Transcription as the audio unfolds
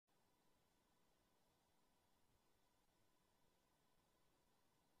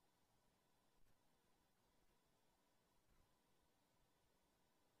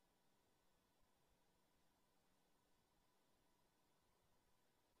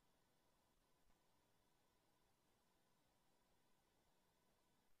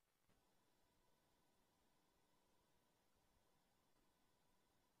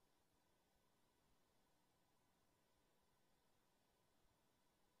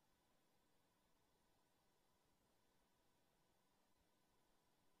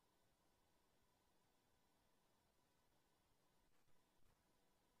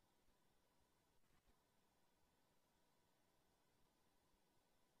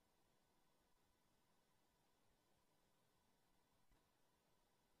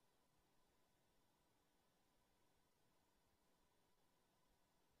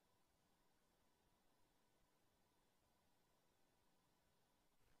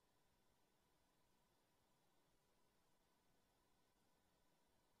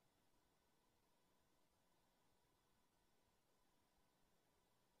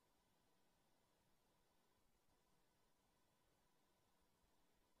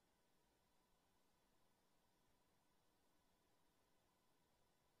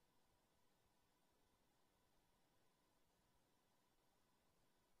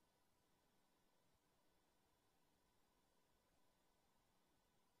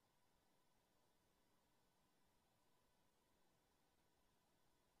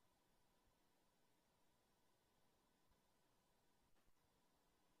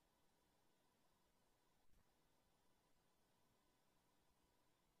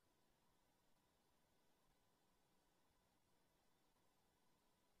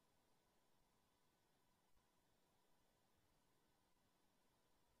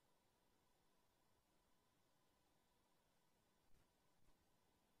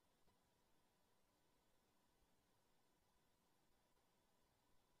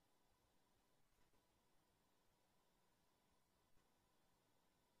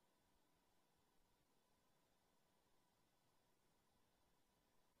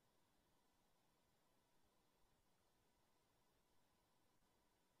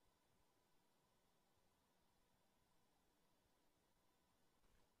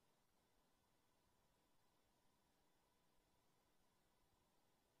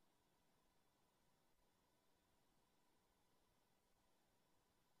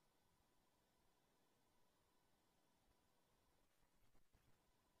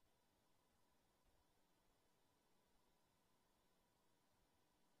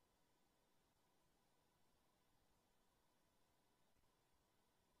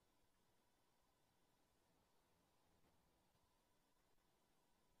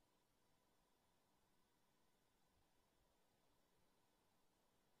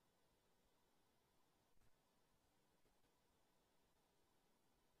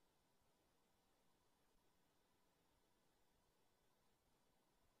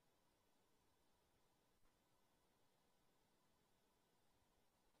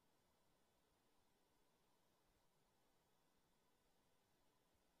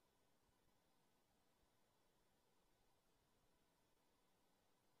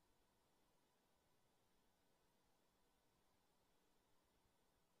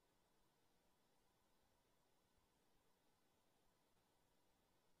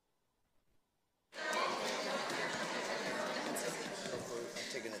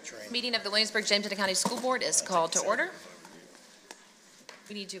Meeting of the Williamsburg-Jamestown County School Board is called to order.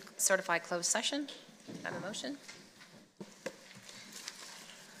 We need to certify closed session. Have a motion?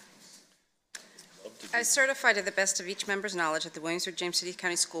 I certify to the best of each member's knowledge that the Williamsburg-Jamestown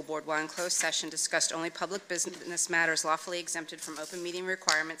County School Board, while in closed session, discussed only public business matters lawfully exempted from open meeting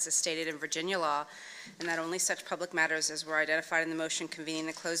requirements as stated in Virginia law, and that only such public matters as were identified in the motion convening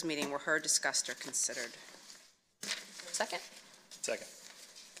the closed meeting were heard, discussed, or considered. Second? Second.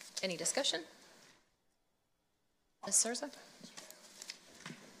 Any discussion? Ms. Souza?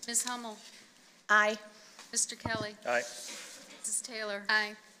 Ms. Hummel. Aye. Mr. Kelly. Aye. Mrs. Taylor.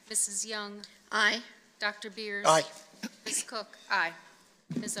 Aye. Mrs. Young. Aye. Dr. Beers. Aye. Ms. Cook. Aye.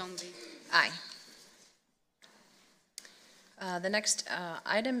 Ms. Ownby. Aye. The next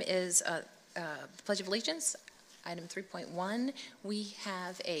item is Pledge of Allegiance. Item 3.1, we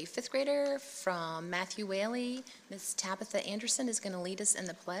have a fifth grader from Matthew Whaley. Ms. Tabitha Anderson is going to lead us in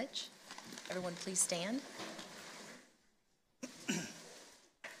the pledge. Everyone please stand.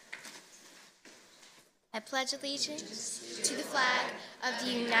 I pledge allegiance to the flag of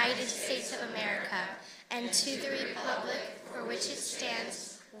the United States of America and to the republic for which it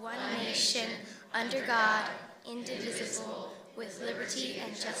stands, one nation, under God, indivisible, with liberty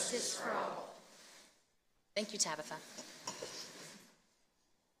and justice for all. Thank you, Tabitha.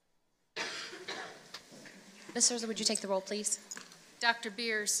 Ms. Souza, would you take the roll, please? Dr.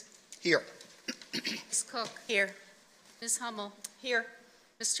 Beers. Here. Ms. Cook. Here. Ms. Hummel. Here.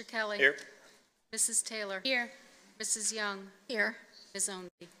 Mr. Kelly. Here. Mrs. Taylor. Here. Mrs. Young. Here. Ms.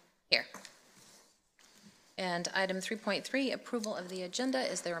 Ownby. Here. And item 3.3, approval of the agenda.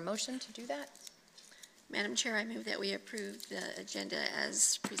 Is there a motion to do that? Madam Chair, I move that we approve the agenda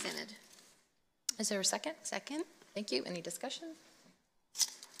as presented. Is there a second? Second. Thank you. Any discussion?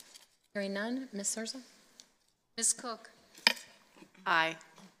 Hearing none. Ms. Souza? Ms. Cook. Aye.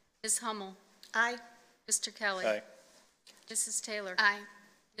 Ms. Hummel. Aye. Mr. Kelly. Aye. Mrs. Taylor. Aye.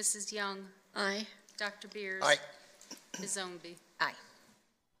 Mrs. Young. Aye. Dr. Beers. Aye. Ms. Ownby. Aye.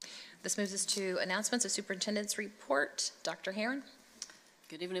 This moves us to announcements of superintendent's report. Dr. Herron?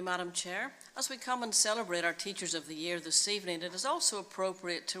 Good evening, Madam Chair. As we come and celebrate our Teachers of the Year this evening, it is also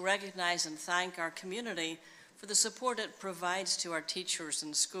appropriate to recognise and thank our community for the support it provides to our teachers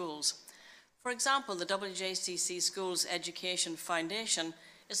in schools. For example, the WJCC Schools Education Foundation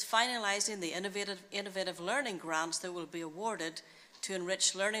is finalising the innovative learning grants that will be awarded to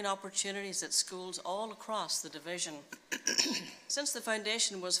enrich learning opportunities at schools all across the division. Since the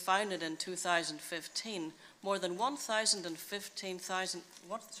foundation was founded in 2015, more than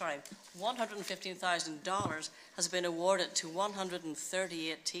 $115,000 has been awarded to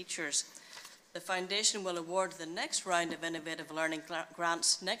 138 teachers. The foundation will award the next round of innovative learning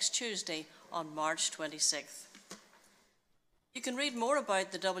grants next Tuesday on March 26th. You can read more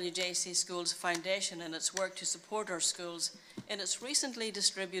about the WJC Schools Foundation and its work to support our schools in its recently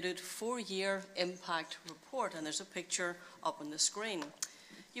distributed 4-year impact report, and there's a picture up on the screen.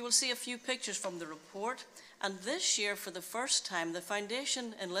 You will see a few pictures from the report, and this year, for the first time, the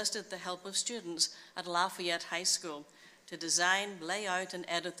Foundation enlisted the help of students at Lafayette High School to design, lay out, and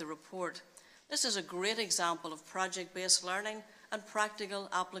edit the report. This is a great example of project-based learning and practical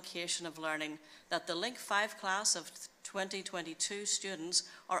application of learning that the Link 5 class of 2022 students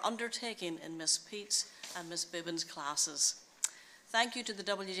are undertaking in Miss Pete's and Miss Bibbin's classes. Thank you to the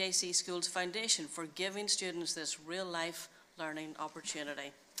WJC Schools Foundation for giving students this real-life learning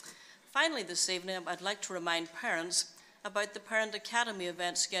opportunity. Finally, this evening, I'd like to remind parents about the Parent Academy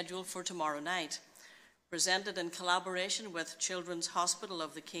event scheduled for tomorrow night. Presented in collaboration with Children's Hospital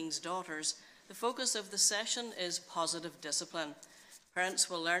of the King's Daughters, the focus of the session is positive discipline. Parents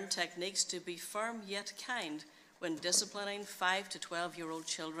will learn techniques to be firm yet kind when disciplining 5 to 12-year-old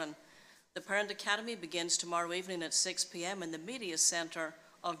children. The Parent Academy begins tomorrow evening at 6 p.m. in the Media Centre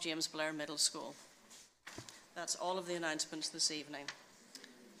of James Blair Middle School. That's all of the announcements this evening.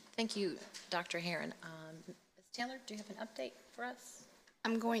 Thank you, Dr. Herron. Ms. Taylor, do you have an update for us?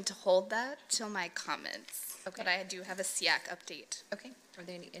 I'm going to hold that till my comments, Okay. but I do have a SEAC update. Okay. Are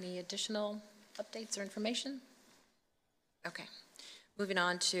there any additional updates or information? Okay. Moving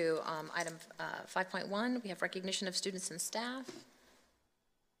on to item 5.1, we have recognition of students and staff.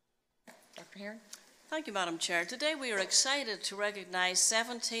 Dr. Herron? Thank you, Madam Chair. Today we are excited to recognise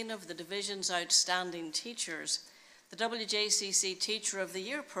 17 of the division's outstanding teachers. The WJCC Teacher of the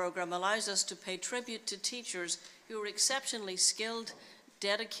Year program allows us to pay tribute to teachers who are exceptionally skilled,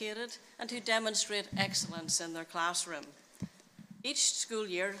 dedicated, and who demonstrate excellence in their classroom. Each school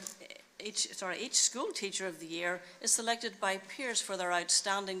Teacher of the Year is selected by peers for their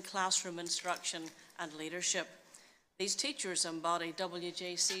outstanding classroom instruction and leadership. These teachers embody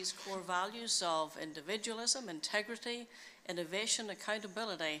WJC's core values of individualism, integrity, innovation,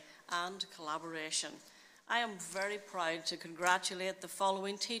 accountability, and collaboration. I am very proud to congratulate the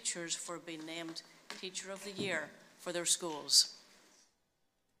following teachers for being named Teacher of the Year for their schools.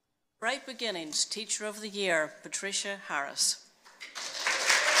 Bright Beginnings Teacher of the Year, Patricia Harris.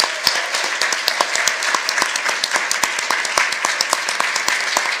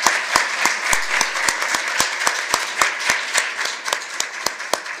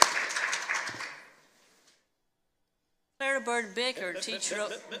 Clara Bird Baker, Teacher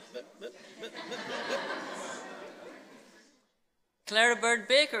of... Clara Bird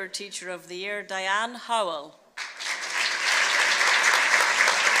Baker, Teacher of the Year, Diane Howell.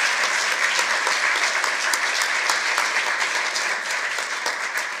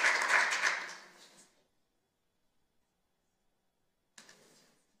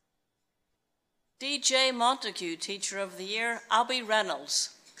 DJ Montague, Teacher of the Year, Abby Reynolds.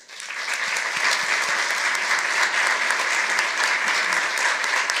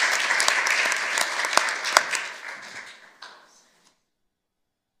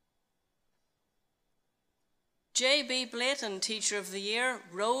 J.B. Blayton, Teacher of the Year,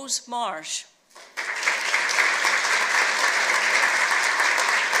 Rose Marsh.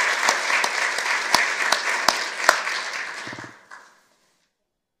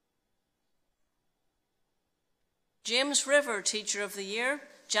 James River, Teacher of the Year,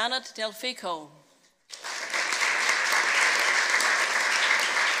 Janet Delfico.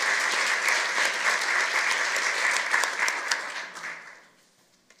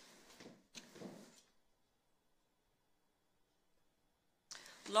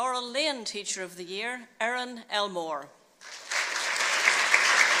 Laurel Lane, Teacher of the Year, Erin Elmore.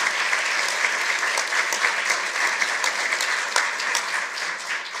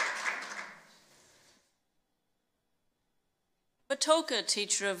 Batoka,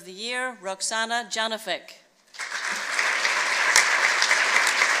 Teacher of the Year, Roxana Janovic.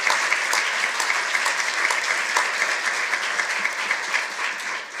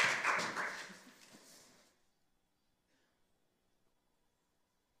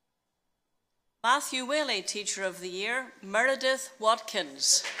 Matthew Whaley, Teacher of the Year, Meredith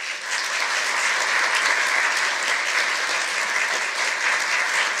Watkins.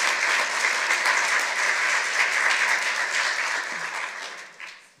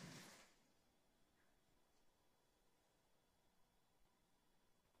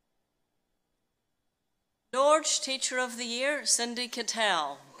 George, Teacher of the Year, Cindy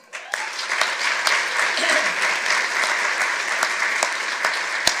Cattell.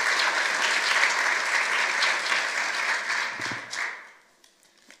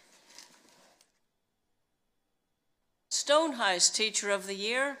 Stonehouse, Teacher of the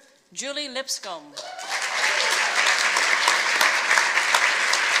Year, Julie Lipscomb.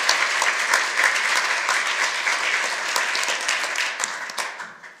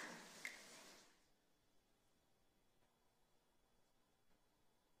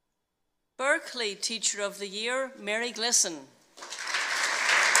 Berkeley, Teacher of the Year, Mary Glisson.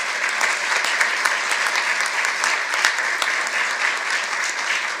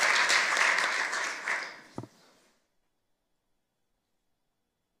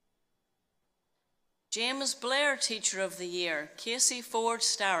 James Blair, Teacher of the Year, Casey Ford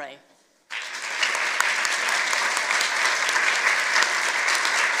Starry.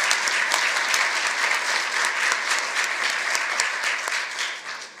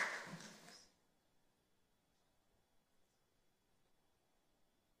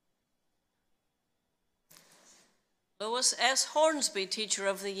 Lois S. Hornsby, Teacher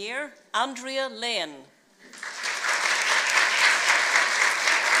of the Year, Andrea Lane.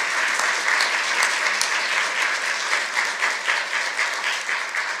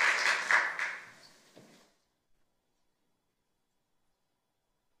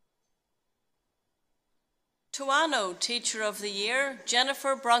 Tuano, Teacher of the Year,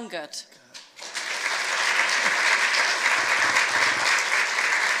 Jennifer Brungut.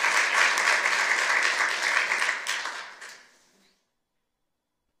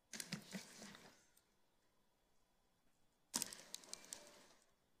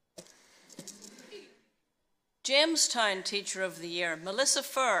 Jamestown, Teacher of the Year, Melissa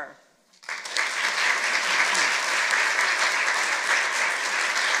Furr.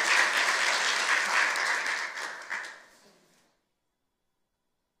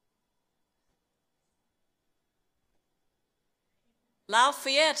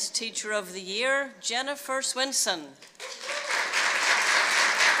 Lafayette, Teacher of the Year, Jennifer Swinson.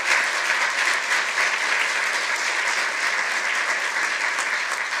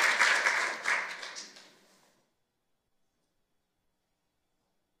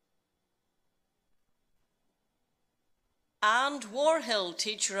 and War Hill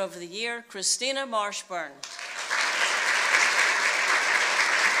Teacher of the Year, Christina Marshburn.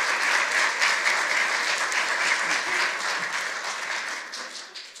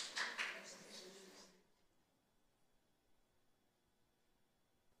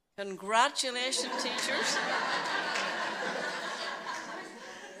 Congratulations, teachers.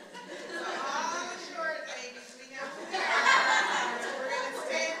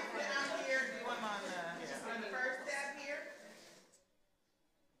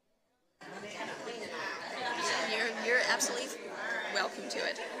 You're absolutely welcome to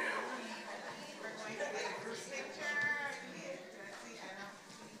it.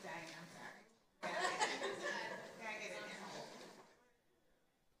 All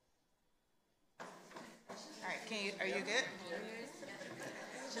right, are you good?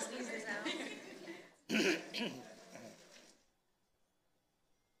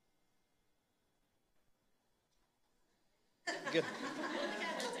 Good.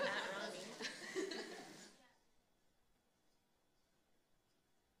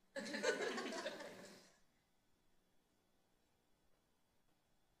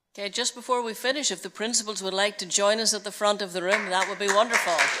 Okay, just before we finish, if the principals would like to join us at the front of the room, that would be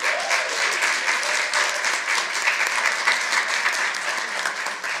wonderful.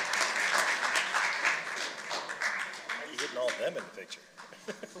 You're getting all of them in the picture.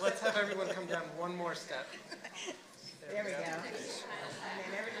 So let's have everyone come down one more step. There we go. And then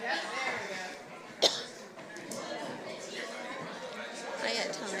there we go. I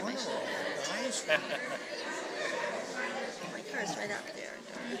had time. I should My car's right out there.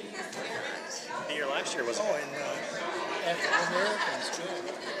 The year last year was. Oh, and African Americans too.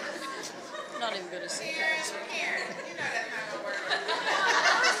 Not even going to see You know that's how it works.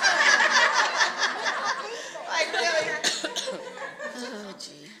 Like really? Oh,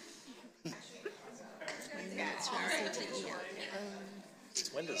 gee. 20 minutes from CTE.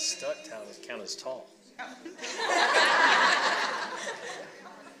 When does Stucktown count as tall?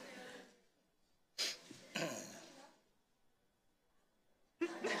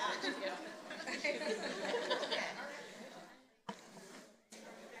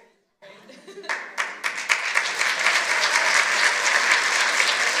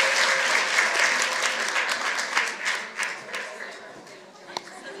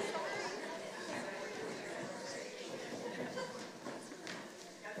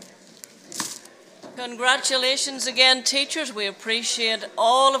 Congratulations again, teachers. We appreciate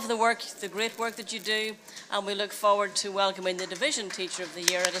all of the work, the great work that you do, and we look forward to welcoming the Division Teacher of the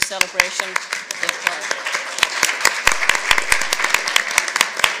Year at a celebration.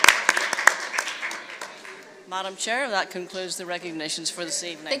 Madam Chair, that concludes the recognitions for this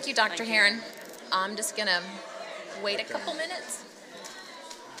evening. Thank you, Dr. Herron. I'm just going to wait a couple minutes.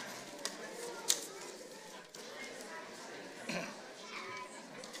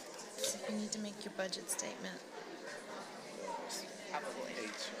 You need to make your budget statement. Probably. 8,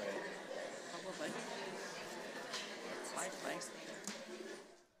 right? Probably. Likely.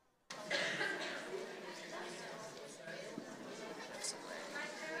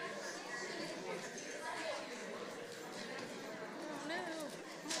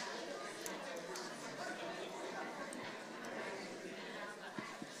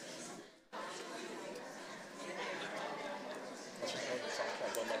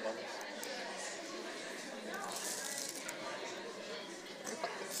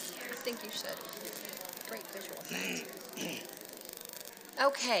 I think you should. Great visual effect.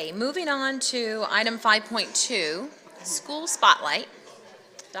 Okay, moving on to item 5.2, School Spotlight.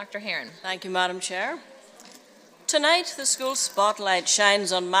 Dr. Herron. Thank you, Madam Chair. Tonight, the school spotlight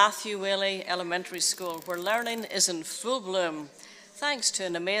shines on Matthew Whaley Elementary School, where learning is in full bloom, thanks to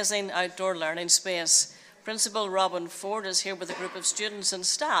an amazing outdoor learning space. Principal Robin Ford is here with a group of students and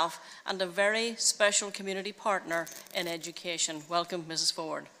staff and a very special community partner in education. Welcome, Mrs.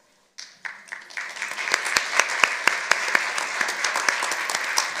 Ford.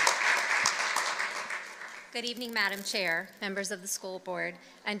 Good evening, Madam Chair, members of the school board,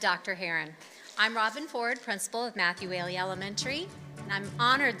 and Dr. Herron. I'm Robin Ford, principal of Matthew Whaley Elementary, and I'm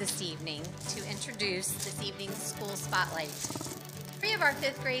honored this evening to introduce this evening's school spotlight. 3 of our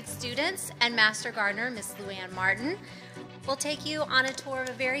 5th grade students and Master Gardener, Miss Luann Martin, will take you on a tour of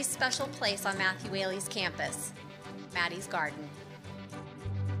a very special place on Matthew Whaley's campus, Maddie's Garden.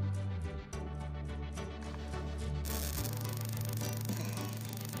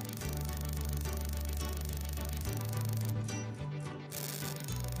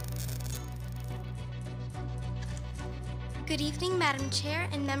 Good evening, Madam Chair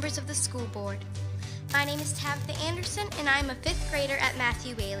and members of the school board. My name is Tabitha Anderson, and I am a 5th grader at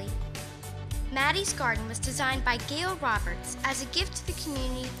Matthew Whaley. Maddie's Garden was designed by Gail Roberts as a gift to the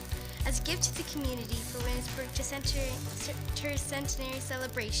community for Williamsburg Tercentenary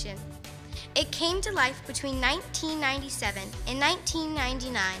celebration. It came to life between 1997 and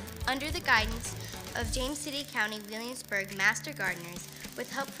 1999 under the guidance of James City County Williamsburg Master Gardeners with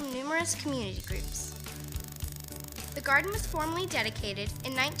help from numerous community groups. The garden was formally dedicated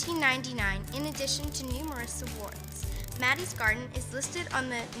in 1999 in addition to numerous awards. Maddie's Garden is listed on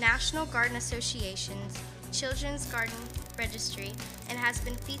the National Garden Association's Children's Garden Registry and has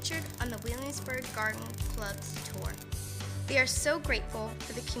been featured on the Williamsburg Garden Club's tour. We are so grateful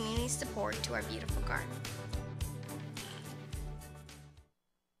for the community's support to our beautiful garden.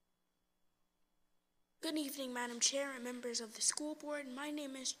 Good evening, Madam Chair and members of the school board. My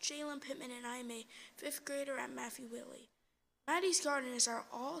name is Jalen Pittman and I am a 5th grader at Matthew Willey. Maddie's Garden is our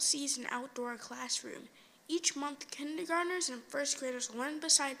all-season outdoor classroom. Each month, kindergartners and 1st graders learn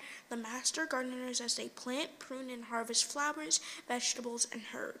beside the master gardeners as they plant, prune, and harvest flowers, vegetables, and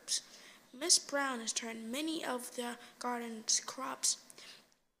herbs. Miss Brown has turned many of the garden's crops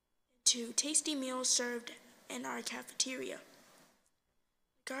into tasty meals served in our cafeteria.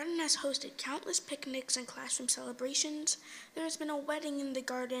 The garden has hosted countless picnics and classroom celebrations. There has been a wedding in the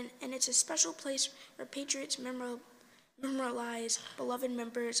garden, and it's a special place where patriots memorialize beloved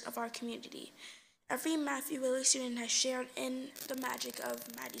members of our community. Every Matthew Willey student has shared in the magic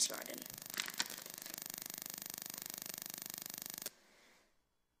of Maddie's Garden.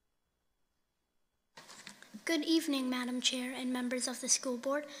 Good evening, Madam Chair and members of the school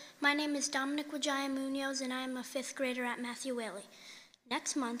board. My name is Dominic Wajaya Munoz, and I am a 5th grader at Matthew Willey.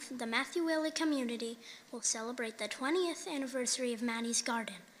 Next month, the Matthew Willey community will celebrate the 20th anniversary of Maddie's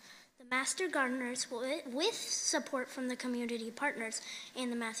Garden. The Master Gardeners, with support from the community partners and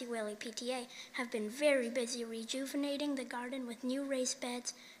the Matthew Willey PTA, have been very busy rejuvenating the garden with new raised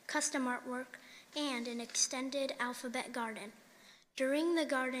beds, custom artwork, and an extended alphabet garden. During the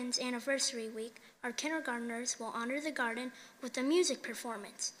garden's anniversary week, our kindergartners will honor the garden with a music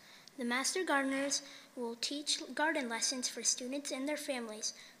performance. The Master Gardeners will teach garden lessons for students and their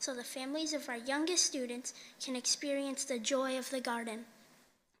families, so the families of our youngest students can experience the joy of the garden.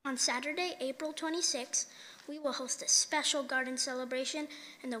 On Saturday, April 26th, we will host a special garden celebration,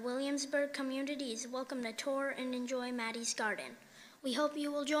 and the Williamsburg community is welcome to tour and enjoy Maddie's Garden. We hope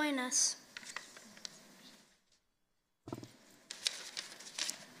you will join us.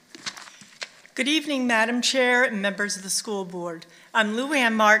 Good evening, Madam Chair and members of the school board. I'm Lou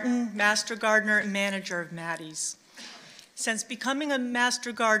Ann Martin, Master Gardener and Manager of Maddie's. Since becoming a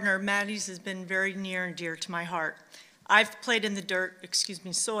Master Gardener, Maddie's has been very near and dear to my heart. I've played in the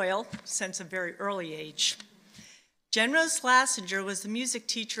soil, since a very early age. Jen Rose Lassinger was the music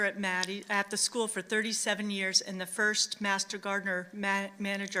teacher at the school for 37 years and the first Master Gardener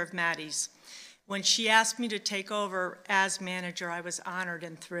manager of Maddie's. When she asked me to take over as manager, I was honored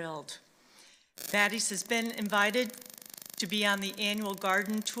and thrilled. Maddie's has been invited to be on the annual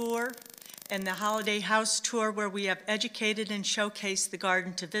garden tour and the holiday house tour, where we have educated and showcased the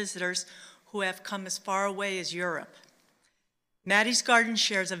garden to visitors who have come as far away as Europe. Maddie's Garden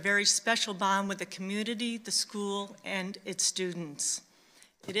shares a very special bond with the community, the school, and its students.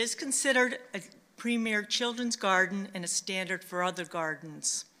 It is considered a premier children's garden and a standard for other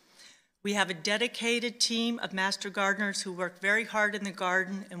gardens. We have a dedicated team of Master Gardeners who work very hard in the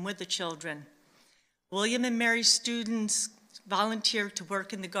garden and with the children. William and Mary students volunteer to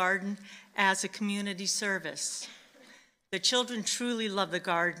work in the garden as a community service. The children truly love the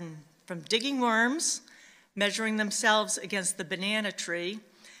garden, from digging worms, measuring themselves against the banana tree,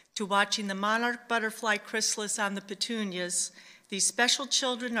 to watching the monarch butterfly chrysalis on the petunias. These special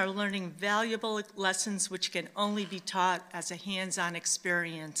children are learning valuable lessons which can only be taught as a hands-on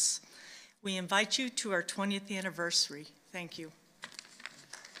experience. We invite you to our 20th anniversary. Thank you.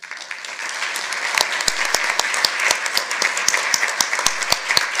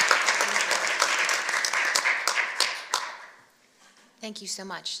 Thank you so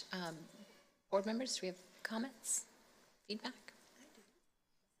much. Board members, do we have comments, feedback?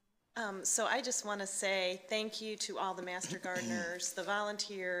 So I just want to say thank you to all the Master Gardeners, the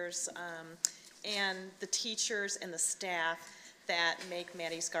volunteers, and the teachers and the staff that make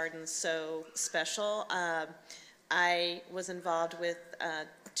Maddie's Garden so special. I was involved with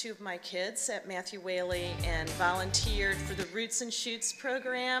 2 of my kids at Matthew Willey and volunteered for the Roots and Shoots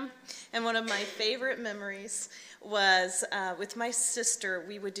program. And one of my favorite memories was with my sister,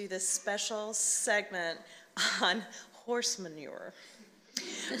 we would do this special segment on horse manure.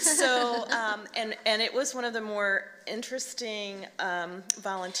 So, and it was one of the more interesting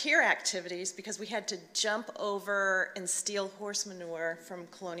volunteer activities because we had to jump over and steal horse manure from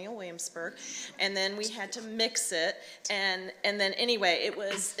Colonial Williamsburg, and then we had to mix it, and then anyway, it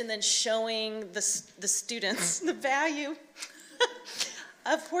was, and then showing the students the value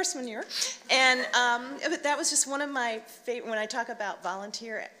of horse manure, and but that was just one of my favorite. When I talk about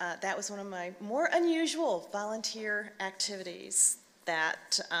volunteer, that was one of my more unusual volunteer activities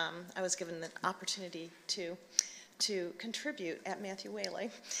that I was given the opportunity to contribute at Matthew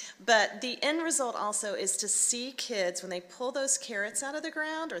Whaley. But the end result also is to see kids when they pull those carrots out of the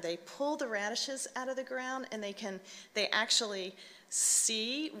ground or they pull the radishes out of the ground, and they actually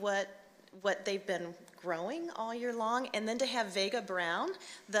see what they've been growing all year long, and then to have Vega Brown,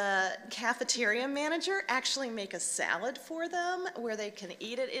 the cafeteria manager, actually make a salad for them where they can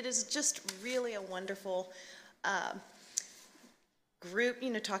eat it. It is just really a wonderful group,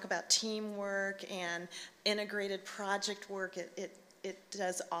 talk about teamwork and integrated project work. It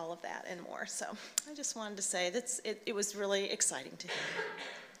does all of that and more. So I just wanted to say it was really exciting to hear.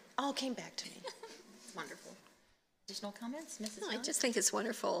 All came back to me. Wonderful. Additional comments, Mrs. I just think it's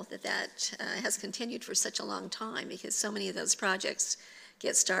wonderful that has continued for such a long time, because so many of those projects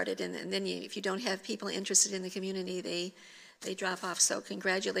get started, and then if you don't have people interested in the community, they drop off. So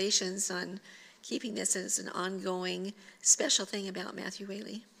congratulations on keeping this as an ongoing special thing about Matthew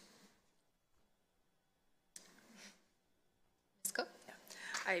Whaley. Let's go.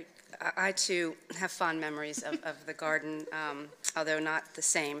 I too have fond memories of the garden, although not the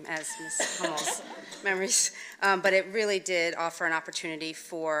same as Ms. Hummel's memories. But it really did offer an opportunity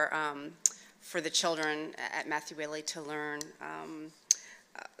for the children at Matthew Whaley to learn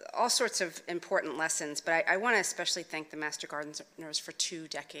all sorts of important lessons. But I want to especially thank the Master Gardeners for 2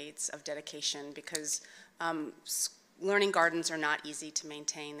 decades of dedication, because learning gardens are not easy to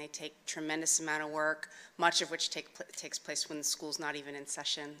maintain. They take tremendous amount of work, much of which takes place when the school's not even in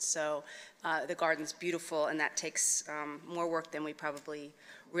session. So the garden's beautiful, and that takes more work than we probably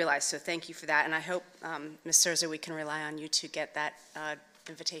realize. So thank you for that. And I hope, Ms. Surza, we can rely on you to get that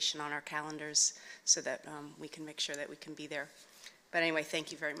invitation on our calendars so that we can make sure that we can be there. But anyway,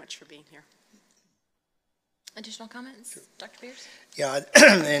 thank you very much for being here. Additional comments? Sure. Dr. Beers? Yeah,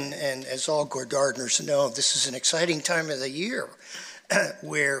 and as all good gardeners know, this is an exciting time of the year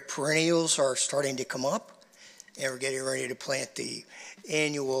where perennials are starting to come up, and we're getting ready to plant the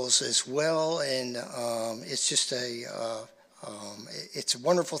annuals as well. And it's just it's a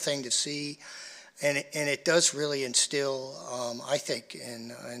wonderful thing to see, and it does really instill, I think,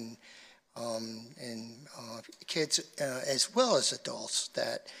 in kids as well as adults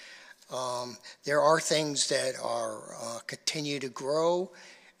that there are things that are continue to grow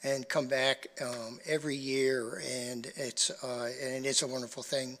and come back every year, and it is a wonderful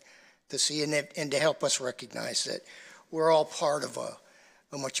thing to see, and to help us recognize that we're all part of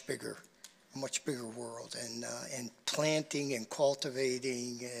a much bigger world, and planting and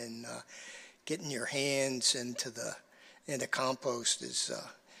cultivating and getting your hands into compost is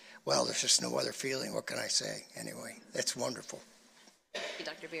well, there's just no other feeling. What can I say? Anyway, that's wonderful. Thank you,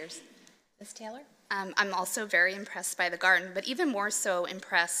 Dr. Beers. Ms. Taylor? I'm also very impressed by the garden, but even more so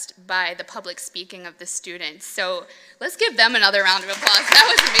impressed by the public speaking of the students. So let's give them another round of applause. That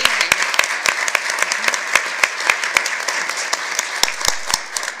was amazing.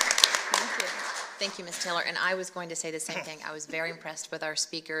 Thank you, Ms. Taylor. And I was going to say the same thing. I was very impressed with our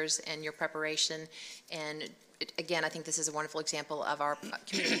speakers and your preparation. And again, I think this is a wonderful example of our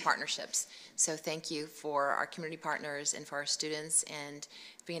community partnerships. So thank you for our community partners and for our students and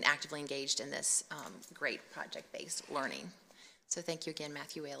being actively engaged in this great project-based learning. So thank you again,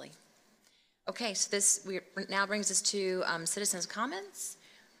 Matthew Whaley. Okay, so this now brings us to citizens' comments.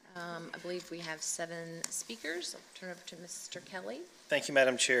 I believe we have 7 speakers. I'll turn over to Mr. Kelly. Thank you,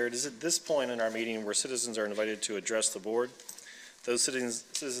 Madam Chair. It is at this point in our meeting where citizens are invited to address the board. Those citizens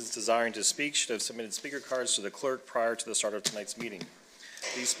desiring to speak should have submitted speaker cards to the clerk prior to the start of tonight's meeting.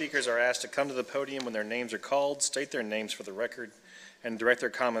 These speakers are asked to come to the podium when their names are called, state their names for the record, and direct their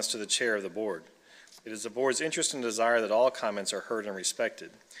comments to the chair of the board. It is the board's interest and desire that all comments are heard and respected.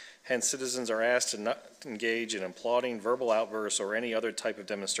 Hence, citizens are asked to not engage in applauding, verbal outbursts, or any other type of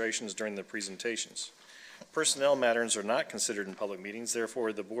demonstrations during the presentations. Personnel matters are not considered in public meetings.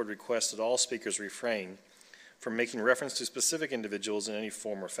 Therefore, the board requests that all speakers refrain from making reference to specific individuals in any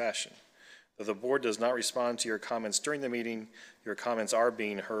form or fashion. Though the board does not respond to your comments during the meeting, your comments are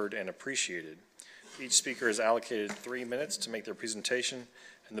being heard and appreciated. Each speaker is allocated 3 minutes to make their presentation,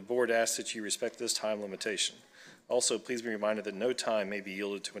 and the board asks that you respect this time limitation. Also, please be reminded that no time may be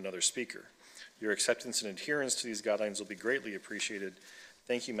yielded to another speaker. Your acceptance and adherence to these guidelines will be greatly appreciated,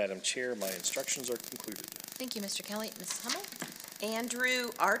 Thank you, Madam Chair. My instructions are concluded. Thank you, Mr. Kelly. Mrs. Hummel? Andrew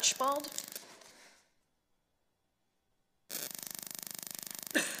Archibald.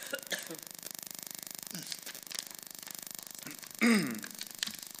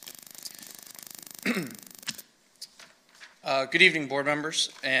 Good evening, board members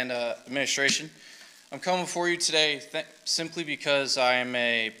and administration. I'm coming before you today simply because I am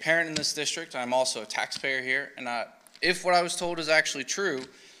a parent in this district. I'm also a taxpayer here, and if what I was told is actually true,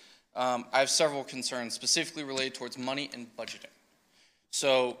 I have several concerns specifically related towards money and budgeting.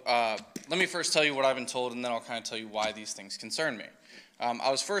 So let me first tell you what I've been told, and then I'll kind of tell you why these things concern me. I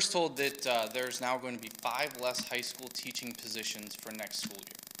was first told that there's now going to be 5 less high school teaching positions for next school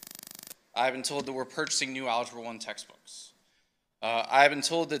year. I've been told that we're purchasing new Algebra 1 textbooks. I've been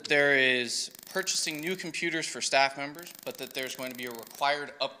told that there is purchasing new computers for staff members, but that there's going to be a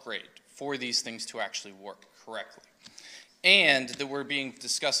required upgrade for these things to actually work correctly. And that we're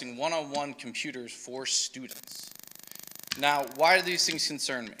discussing one-on-one computers for students. Now, why do these things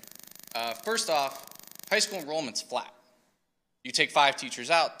concern me? First off, high school enrollment's flat. You take 5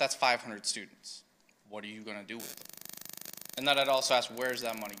 teachers out, that's 500 students. What are you going to do with them? And then I'd also ask, where's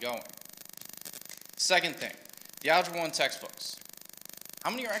that money going? Second thing, the Algebra 1 textbooks. How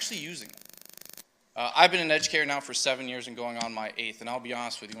many are actually using them? I've been an educator now for 7 years and going on my 8th, and I'll be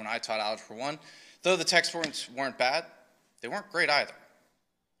honest with you, when I taught Algebra 1, though the textbooks weren't bad, they weren't great either.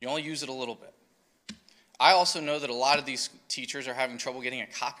 You only use it a little bit. I also know that a lot of these teachers are having trouble getting a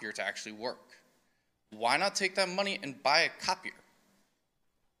copier to actually work. Why not take that money and buy a copier?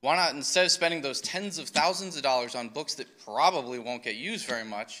 Why not, instead of spending those tens of thousands of dollars on books that probably won't get used very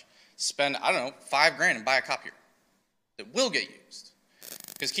much, spend, I don't know, $5 grand and buy a copier that will get used?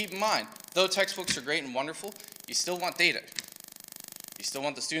 Because keep in mind, though textbooks are great and wonderful, you still want data. You still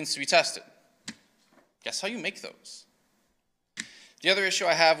want the students to be tested. Guess how you make those? The other issue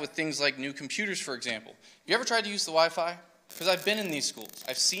I have with things like new computers, for example. Have you ever tried to use the Wi-Fi? Because I've been in these schools.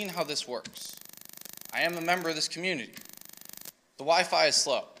 I've seen how this works. I am a member of this community. The Wi-Fi is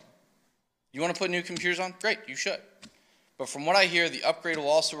slow. You want to put new computers on? Great, you should. But from what I hear, the upgrade will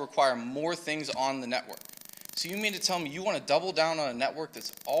also require more things on the network. So you mean to tell me you want to double down on a network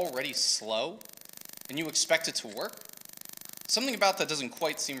that's already slow and you expect it to work? Something about that doesn't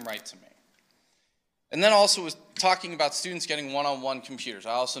quite seem right to me. And then also was talking about students getting one-on-one computers.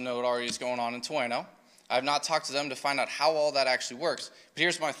 I also know it already is going on in Toano. I have not talked to them to find out how all that actually works, but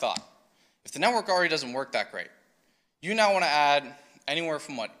here's my thought. If the network already doesn't work that great, you now want to add anywhere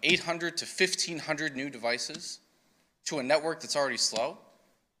from, 800 to 1,500 new devices to a network that's already slow?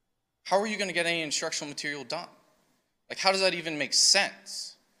 How are you going to get any instructional material done? Like, how does that even make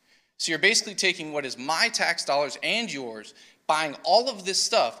sense? So you're basically taking what is my tax dollars and yours, buying all of this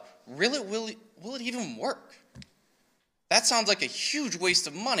stuff. Really, will it even work? That sounds like a huge waste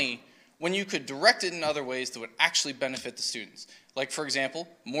of money when you could direct it in other ways that would actually benefit the students. Like, for example,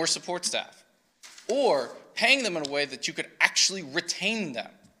 more support staff. Or paying them in a way that you could actually retain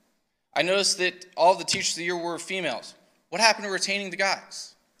them. I noticed that all of the teachers of the year were females. What happened to retaining the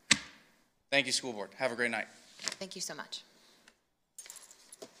guys? Thank you, school board. Have a great night. Thank you so much.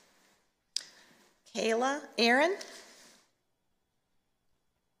 Kayla Aaron.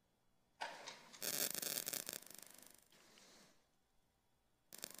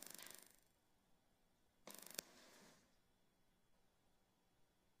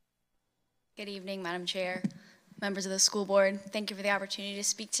 Good evening, Madam Chair, members of the school board. Thank you for the opportunity to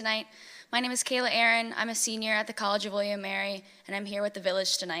speak tonight. My name is Kayla Aaron. I'm a senior at the College of William & Mary, and I'm here with the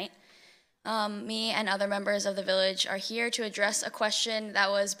village tonight. Me and other members of the village are here to address a question that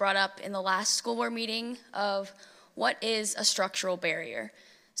was brought up in the last school board meeting of what is a structural barrier?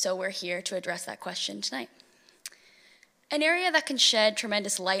 So we're here to address that question tonight. An area that can shed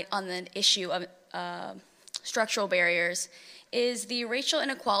tremendous light on the issue of structural barriers is the racial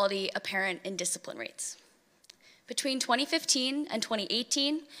inequality apparent in discipline rates. Between 2015 and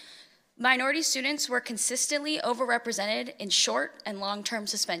 2018, minority students were consistently overrepresented in short and long-term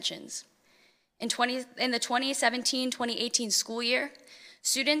suspensions. In the 2017-2018 school year,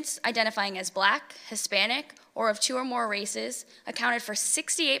 students identifying as Black, Hispanic, or of 2 or more races accounted for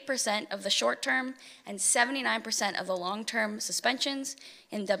 68% of the short-term and 79% of the long-term suspensions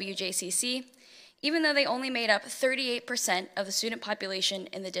in WJCC, even though they only made up 38% of the student population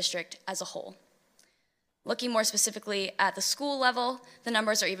in the district as a whole. Looking more specifically at the school level, the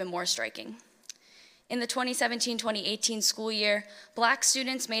numbers are even more striking. In the 2017-2018 school year, Black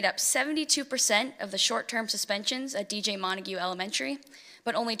students made up 72% of the short-term suspensions at DJ Montague Elementary,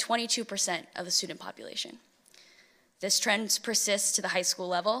 but only 22% of the student population. This trend persists to the high school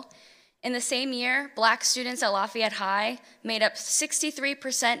level, In the same year, Black students at Lafayette High made up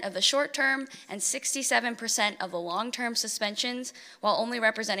 63% of the short-term and 67% of the long-term suspensions, while only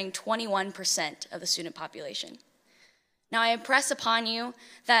representing 21% of the student population. Now, I impress upon you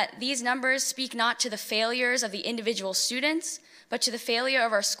that these numbers speak not to the failures of the individual students, but to the failure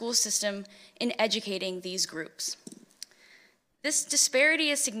of our school system in educating these groups. This disparity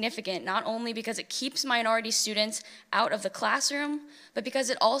is significant not only because it keeps minority students out of the classroom, but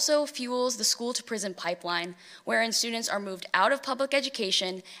because it also fuels the school-to-prison pipeline, wherein students are moved out of public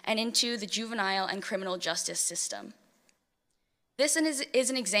education and into the juvenile and criminal justice system. This is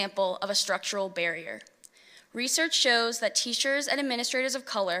an example of a structural barrier. Research shows that teachers and administrators of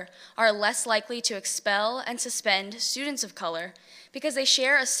color are less likely to expel and suspend students of color because they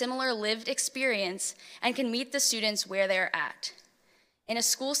share a similar lived experience and can meet the students where they're at. In a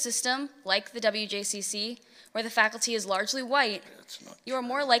school system like the WJCC, where the faculty is largely white, you are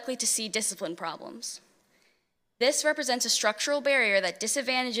more likely to see discipline problems. This represents a structural barrier that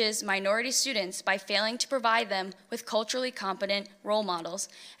disadvantages minority students by failing to provide them with culturally competent role models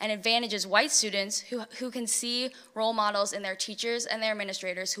and advantages white students who can see role models in their teachers and their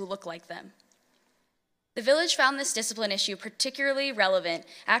administrators who look like them. The Village found this discipline issue particularly relevant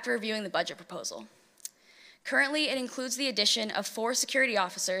after reviewing the budget proposal. Currently, it includes the addition of 4 security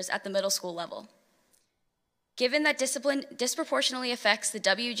officers at the middle school level. Given that discipline disproportionately affects the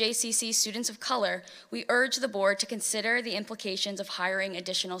WJCC students of color, we urge the board to consider the implications of hiring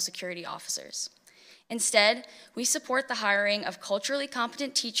additional security officers. Instead, we support the hiring of culturally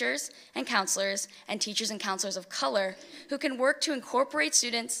competent teachers and counselors of color who can work to incorporate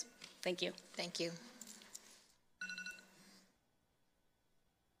students. Thank you. Thank you.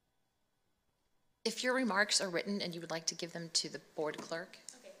 If your remarks are written and you would like to give them to the board clerk,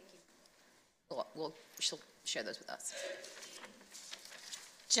 okay, thank you. She'll share those with us.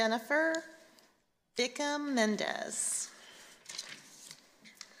 Jennifer Bickham Mendez.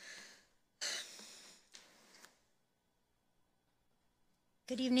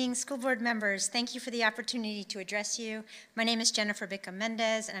 Good evening, school board members. Thank you for the opportunity to address you. My name is Jennifer Bickham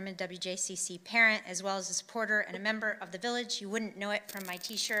Mendez, and I'm a WJCC parent, as well as a supporter and a member of the Village. You wouldn't know it from my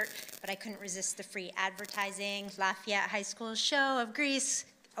t-shirt, but I couldn't resist the free advertising. Lafayette High School Show of Greece.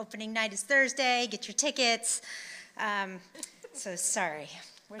 Opening night is Thursday. Get your tickets. So sorry.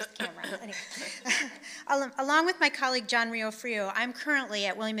 Where's the camera? Anyway. Along with my colleague John Riofrio, I'm currently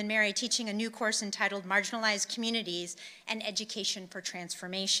at William & Mary teaching a new course entitled Marginalized Communities and Education for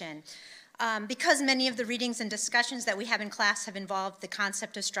Transformation. Because many of the readings and discussions that we have in class have involved the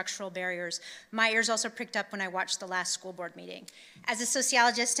concept of structural barriers, my ears also pricked up when I watched the last school board meeting. As a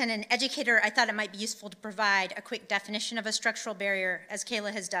sociologist and an educator, I thought it might be useful to provide a quick definition of a structural barrier, as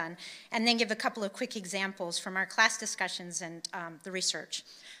Kayla has done, and then give a couple of quick examples from our class discussions and the research.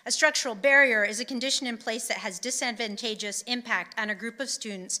 A structural barrier is a condition in place that has disadvantageous impact on a group of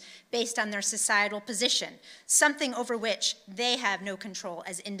students based on their societal position, something over which they have no control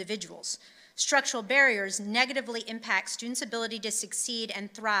as individuals. Structural barriers negatively impact students' ability to succeed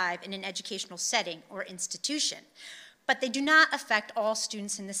and thrive in an educational setting or institution, but they do not affect all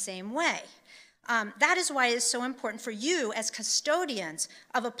students in the same way. That is why it is so important for you as custodians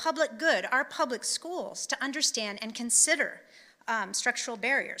of a public good, our public schools, to understand and consider structural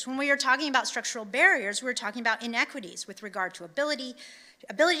barriers. When we are talking about structural barriers, we're talking about inequities with regard to ability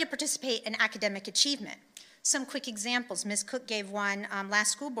to participate in academic achievement. Some quick examples. Ms. Cook gave one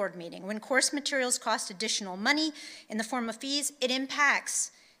last school board meeting. When course materials cost additional money in the form of fees, it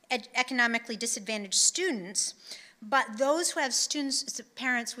impacts economically disadvantaged students, but those who have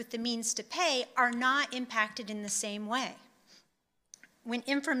parents with the means to pay are not impacted in the same way. When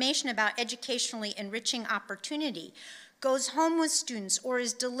information about educationally enriching opportunity goes home with students or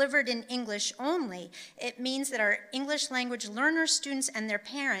is delivered in English only, it means that our English language learner students and their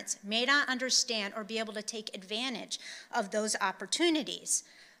parents may not understand or be able to take advantage of those opportunities.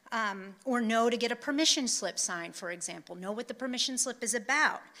 Or know to get a permission slip signed, for example, know what the permission slip is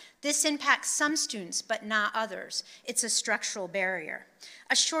about. This impacts some students, but not others. It's a structural barrier.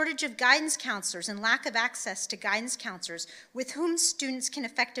 A shortage of guidance counselors and lack of access to guidance counselors with whom students can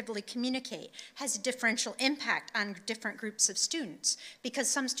effectively communicate has a differential impact on different groups of students, because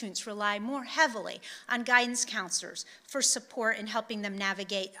some students rely more heavily on guidance counselors for support in helping them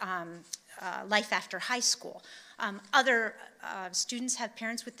navigate life after high school. Other students have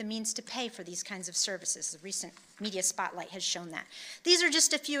parents with the means to pay for these kinds of services. A recent media spotlight has shown that. These are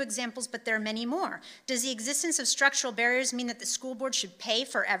just a few examples, but there are many more. Does the existence of structural barriers mean that the school board should pay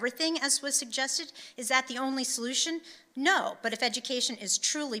for everything, as was suggested? Is that the only solution? No, but if education is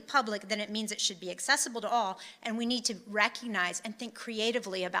truly public, then it means it should be accessible to all, and we need to recognize and think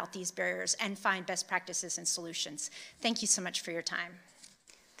creatively about these barriers and find best practices and solutions. Thank you so much for your time.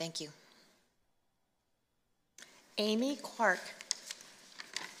 Thank you. Amy Clark.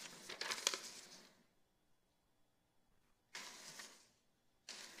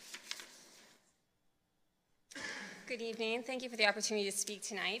 Good evening. Thank you for the opportunity to speak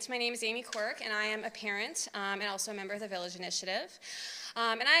tonight. My name is Amy Quirk, and I am a parent and also a member of the Village Initiative.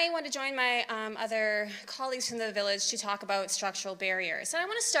 And I want to join my other colleagues from the Village to talk about structural barriers. And I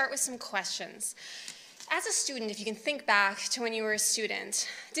want to start with some questions. As a student, if you can think back to when you were a student,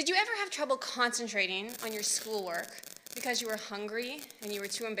 did you ever have trouble concentrating on your schoolwork because you were hungry and you were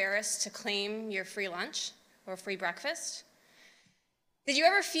too embarrassed to claim your free lunch or free breakfast? Did you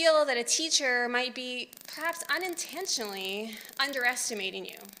ever feel that a teacher might be perhaps unintentionally underestimating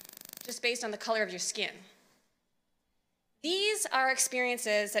you just based on the color of your skin? These are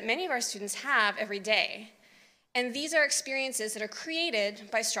experiences that many of our students have every day, and these are experiences that are created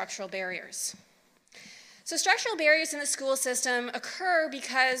by structural barriers. So structural barriers in the school system occur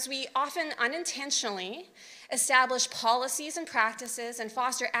because we often unintentionally establish policies and practices and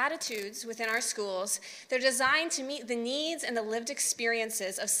foster attitudes within our schools that are designed to meet the needs and the lived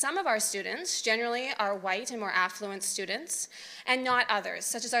experiences of some of our students, generally our white and more affluent students, and not others,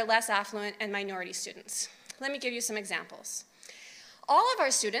 such as our less affluent and minority students. Let me give you some examples. All of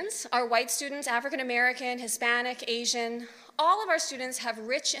our students, our white students, African American, Hispanic, Asian, all of our students have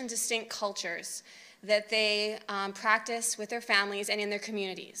rich and distinct cultures that they practice with their families and in their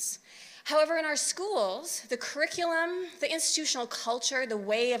communities. However, in our schools, the curriculum, the institutional culture, the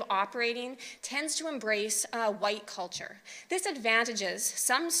way of operating tends to embrace white culture. This advantages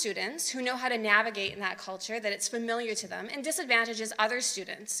some students who know how to navigate in that culture, that it's familiar to them, and disadvantages other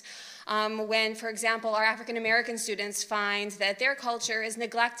students when, for example, our African American students find that their culture is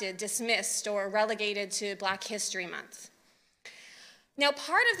neglected, dismissed, or relegated to Black History Month. Now,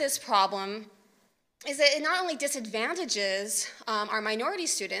 part of this problem is that it not only disadvantages our minority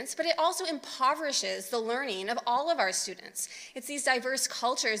students, but it also impoverishes the learning of all of our students. It's these diverse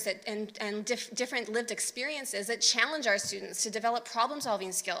cultures and different lived experiences that challenge our students to develop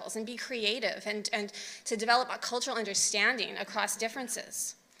problem-solving skills and be creative and to develop a cultural understanding across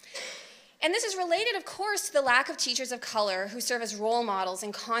differences. And this is related, of course, to the lack of teachers of color who serve as role models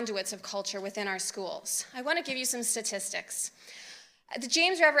and conduits of culture within our schools. I want to give you some statistics. At the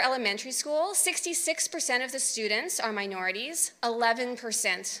James River Elementary School, 66% of the students are minorities,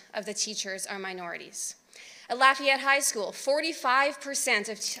 11% of the teachers are minorities. At Lafayette High School,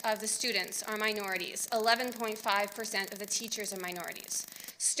 45% of the students are minorities, 11.5% of the teachers are minorities.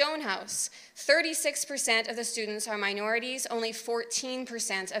 Stonehouse, 36% of the students are minorities, only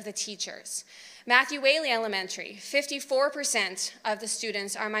 14% of the teachers. Matthew Whaley Elementary, 54% of the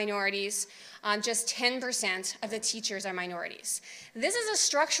students are minorities, just 10% of the teachers are minorities. This is a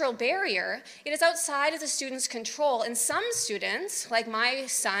structural barrier. It is outside of the student's control, and some students, like my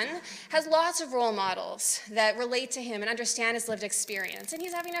son, has lots of role models that relate to him and understand his lived experience, and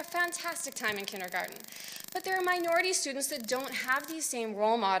he's having a fantastic time in kindergarten. But there are minority students that don't have these same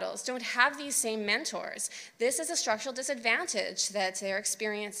role models, don't have these same mentors. This is a structural disadvantage that they're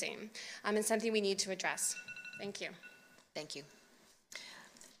experiencing, and something we need to address. Thank you. Thank you.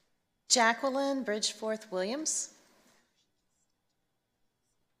 Jacqueline Bridgeforth Williams.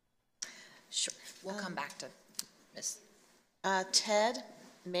 Sure. We'll come back to Ms. Ted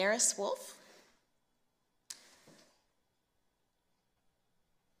Maris Wolf.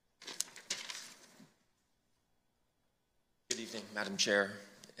 Good evening, Madam Chair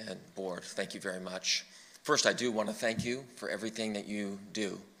and Board. Thank you very much. First, I do want to thank you for everything that you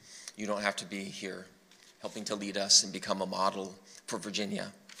do. You don't have to be here helping to lead us and become a model for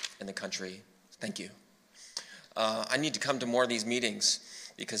Virginia and the country. Thank you. I need to come to more of these meetings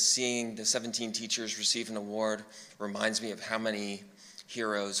because seeing the 17 teachers receive an award reminds me of how many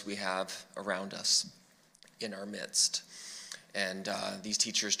heroes we have around us in our midst. And these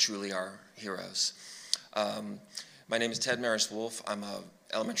teachers truly are heroes. My name is Ted Maris Wolf. I'm an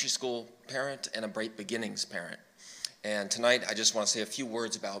elementary school parent and a Bright Beginnings parent. And tonight I just want to say a few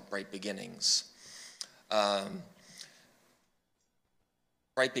words about Bright Beginnings.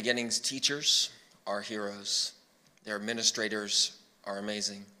 Bright Beginnings teachers are heroes. Their administrators are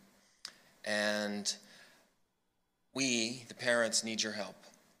amazing. And we, the parents, need your help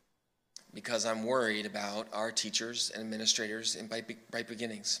because I'm worried about our teachers and administrators in Bright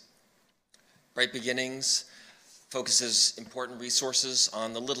Beginnings. Bright Beginnings focuses important resources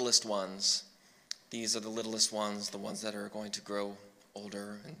on the littlest ones. These are the littlest ones, the ones that are going to grow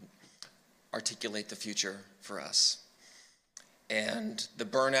older and articulate the future for us. And the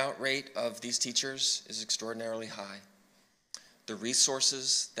burnout rate of these teachers is extraordinarily high. The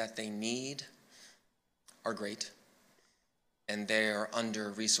resources that they need are great, and they are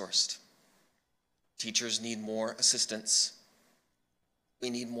under-resourced. Teachers need more assistance. We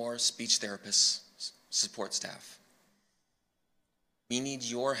need more speech therapists, support staff. We need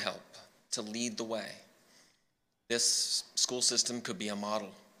your help to lead the way. This school system could be a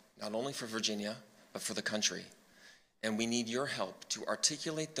model, not only for Virginia, but for the country. And we need your help to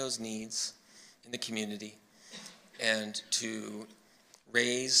articulate those needs in the community and to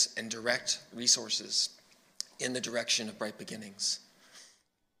raise and direct resources in the direction of bright beginnings.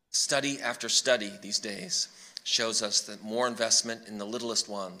 Study after study these days shows us that more investment in the littlest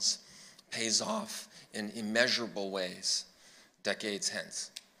ones pays off in immeasurable ways decades hence.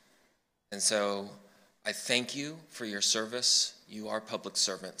 And so I thank you for your service. You are public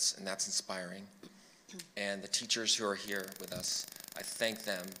servants, and that's inspiring. And the teachers who are here with us, I thank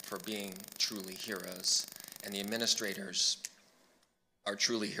them for being truly heroes. And the administrators are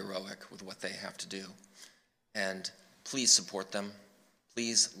truly heroic with what they have to do. And please support them.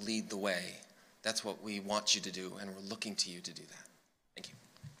 Please lead the way. That's what we want you to do, and we're looking to you to do that. Thank you.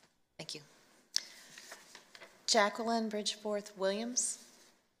 Thank you. Jacqueline Bridgeforth Williams.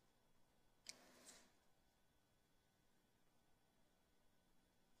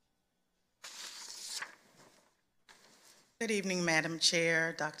 Good evening, Madam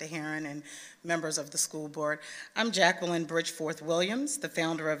Chair, Dr. Herron, and members of the school board. I'm Jacqueline Bridgeforth Williams,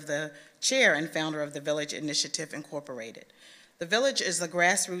 the chair and founder of the Village Initiative Incorporated. The Village is a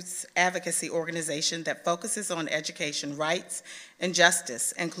grassroots advocacy organization that focuses on education rights and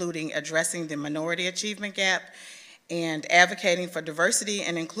justice, including addressing the minority achievement gap and advocating for diversity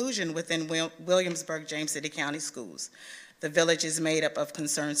and inclusion within Williamsburg, James City County schools. The Village is made up of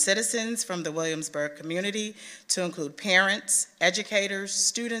concerned citizens from the Williamsburg community to include parents, educators,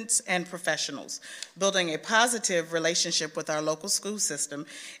 students, and professionals. Building a positive relationship with our local school system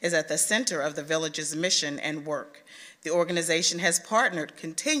is at the center of the Village's mission and work. The organization has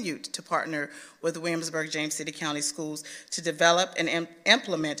continued to partner with Williamsburg, James City County Schools to develop and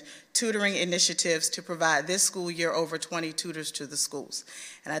implement tutoring initiatives to provide this school year over 20 tutors to the schools.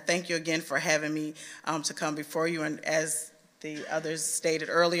 And I thank you again for having me to come before you. And as the others stated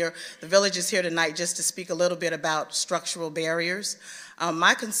earlier, the Village is here tonight just to speak a little bit about structural barriers.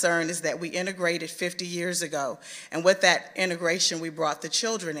 My concern is that we integrated 50 years ago, and with that integration, we brought the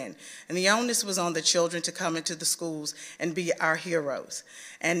children in. And the onus was on the children to come into the schools and be our heroes.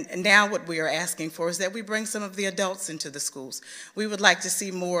 And now what we are asking for is that we bring some of the adults into the schools. We would like to see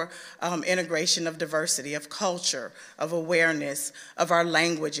more integration of diversity, of culture, of awareness, of our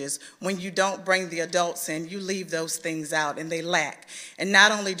languages. When you don't bring the adults in, you leave those things out, and they lack. And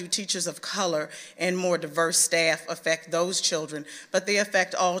not only do teachers of color and more diverse staff affect those children, but they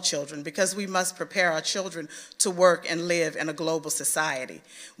affect all children, because we must prepare our children to work and live in a global society.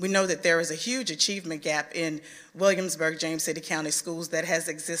 We know that there is a huge achievement gap in Williamsburg, James City County Schools that has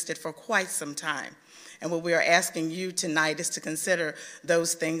existed for quite some time. And what we are asking you tonight is to consider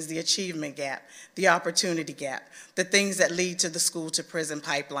those things: the achievement gap, the opportunity gap, the things that lead to the school to prison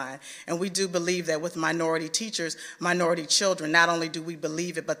pipeline. And we do believe that with minority teachers, minority children, not only do we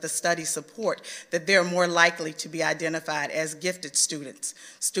believe it, but the studies support that they're more likely to be identified as gifted students,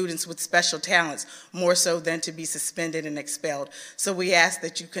 students with special talents, more so than to be suspended and expelled. So we ask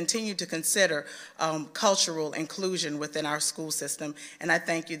that you continue to consider cultural inclusion within our school system. And I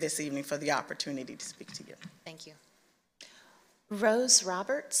thank you this evening for the opportunity to speak to you. Thank you. Rose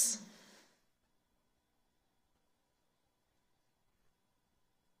Roberts.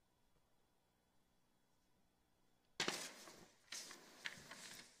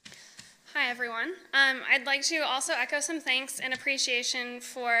 Hi, everyone. I'd like to also echo some thanks and appreciation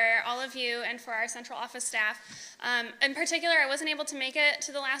for all of you and for our central office staff. In particular, I wasn't able to make it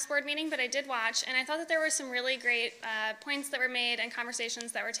to the last board meeting, but I did watch, and I thought that there were some really great points that were made and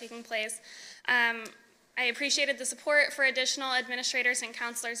conversations that were taking place. I appreciated the support for additional administrators and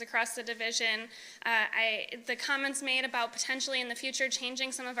counselors across the division. The comments made about potentially in the future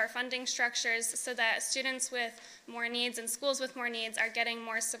changing some of our funding structures so that students with more needs and schools with more needs are getting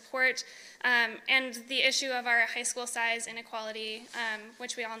more support, and the issue of our high school size inequality,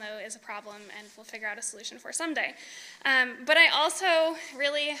 which we all know is a problem and we'll figure out a solution for someday. But I also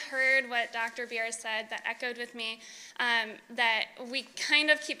really heard what Dr. Beer said that echoed with me, that we kind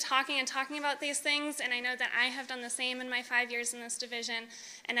of keep talking and talking about these things, and I know that I have done the same in my 5 years in this division,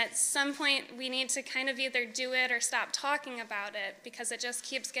 and at some point we need to kind of either do it or stop talking about it, because it just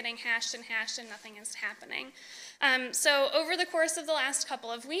keeps getting hashed and nothing is happening. So over the course of the last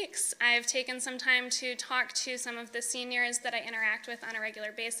couple of weeks, I've taken some time to talk to some of the seniors that I interact with on a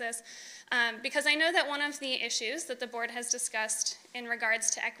regular basis, because I know that one of the issues that the board has discussed in regards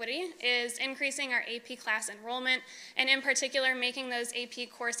to equity is increasing our AP class enrollment, and in particular making those AP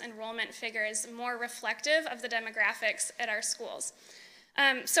course enrollment figures more reflective of the demographics at our schools.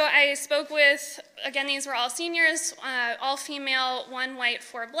 So I spoke with, again, these were all seniors, all female, 1 white,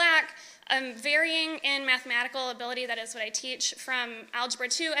 4 black, varying in mathematical ability. That is what I teach, from Algebra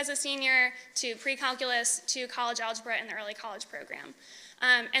 2 as a senior to pre-calculus to college algebra in the early college program.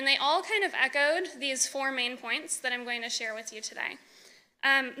 And they all kind of echoed these 4 main points that I'm going to share with you today.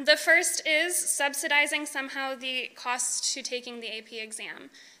 The first is subsidizing somehow the cost to taking the AP exam.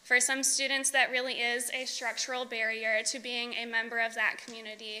 For some students, that really is a structural barrier to being a member of that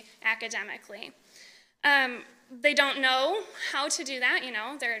community academically. They don't know how to do that, you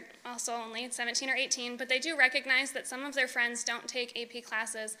know, they're also only 17 or 18, but they do recognize that some of their friends don't take AP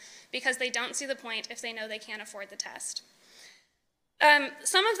classes because they don't see the point if they know they can't afford the test.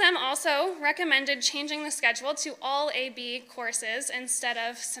 Some of them also recommended changing the schedule to all AB courses instead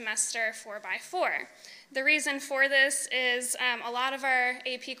of semester 4x4. The reason for this is a lot of our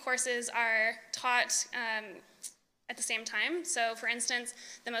AP courses are taught at the same time. So for instance,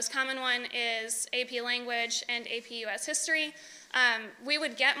 the most common one is AP Language and AP US History. We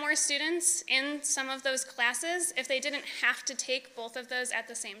would get more students in some of those classes if they didn't have to take both of those at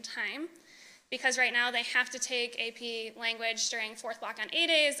the same time, because right now they have to take AP Language during 4th block on A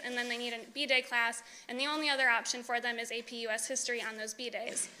days, and then they need a B day class, and the only other option for them is AP US History on those B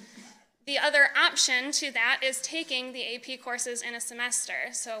days. The other option to that is taking the AP courses in a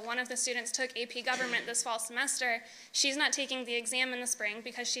semester. So one of the students took AP Government this fall semester. She's not taking the exam in the spring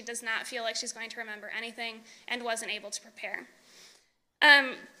because she does not feel like she's going to remember anything and wasn't able to prepare.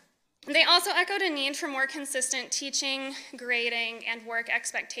 They also echoed a need for more consistent teaching, grading, and work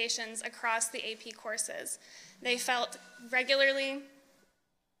expectations across the AP courses. They felt regularly, is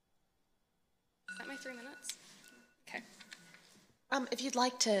that my 3 minutes? Okay. If you'd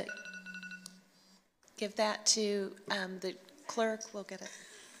like to give that to the clerk, we'll get it.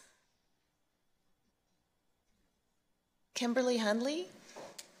 Kimberly Hundley.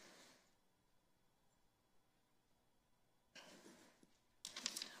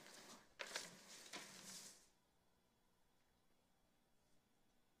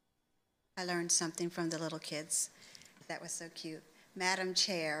 I learned something from the little kids. That was so cute. Madam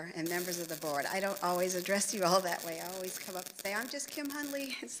Chair and members of the board, I don't always address you all that way. I always come up and say, I'm just Kim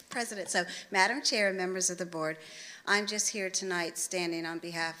Hundley, it's president. So Madam Chair and members of the board, I'm just here tonight standing on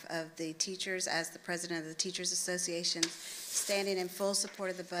behalf of the teachers as the president of the Teachers Association, standing in full support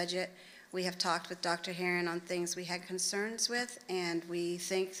of the budget. We have talked with Dr. Herron on things we had concerns with, and we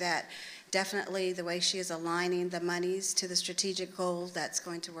think that definitely the way she is aligning the monies to the strategic goals, that's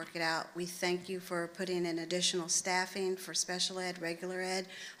going to work it out. We thank you for putting in additional staffing for special ed, regular ed,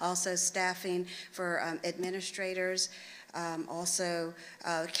 also staffing for administrators, also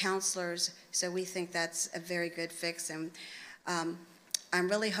counselors. So we think that's a very good fix. And I'm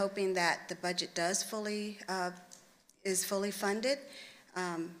really hoping that the budget does is fully funded.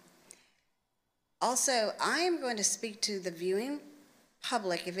 Also, I am going to speak to the viewing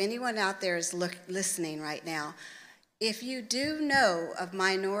public. If anyone out there is listening right now, if you do know of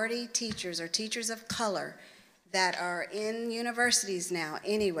minority teachers or teachers of color that are in universities now,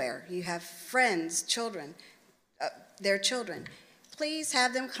 anywhere, you have friends, children, their children, please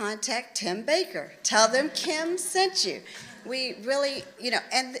have them contact Tim Baker. Tell them Kim sent you. We really, you know,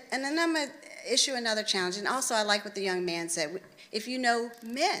 and then I'm going to issue another challenge. And also, I like what the young man said. If you know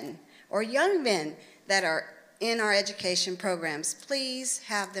men or young men that are in our education programs, please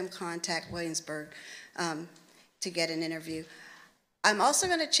have them contact Williamsburg to get an interview. I'm also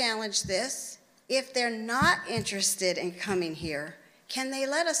going to challenge this. If they're not interested in coming here, can they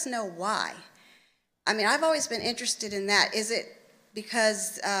let us know why? I mean, I've always been interested in that. Is it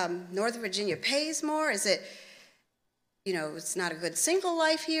because Northern Virginia pays more? Is it, you know, it's not a good single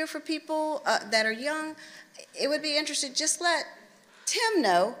life here for people that are young? It would be interesting. Just let Tim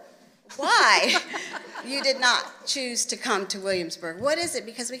know why you did not choose to come to Williamsburg. What is it?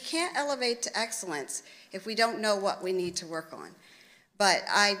 Because we can't elevate to excellence if we don't know what we need to work on. But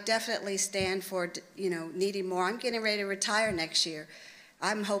I definitely stand for, needing more. I'm getting ready to retire next year.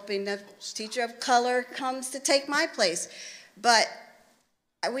 I'm hoping the teacher of color comes to take my place. But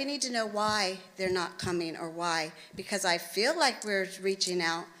we need to know why they're not coming or why, because I feel like we're reaching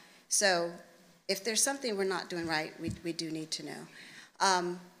out. So if there's something we're not doing right, we do need to know.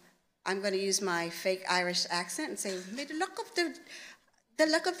 I'm going to use my fake Irish accent and say, may the luck of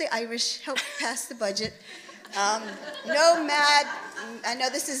the Irish help pass the budget. No mad, I know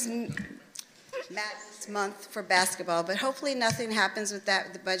this is Madness Month for basketball, but hopefully nothing happens with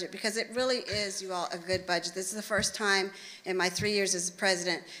the budget, because it really is, you all, a good budget. This is the first time in my 3 years as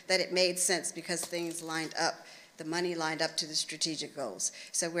president that it made sense, because things lined up, the money lined up to the strategic goals.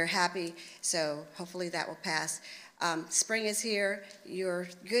 So we're happy, so hopefully that will pass. Spring is here. Your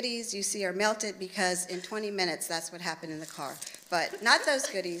goodies you see are melted, because in 20 minutes that's what happened in the car. But not those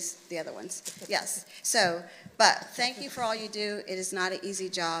goodies, the other ones. Yes. So, but thank you for all you do. It is not an easy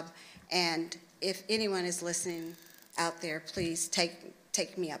job. And if anyone is listening out there, please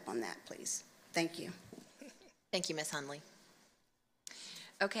take me up on that, please. Thank you. Thank you, Ms. Hundley.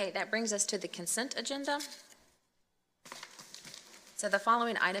 Okay, that brings us to the consent agenda. So the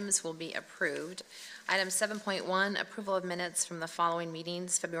following items will be approved. Item 7.1, approval of minutes from the following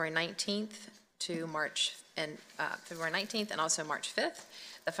meetings, February 19th to February 19th and also March 5th.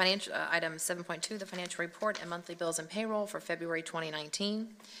 The financial item 7.2, the financial report and monthly bills and payroll for February 2019.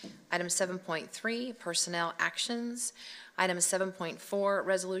 Item 7.3, personnel actions. Item 7.4,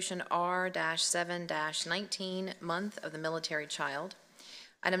 resolution R-7-19, month of the military child.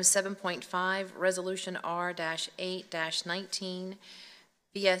 Item 7.5, resolution R-8-19,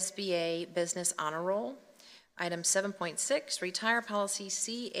 VSBA business honor roll. Item 7.6, retire policy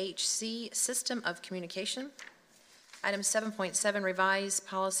CHC, system of communication. Item 7.7, revise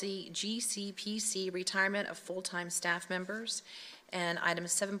policy GCPC, retirement of full-time staff members. And item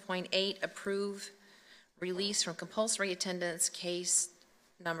 7.8, approve release from compulsory attendance case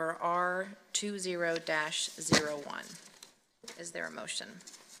number R20-01. Is there a motion?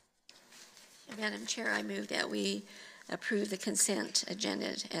 Madam Chair, I move that we approve the consent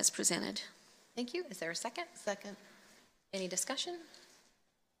agenda as presented. Thank you. Is there a second? Second. Any discussion?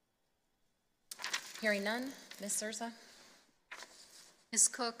 Hearing none. Ms. Surza? Ms.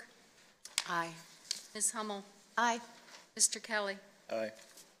 Cook? Aye. Ms. Hummel? Aye. Mr. Kelly? Aye.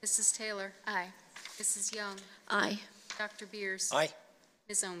 Mrs. Taylor? Aye. Mrs. Young? Aye. Dr. Beers? Aye.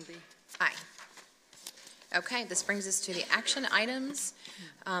 Ms. Ownby? Aye. Okay, this brings us to the action items.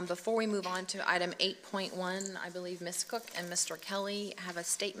 Before we move on to item 8.1, I believe Ms. Cook and Mr. Kelly have a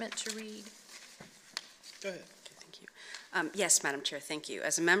statement to read. Go ahead. Thank you. Yes, Madam Chair, thank you.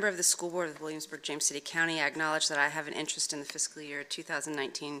 As a member of the School Board of Williamsburg, James City County, I acknowledge that I have an interest in the fiscal year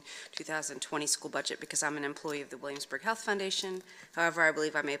 2019-2020 school budget because I'm an employee of the Williamsburg Health Foundation. However, I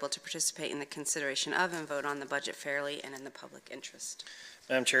believe I'm able to participate in the consideration of and vote on the budget fairly and in the public interest.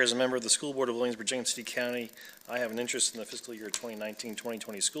 Madam Chair, as a member of the School Board of Williamsburg, James City County, I have an interest in the fiscal year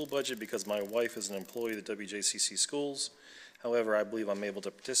 2019-2020 school budget because my wife is an employee of the WJCC schools. However, I believe I'm able to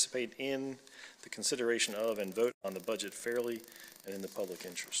participate in the consideration of and vote on the budget fairly and in the public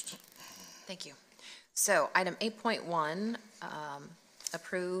interest. Thank you. So item 8.1,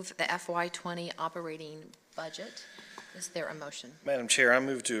 approve the FY20 operating budget. Is there a motion? Madam Chair, I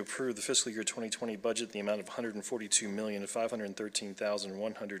move to approve the fiscal year 2020 budget in the amount of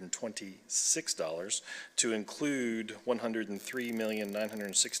 $142,513,126 to include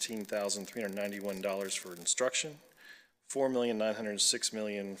 $103,916,391 for instruction,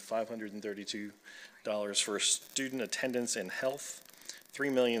 $4,906,532 for student attendance and health,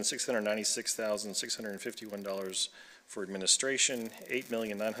 $3,696,651 for administration,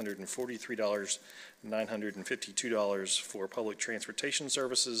 $8,943,952 for public transportation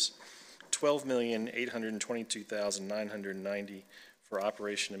services, $12,822,990 for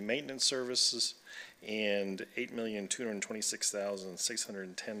operation and maintenance services, and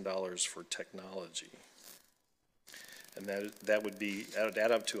 $8,226,610 for technology. And that would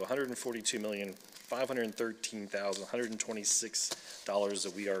add up to $142,513,126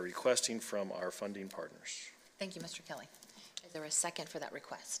 that we are requesting from our funding partners. Thank you, Mr. Kelly. Is there a second for that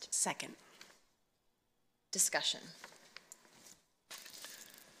request? Second. Discussion.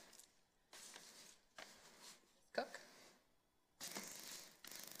 Cook?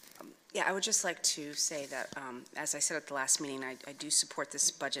 Yeah, I would just like to say that, as I said at the last meeting, I do support this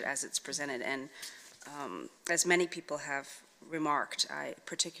budget as it's presented, and as many people have remarked, I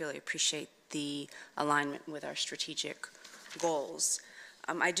particularly appreciate the alignment with our strategic goals.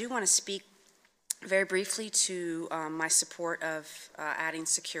 I do want to speak very briefly to my support of adding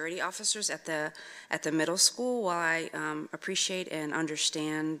security officers at the middle school. While I appreciate and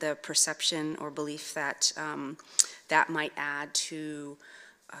understand the perception or belief that that might add to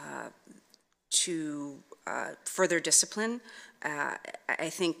further discipline, I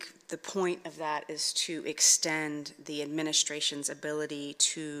think the point of that is to extend the administration's ability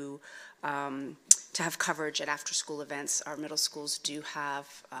to have coverage at after-school events. Our middle schools do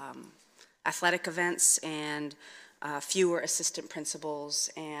have athletic events and fewer assistant principals,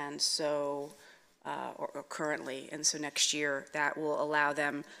 and so or currently, and so next year that will allow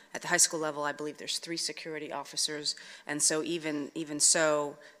them at the high school level. I believe there's 3 security officers, and so even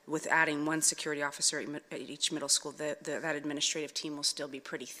so, with adding 1 security officer at each middle school, that administrative team will still be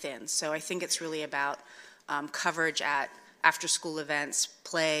pretty thin. So I think it's really about coverage at after-school events,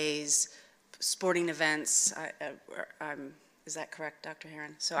 plays, sporting events. Is that correct, Dr.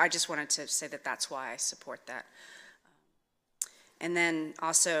 Herron? So I just wanted to say that that's why I support that. And then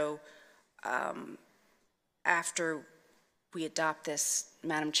also, after we adopt this,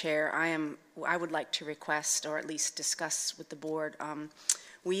 Madam Chair, I would like to request, or at least discuss with the board,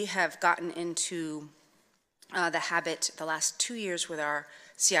 we have gotten into the habit the last 2 years with our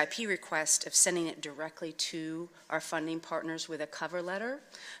CIP request of sending it directly to our funding partners with a cover letter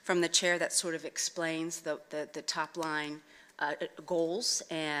from the chair that sort of explains the top line goals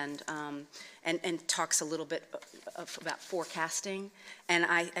and talks a little bit about forecasting. And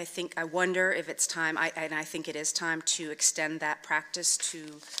I wonder if it's time, and I think it is time to extend that practice to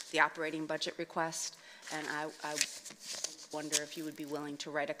the operating budget request. And I wonder if you would be willing to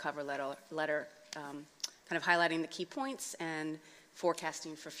write a cover letter kind of highlighting the key points and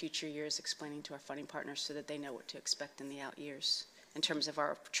forecasting for future years, explaining to our funding partners so that they know what to expect in the out years in terms of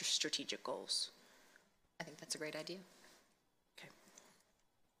our strategic goals. I think that's a great idea. Okay.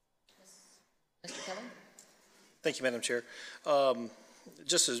 Mr. Keller? Thank you, Madam Chair.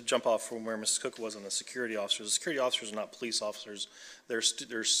 Just to jump off from where Mrs. Cook was on the security officers, the security officers are not police officers. They're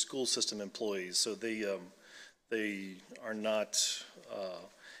school system employees, so they are not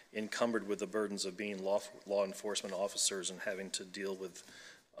encumbered with the burdens of being law enforcement officers and having to deal with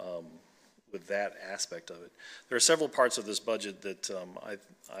that aspect of it. There are several parts of this budget that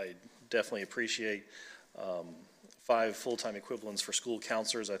I definitely appreciate. 5 full-time equivalents for school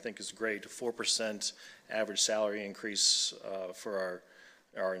counselors I think is great. 4% average salary increase for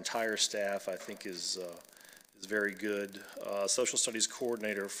our entire staff I think is very good. Social studies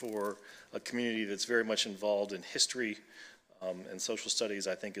coordinator for a community that's very much involved in history and social studies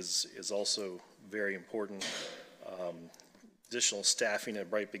I think is also very important. Additional staffing at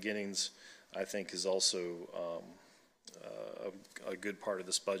Bright Beginnings I think is also a good part of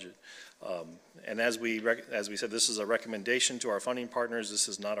this budget. And as we said, this is a recommendation to our funding partners. This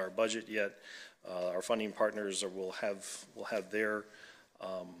is not our budget yet. Our funding partners will have their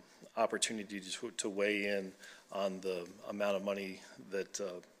opportunity to weigh in on the amount of money that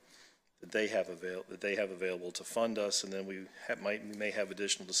they have available to fund us, and then we may have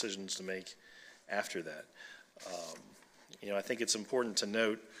additional decisions to make after that. I think it's important to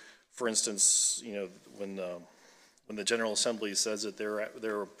note, for instance, when the General Assembly says that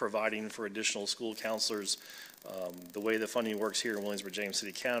they're providing for additional school counselors, the way the funding works here in Williamsburg-James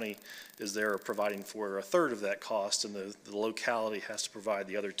City County is they're providing for 1/3 of that cost, and the locality has to provide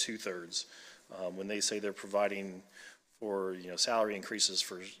the other 2/3. When they say they're providing for salary increases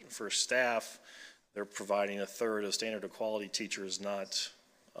for staff, they're providing 1/3 of standard of quality teachers, not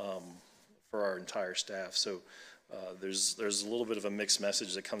for our entire staff. So there's a little bit of a mixed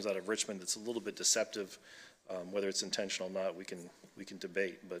message that comes out of Richmond that's a little bit deceptive. Whether it's intentional or not, we can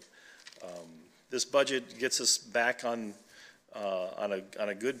debate. But this budget gets us back on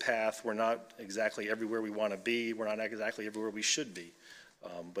a good path. We're not exactly everywhere we want to be. We're not exactly everywhere we should be.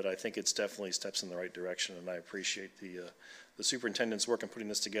 But I think it's definitely steps in the right direction, and I appreciate the superintendent's work in putting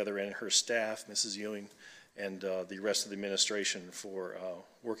this together and her staff, Mrs. Ewing, and the rest of the administration for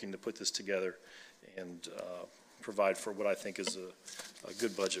working to put this together and provide for what I think is a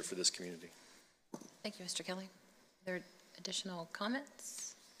good budget for this community. Thank you, Mr. Kelly. Are there additional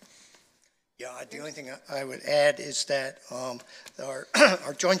comments? Yeah, the only thing I would add is that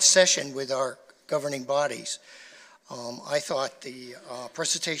our joint session with our governing bodies, I thought the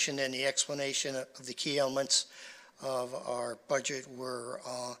presentation and the explanation of the key elements of our budget were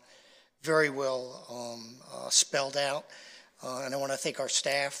very well spelled out. And I want to thank our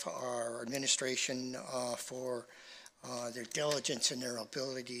staff, our administration for their diligence and their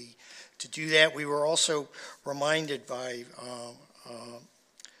ability to do that. We were also reminded by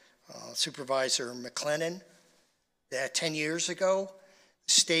Supervisor McLennan that 10 years ago,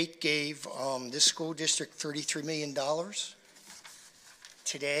 state gave this school district $33 million.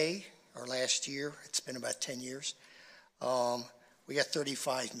 Today, or last year, it's been about 10 years, we got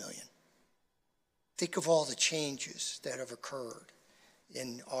 $35 million. Think of all the changes that have occurred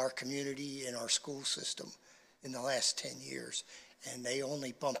in our community, in our school system in the last 10 years, and they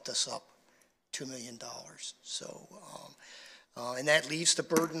only bumped us up $2 million. So, and that leaves the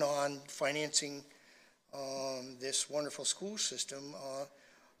burden on financing this wonderful school system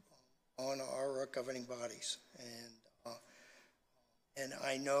on our governing bodies. And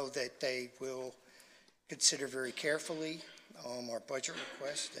I know that they will consider very carefully our budget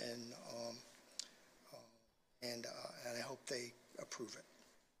request, and I hope they approve it.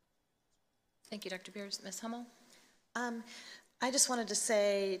 Thank you, Dr. Beers. Ms. Hummel? I just wanted to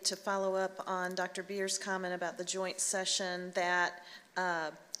say, to follow up on Dr. Beers' comment about the joint session, that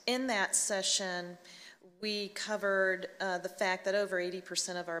in that session, we covered the fact that over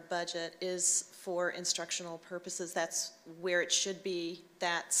 80% of our budget is for instructional purposes. That's where it should be.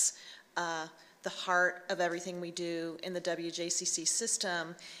 That's the heart of everything we do in the WJCC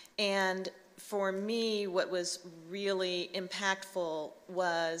system. And for me, what was really impactful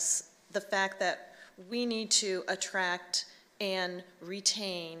was the fact that we need to attract and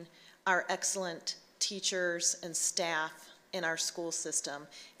retain our excellent teachers and staff in our school system.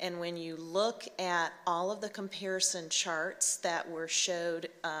 And when you look at all of the comparison charts that were showed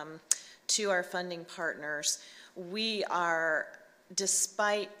to our funding partners, we are,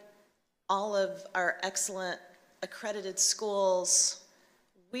 despite all of our excellent accredited schools,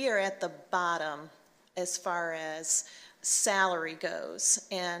 we are at the bottom as far as salary goes.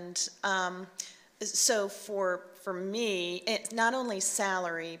 And so for me, it's not only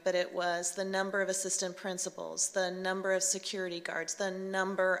salary, but it was the number of assistant principals, the number of security guards, the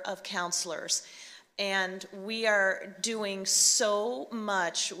number of counselors. And we are doing so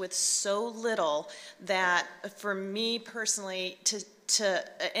much with so little that for me personally,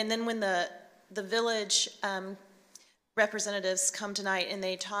 and then when the village representatives come tonight and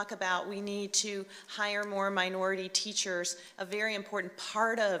they talk about we need to hire more minority teachers, a very important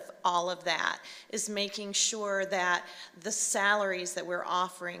part of all of that is making sure that the salaries that we're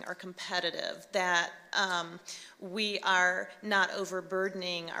offering are competitive, that we are not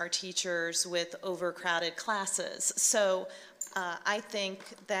overburdening our teachers with overcrowded classes. So I think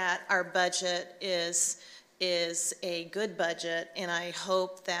that our budget is a good budget, and I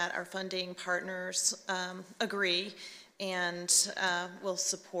hope that our funding partners agree and will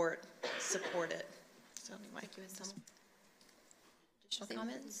support it. So anyway. Thank you, Ms. Hummel. Additional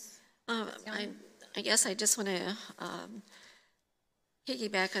comments? I guess I just want to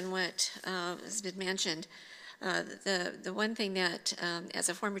piggyback on what has been mentioned. The one thing that, as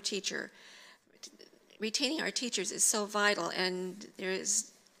a former teacher, retaining our teachers is so vital, and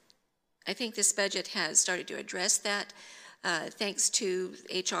I think this budget has started to address that, thanks to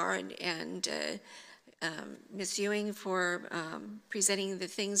HR and Ms. Ewing for presenting the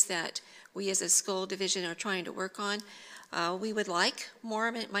things that we as a school division are trying to work on. We would like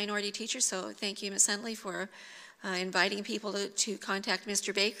more minority teachers, so thank you, Ms. Huntley, for inviting people to contact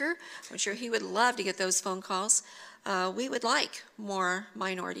Mr. Baker. I'm sure he would love to get those phone calls. We would like more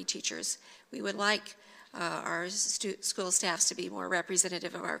minority teachers. We would like our school staffs to be more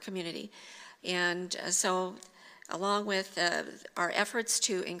representative of our community. And so along with our efforts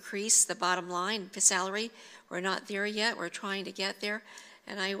to increase the bottom line salary, we're not there yet. We're trying to get there.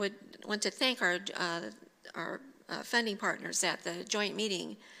 And I would want to thank our funding partners at the joint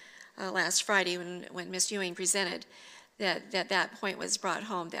meeting last Friday when Ms. Ewing presented that point was brought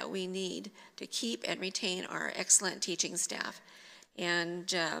home, that we need to keep and retain our excellent teaching staff.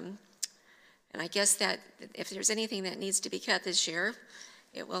 And I guess that if there's anything that needs to be cut this year,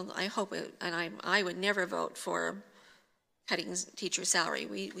 it will, I hope it, and I would never vote for cutting teacher salary.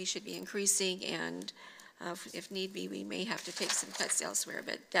 We should be increasing, and if need be, we may have to take some cuts elsewhere,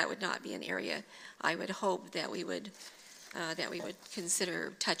 but that would not be an area I would hope that we would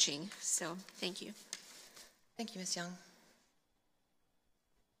consider touching. So thank you. Thank you, Ms. Young.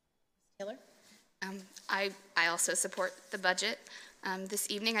 Taylor? I also support the budget. This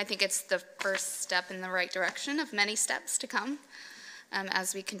evening, I think it's the first step in the right direction of many steps to come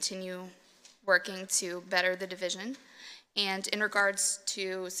as we continue working to better the division. And in regards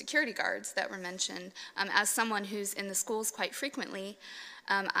to security guards that were mentioned, as someone who's in the schools quite frequently,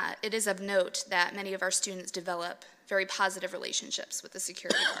 it is of note that many of our students develop very positive relationships with the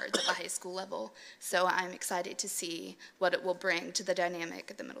security guards at the high school level. So I'm excited to see what it will bring to the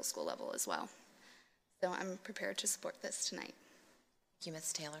dynamic at the middle school level as well. So I'm prepared to support this tonight. Thank you,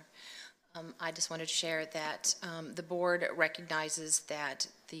 Ms. Taylor. I just wanted to share that the board recognizes that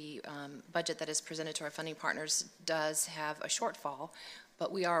the budget that is presented to our funding partners does have a shortfall,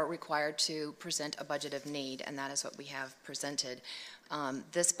 but we are required to present a budget of need, and that is what we have presented.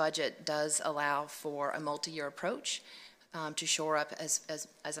 This budget does allow for a multi-year approach to shore up, as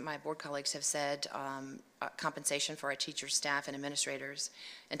my board colleagues have said, compensation for our teachers, staff, and administrators,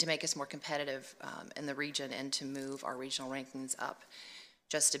 and to make us more competitive in the region and to move our regional rankings up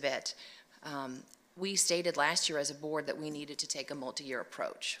just a bit. We stated last year as a board that we needed to take a multi-year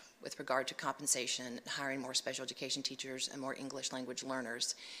approach with regard to compensation, hiring more special education teachers and more English language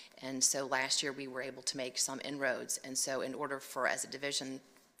learners. And so last year we were able to make some inroads. And so in order for, as a division,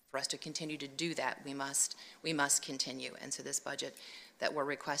 for us to continue to do that, we must continue. And so this budget that we're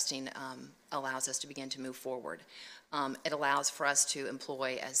requesting allows us to begin to move forward. It allows for us to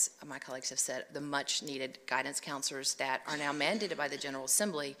employ, as my colleagues have said, the much-needed guidance counselors that are now mandated by the General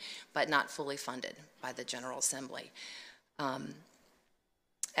Assembly, but not fully funded by the General Assembly.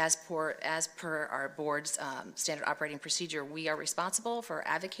 As per our board's standard operating procedure, we are responsible for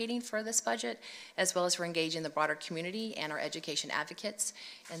advocating for this budget, as well as for engaging the broader community and our education advocates.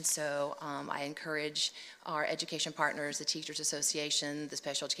 And so I encourage our education partners, the Teachers Association, the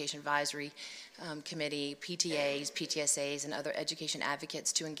Special Education Advisory Committee, PTAs, PTSAs, and other education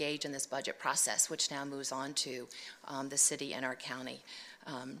advocates to engage in this budget process, which now moves on to the city and our county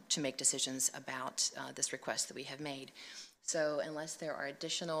to make decisions about this request that we have made. So unless there are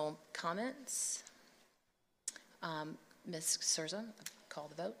additional comments, Ms. Surza, call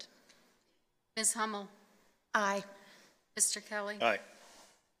the vote. Ms. Hummel. Aye. Mr. Kelly. Aye.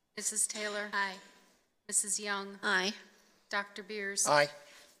 Mrs. Taylor. Aye. Mrs. Young. Aye. Dr. Beers. Aye.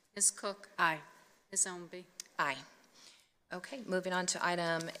 Ms. Cook. Aye. Ms. Ownby. Aye. Okay, moving on to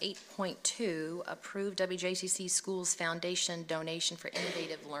item 8.2, approve WJCC Schools Foundation donation for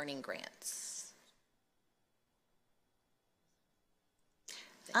innovative learning grants.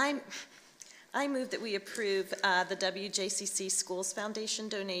 I move that we approve the WJCC Schools Foundation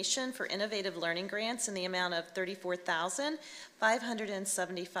donation for innovative learning grants in the amount of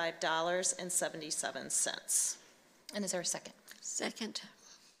 $34,575.77. And is there a second? Second.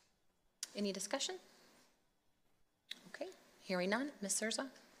 Any discussion? Okay, hearing none. Ms. Surza?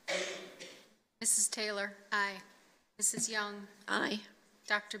 Mrs. Taylor. Aye. Mrs. Young. Aye.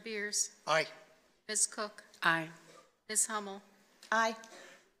 Dr. Beers. Aye. Ms. Cook. Aye. Ms. Hummel. Aye.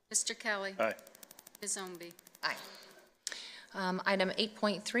 Mr. Kelly. Aye. Ms. Ownby. Aye. Item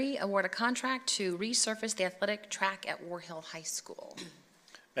 8.3, award a contract to resurface the athletic track at War Hill High School.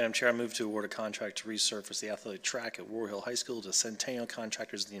 Madam Chair, I move to award a contract to resurface the athletic track at War Hill High School to Centennial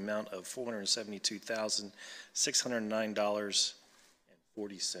Contractors in the amount of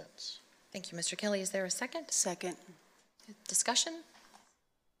 $472,609.40. Thank you, Mr. Kelly. Is there a second? Second. Discussion?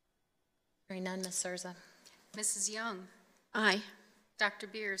 Hearing none. Ms. Surza? Mrs. Young. Aye. Dr.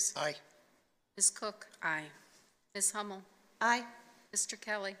 Beers. Aye. Ms. Cook. Aye. Ms. Hummel. Aye. Mr.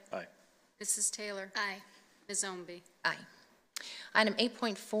 Kelly. Aye. Mrs. Taylor. Aye. Ms. Ownby. Aye. Item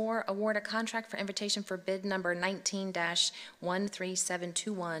 8.4, award a contract for invitation for bid number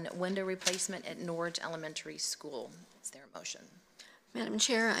 19-13721, window replacement at Norwich Elementary School. Is there a motion? Madam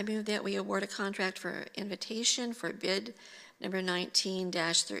Chair, I move that we award a contract for invitation for bid number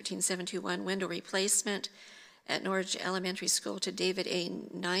 19-13721, window replacement at Norwich Elementary School to David A.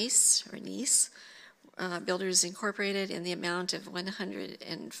 Nice, Builders Incorporated, in the amount of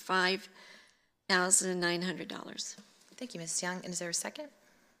 $105,900. Thank you, Ms. Young. And is there a second?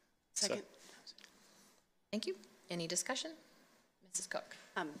 Second. Thank you. Any discussion? Mrs. Cook?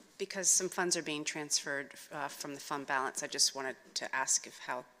 Because some funds are being transferred from the fund balance, I just wanted to ask if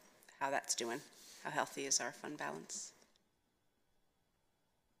how that's doing. How healthy is our fund balance?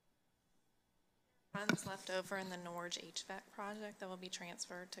 Funds left over in the Norwich HVAC project that will be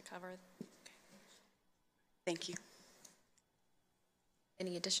transferred to cover. Thank you.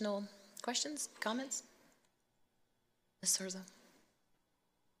 Any additional questions, comments? Ms. Surza?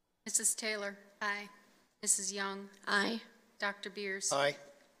 Mrs. Taylor. Aye. Mrs. Young. Aye. Dr. Beers. Aye.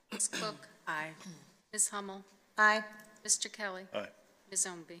 Ms. Cook. Aye. Ms. Hummel. Aye. Mr. Kelly. Aye. Ms.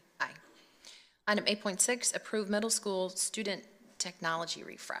 Ownby. Aye. Item 8.6, approve middle school student technology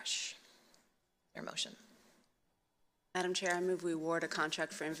refresh. Their motion. Madam Chair, I move we award a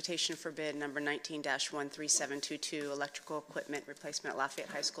contract for invitation for bid number 19-13722, electrical equipment replacement at Lafayette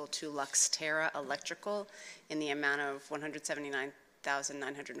High School to Luxterra Electrical in the amount of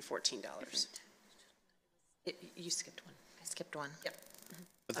 $179,914. You skipped one. I skipped one. Yep.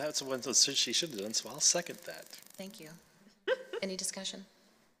 But that's the one that she should have done, so I'll second that. Thank you. Any discussion?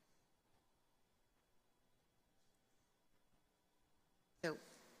 So,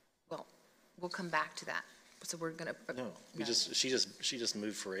 well, we'll come back to that. So we're gonna. No, she just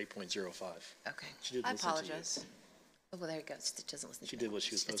moved for 8.05. Okay. She did I listen to you. apologize. Oh, well, there you go. It doesn't listen to She me. did what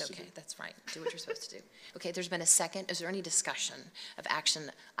she was supposed to It's do. okay, that's right. Do what you're supposed to do. Okay, there's been a second. Is there any discussion of action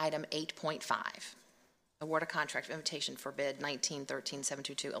item 8.5? Award a contract of invitation for bid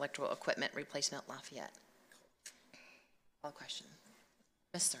 1913-722 electrical equipment replacement Lafayette. All question.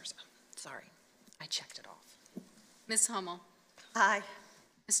 Ms. Surza, sorry, I checked it off. Ms. Hummel. Aye.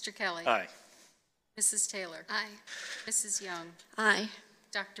 Mr. Kelly. Aye. Mrs. Taylor. Aye. Mrs. Young. Aye.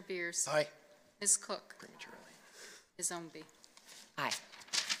 Dr. Beers. Aye. Ms. Cook. Ms. Ownby. Aye.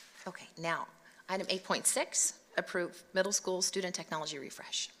 Okay, now, item 8.6, approve middle school student technology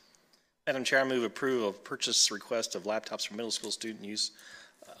refresh. Madam Chair, I move approval of purchase request of laptops for middle school student use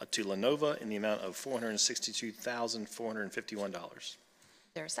to Lenovo in the amount of $462,451. Is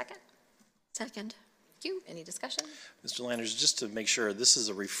there a second? Second. Thank you. Any discussion? Mr. Landers, just to make sure, this is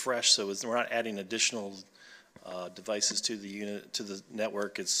a refresh, so we're not adding additional devices to the unit, to the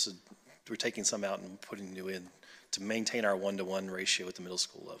network. We're taking some out and putting new in to maintain our one-to-one ratio at the middle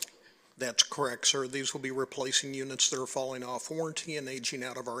school level. That's correct, sir. These will be replacing units that are falling off warranty and aging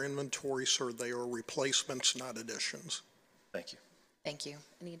out of our inventory, sir. They are replacements, not additions. Thank you. Thank you.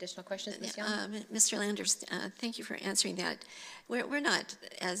 Any additional questions, Ms. Young? Mr. Landers, thank you for answering that. We're not,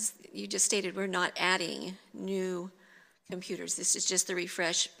 as you just stated, we're not adding new computers. This is just the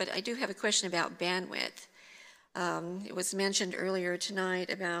refresh, but I do have a question about bandwidth. It was mentioned earlier tonight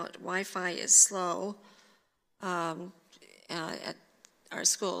about Wi-Fi is slow at our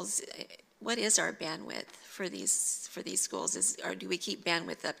schools. What is our bandwidth for these schools? Or do we keep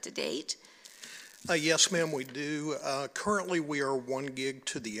bandwidth up to date? Yes, ma'am, we do. Currently, we are 1 gig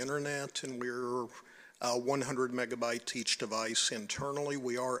to the internet, and we're 100 megabytes each device internally.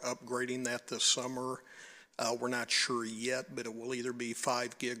 We are upgrading that this summer. We're not sure yet, but it will either be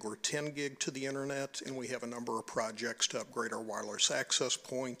 5 gig or 10 gig to the internet, and we have a number of projects to upgrade our wireless access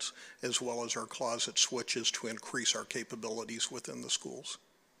points, as well as our closet switches to increase our capabilities within the schools.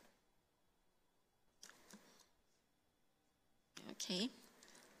 Okay.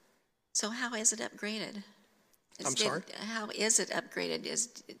 So how is it upgraded? I'm sorry? How is it upgraded?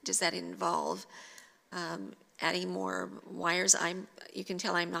 Does that involve adding more wires? You can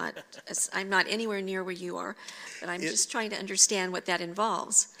tell I'm not anywhere near where you are, but I'm just trying to understand what that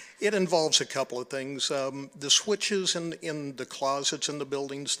involves. It involves a couple of things. The switches in the closets in the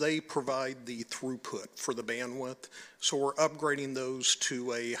buildings, they provide the throughput for the bandwidth. So we're upgrading those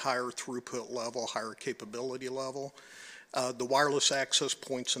to a higher throughput level, higher capability level. The wireless access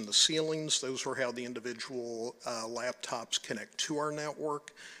points in the ceilings, those are how the individual laptops connect to our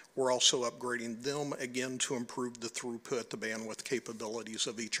network. We're also upgrading them, again, to improve the throughput, the bandwidth capabilities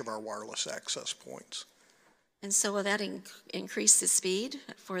of each of our wireless access points. And so will that increase the speed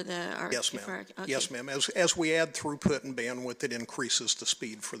for the... Yes, ma'am. Okay. Yes, ma'am. As we add throughput and bandwidth, it increases the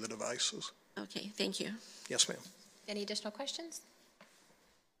speed for the devices. Okay, thank you. Yes, ma'am. Any additional questions?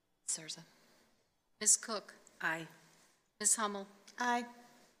 Surza. Ms. Cook. Aye. Ms. Hummel. Aye.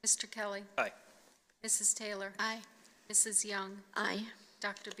 Mr. Kelly. Aye. Mrs. Taylor. Aye. Mrs. Young. Aye.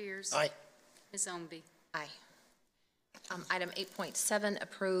 Dr. Beers. Aye. Ms. Ownby. Aye. Item 8.7,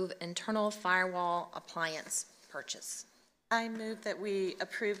 approve internal firewall appliance purchase. I move that we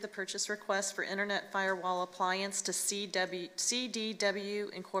approve the purchase request for Internet Firewall Appliance to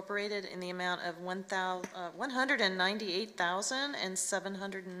CDW Incorporated in the amount of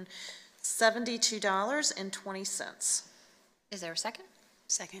 $198,772.20. Is there a second?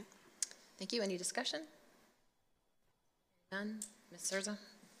 Second. Thank you. Any discussion? None. Ms. Surza?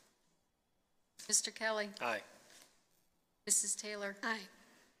 Mr. Kelly. Aye. Mrs. Taylor. Aye.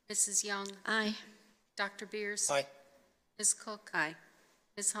 Mrs. Young. Aye. Dr. Beers. Aye. Ms. Cook. Aye.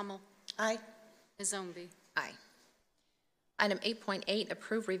 Ms. Hummel. Aye. Ms. Ownby. Aye. Item 8.8,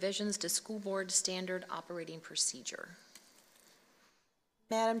 approve revisions to school board standard operating procedure.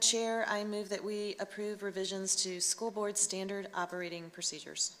 Madam Chair, I move that we approve revisions to School Board Standard Operating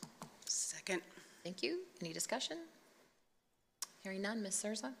Procedures. Second. Thank you. Any discussion? Hearing none. Ms.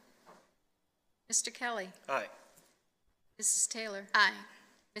 Surza? Mr. Kelly. Aye. Mrs. Taylor. Aye.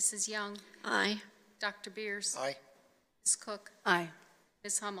 Mrs. Young. Aye. Dr. Beers. Aye. Ms. Cook. Aye.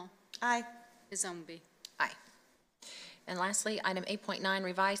 Ms. Hummel. Aye. Ms. Ownby. Aye. And lastly, item 8.9,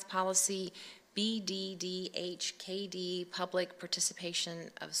 revised policy BDDHKD, public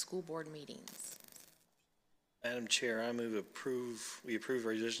participation of school board meetings. Madam Chair, I move we approve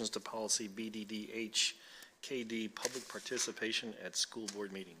revisions to policy BDDHKD, public participation at school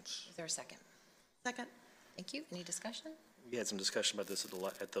board meetings. Is there a second? Second. Thank you. Any discussion? We had some discussion about this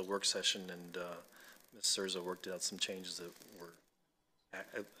at the work session, and Ms. Surza worked out some changes that were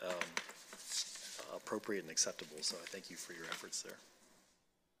appropriate and acceptable. So I thank you for your efforts there.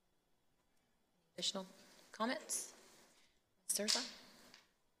 Additional comments? Sirza?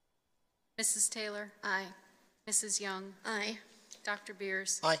 Mrs. Taylor? Aye. Mrs. Young? Aye. Dr.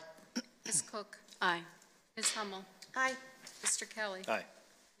 Beers? Aye. Ms. Cook? Aye. Ms. Hummel? Aye. Mr. Kelly? Aye.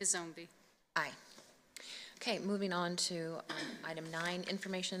 Ms. Zomby? Aye. Okay, moving on to item 9,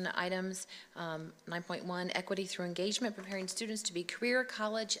 information items. 9.1, equity through engagement, preparing students to be career,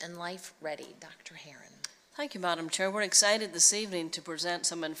 college, and life ready. Dr. Herron. Thank you, Madam Chair. We're excited this evening to present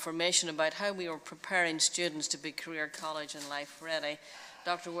some information about how we are preparing students to be career, college, and life ready.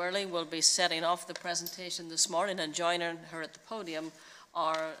 Dr. Worley will be setting off the presentation this morning, and joining her at the podium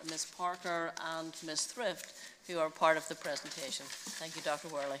are Ms. Parker and Ms. Thrift, who are part of the presentation. Thank you, Dr.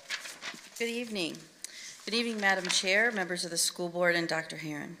 Worley. Good evening. Good evening, Madam Chair, members of the school board, and Dr.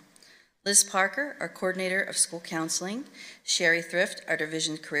 Herron. Liz Parker, our coordinator of school counseling, Sherry Thrift, our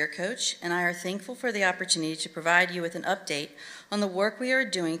division career coach, and I are thankful for the opportunity to provide you with an update on the work we are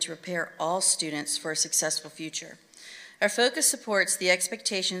doing to prepare all students for a successful future. Our focus supports the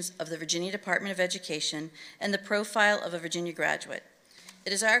expectations of the Virginia Department of Education and the profile of a Virginia graduate.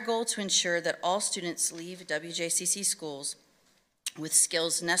 It is our goal to ensure that all students leave WJCC schools with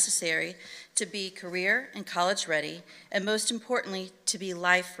skills necessary to be career and college ready, and most importantly, to be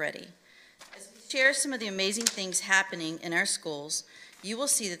life ready. As we share some of the amazing things happening in our schools, you will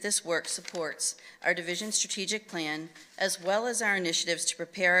see that this work supports our division strategic plan, as well as our initiatives to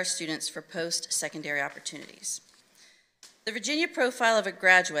prepare our students for post-secondary opportunities. The Virginia profile of a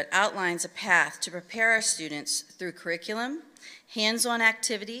graduate outlines a path to prepare our students through curriculum, hands-on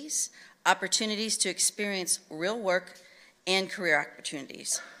activities, opportunities to experience real work, and career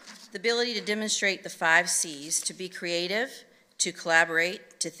opportunities. The ability to demonstrate the 5 C's, to be creative, to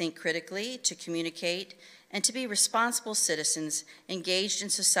collaborate, to think critically, to communicate, and to be responsible citizens engaged in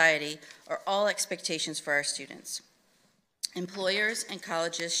society are all expectations for our students. Employers and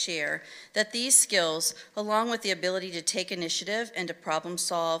colleges share that these skills, along with the ability to take initiative and to problem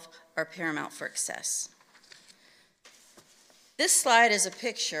solve, are paramount for success. This slide is a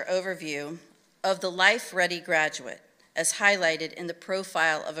picture overview of the life-ready graduate, as highlighted in the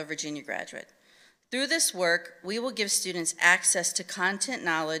profile of a Virginia graduate. Through this work, we will give students access to content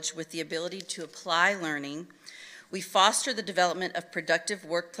knowledge with the ability to apply learning. We foster the development of productive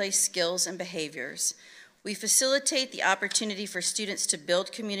workplace skills and behaviors. We facilitate the opportunity for students to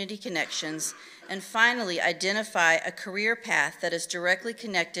build community connections, and finally identify a career path that is directly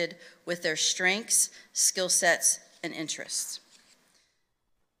connected with their strengths, skill sets, and interests.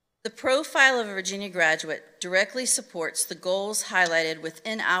 The profile of a Virginia graduate directly supports the goals highlighted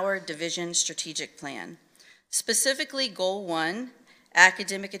within our division strategic plan. Specifically, Goal 1,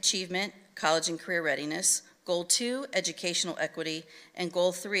 academic achievement, college and career readiness, Goal 2, educational equity, and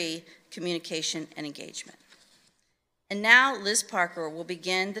Goal 3, communication and engagement. And now Liz Parker will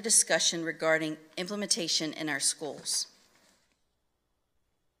begin the discussion regarding implementation in our schools.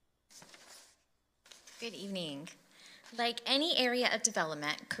 Good evening. Like any area of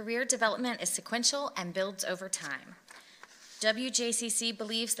development, career development is sequential and builds over time. WJCC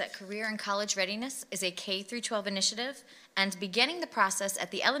believes that career and college readiness is a K-12 initiative, and beginning the process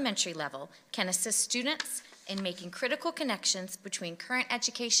at the elementary level can assist students in making critical connections between current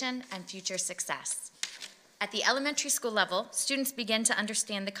education and future success. At the elementary school level, students begin to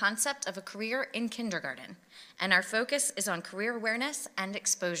understand the concept of a career in kindergarten, and our focus is on career awareness and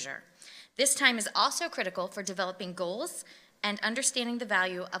exposure. This time is also critical for developing goals and understanding the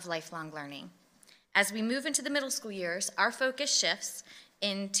value of lifelong learning. As we move into the middle school years, our focus shifts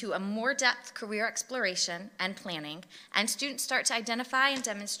into a more depth career exploration and planning, and students start to identify and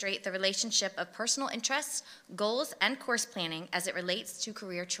demonstrate the relationship of personal interests, goals, and course planning as it relates to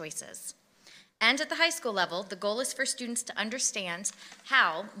career choices. And at the high school level, the goal is for students to understand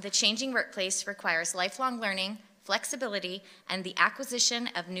how the changing workplace requires lifelong learning, flexibility, and the acquisition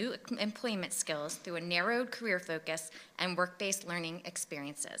of new employment skills through a narrowed career focus and work-based learning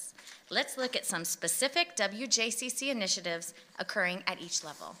experiences. Let's look at some specific WJCC initiatives occurring at each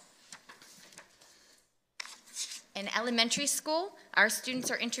level. In elementary school, our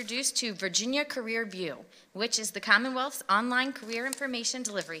students are introduced to Virginia Career View, which is the Commonwealth's online career information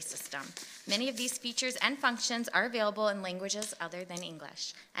delivery system. Many of these features and functions are available in languages other than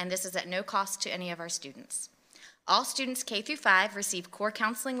English, and this is at no cost to any of our students. All students K through 5 receive core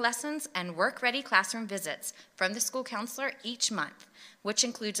counseling lessons and work-ready classroom visits from the school counselor each month, which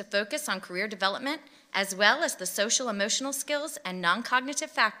includes a focus on career development, as well as the social-emotional skills and non-cognitive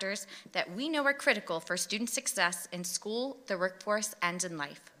factors that we know are critical for student success in school, the workforce, and in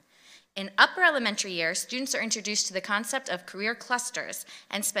life. In upper elementary years, students are introduced to the concept of career clusters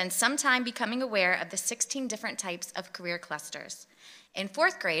and spend some time becoming aware of the 16 different types of career clusters. In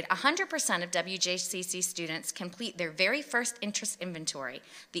fourth grade, 100% of WJCC students complete their very first interest inventory,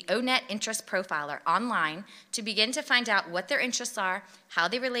 the ONET Interest Profiler, online to begin to find out what their interests are, how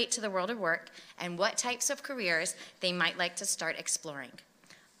they relate to the world of work, and what types of careers they might like to start exploring.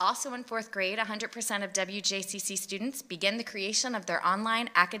 Also in fourth grade, 100% of WJCC students begin the creation of their online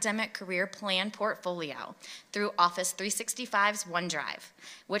academic career plan portfolio through Office 365's OneDrive,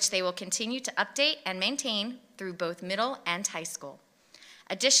 which they will continue to update and maintain through both middle and high school.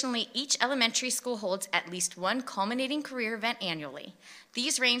 Additionally, each elementary school holds at least one culminating career event annually.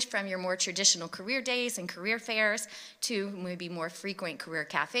 These range from your more traditional career days and career fairs to maybe more frequent career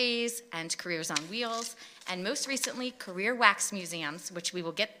cafes and careers on wheels, and most recently, career wax museums, which we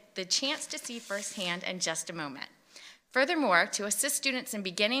will get the chance to see firsthand in just a moment. Furthermore, to assist students in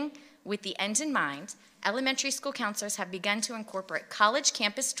beginning with the end in mind, elementary school counselors have begun to incorporate college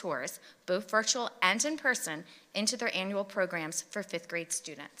campus tours, both virtual and in person, into their annual programs for fifth grade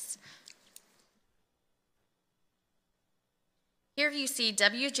students. Here you see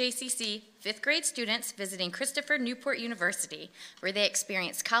WJCC fifth grade students visiting Christopher Newport University, where they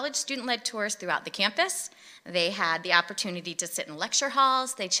experienced college student-led tours throughout the campus. They had the opportunity to sit in lecture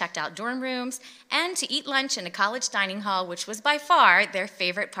halls, they checked out dorm rooms, and to eat lunch in a college dining hall, which was by far their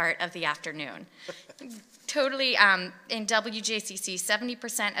favorite part of the afternoon. Totally, in WJCC,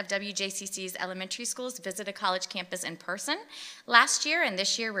 70% of WJCC's elementary schools visit a college campus in person last year, and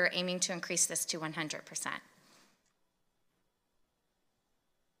this year we're aiming to increase this to 100%.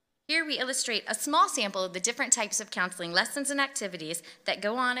 Here we illustrate a small sample of the different types of counseling lessons and activities that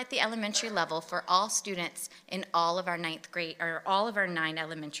go on at the elementary level for all students in all of our ninth grade, or all of our 9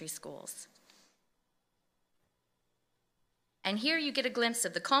 elementary schools. And here you get a glimpse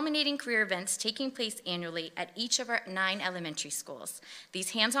of the culminating career events taking place annually at each of our 9 elementary schools.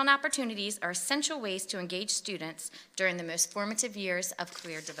 These hands-on opportunities are essential ways to engage students during the most formative years of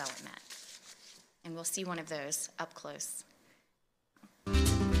career development. And we'll see one of those up close.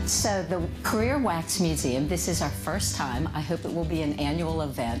 So the Career Wax Museum, this is our first time. I hope it will be an annual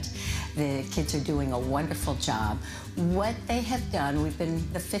event. The kids are doing a wonderful job. What they have done,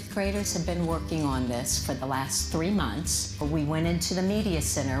 the fifth graders have been working on this for the last 3 months. We went into the media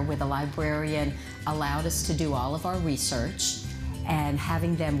center where the librarian allowed us to do all of our research, and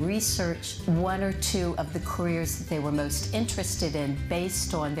having them research 1 or 2 of the careers that they were most interested in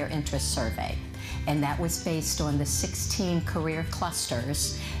based on their interest survey. And that was based on the 16 career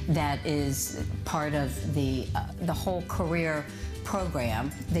clusters that is part of the whole career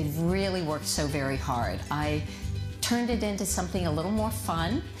program. They've really worked so very hard. I turned it into something a little more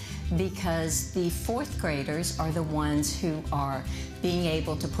fun because the fourth graders are the ones who are being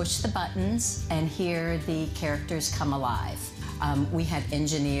able to push the buttons and hear the characters come alive. We had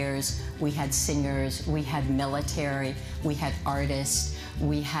engineers, we had singers, we had military, we had artists,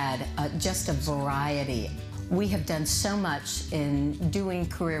 we had just a variety. We have done so much in doing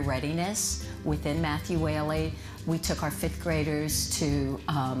career readiness within Matthew Whaley. We took our fifth graders to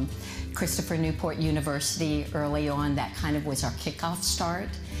Christopher Newport University early on. That kind of was our kickoff start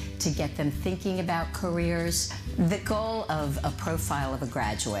to get them thinking about careers. The goal of a profile of a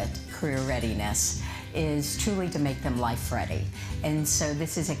graduate, career readiness, is truly to make them life ready. And so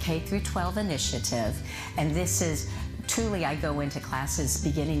this is a K-12 initiative, and this is truly, I go into classes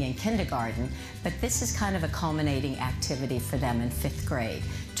beginning in kindergarten, but this is kind of a culminating activity for them in fifth grade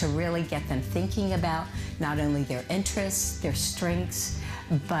to really get them thinking about not only their interests, their strengths,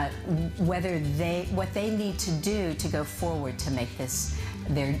 but what they need to do to go forward to make this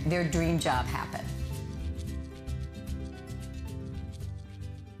their dream job happen.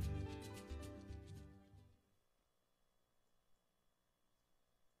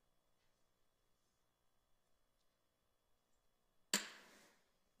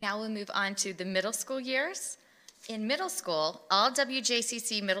 Now we'll move on to the middle school years. In middle school, all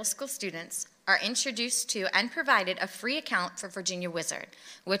WJCC middle school students are introduced to and provided a free account for Virginia Wizard,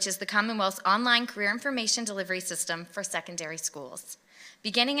 which is the Commonwealth's online career information delivery system for secondary schools.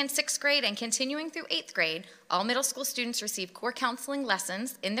 Beginning in 6th grade and continuing through 8th grade, all middle school students receive core counseling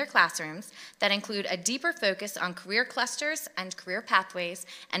lessons in their classrooms that include a deeper focus on career clusters and career pathways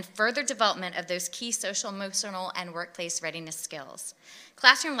and further development of those key social, emotional, and workplace readiness skills.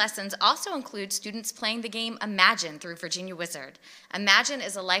 Classroom lessons also include students playing the game Imagine through Virginia Wizard. Imagine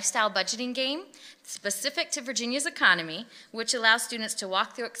is a lifestyle budgeting game specific to Virginia's economy, which allows students to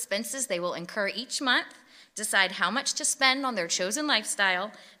walk through expenses they will incur each month, decide how much to spend on their chosen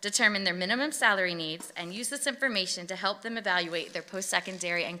lifestyle, determine their minimum salary needs, and use this information to help them evaluate their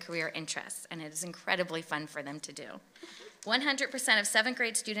post-secondary and career interests, and it is incredibly fun for them to do. 100% of 7th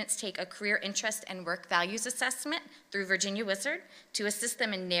grade students take a career interest and work values assessment through Virginia Wizard to assist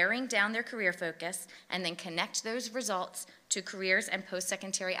them in narrowing down their career focus and then connect those results to careers and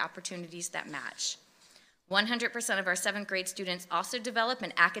post-secondary opportunities that match. 100% of our 7th grade students also develop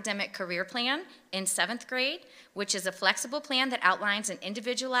an academic career plan in 7th grade, which is a flexible plan that outlines an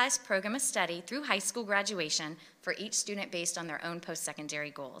individualized program of study through high school graduation for each student based on their own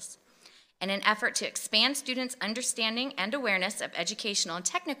post-secondary goals. In an effort to expand students' understanding and awareness of educational and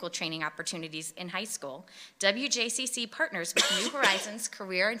technical training opportunities in high school, WJCC partners with New Horizons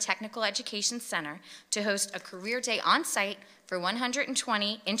Career and Technical Education Center to host a career day on-site for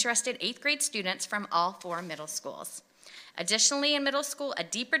 120 interested 8th grade students from all 4 middle schools. Additionally, in middle school, a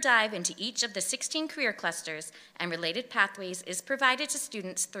deeper dive into each of the 16 career clusters and related pathways is provided to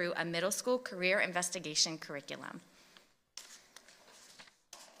students through a middle school career investigation curriculum.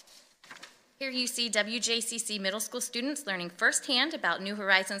 Here you see WJCC middle school students learning firsthand about New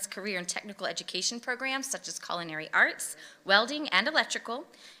Horizons career and technical education programs such as culinary arts, welding, and electrical,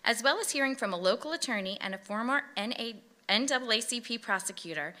 as well as hearing from a local attorney and a former NAACP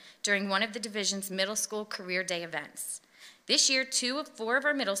prosecutor during one of the division's middle school career day events. This year, 2 of 4 of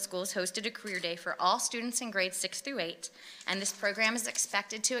our middle schools hosted a career day for all students in grades 6 through 8, and this program is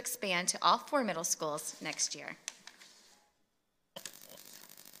expected to expand to all 4 middle schools next year.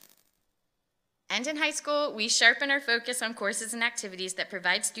 And in high school, we sharpen our focus on courses and activities that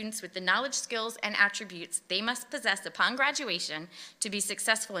provide students with the knowledge, skills, and attributes they must possess upon graduation to be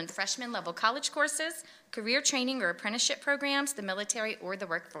successful in freshman-level college courses, career training or apprenticeship programs, the military, or the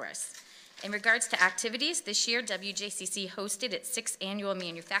workforce. In regards to activities, this year WJCC hosted its 6th annual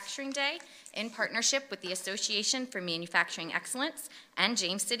Manufacturing Day in partnership with the Association for Manufacturing Excellence and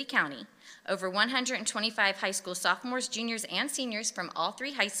James City County. Over 125 high school sophomores, juniors, and seniors from all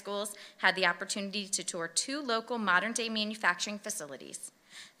 3 high schools had the opportunity to tour 2 local modern-day manufacturing facilities.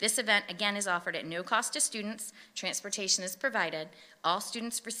 This event, again, is offered at no cost to students. Transportation is provided. All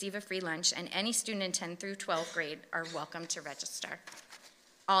students receive a free lunch, and any student in 10th through 12th grade are welcome to register.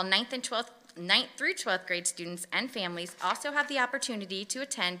 All 9th through 12th grade students and families also have the opportunity to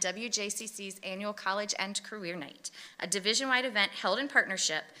attend WJCC's annual College and Career Night, a division-wide event held in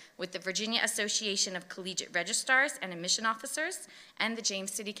partnership with the Virginia Association of Collegiate Registrars and Admission Officers and the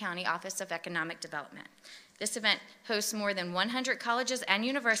James City County Office of Economic Development. This event hosts more than 100 colleges and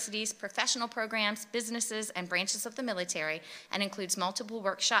universities, professional programs, businesses, and branches of the military, and includes multiple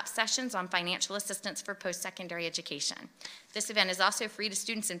workshop sessions on financial assistance for post-secondary education. This event is also free to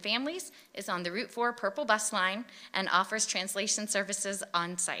students and families, is on the Route 4 Purple Bus Line, and offers translation services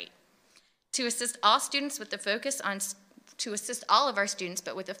on site. To assist all students with the focus on to assist all of our students,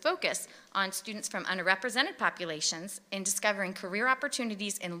 but with a focus on students from underrepresented populations in discovering career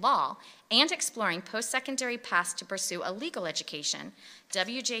opportunities in law and exploring post-secondary paths to pursue a legal education,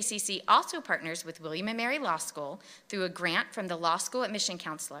 WJCC also partners with William & Mary Law School through a grant from the Law School Admission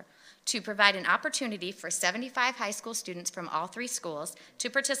Counselor to provide an opportunity for 75 high school students from all 3 schools to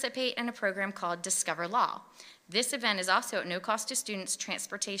participate in a program called Discover Law. This event is also at no cost to students.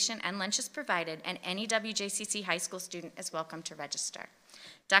 Transportation and lunch is provided, and any WJCC high school student is welcome to register.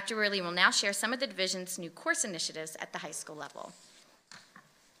 Dr. Worley will now share some of the division's new course initiatives at the high school level.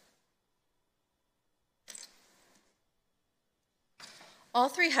 All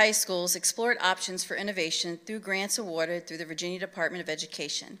 3 high schools explored options for innovation through grants awarded through the Virginia Department of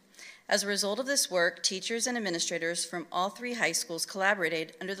Education. As a result of this work, teachers and administrators from all 3 high schools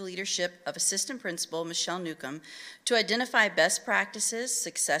collaborated under the leadership of Assistant Principal Michelle Newcomb to identify best practices,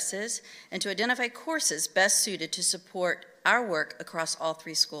 successes, and to identify courses best suited to support our work across all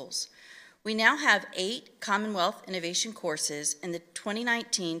 3 schools. We now have 8 Commonwealth Innovation courses in the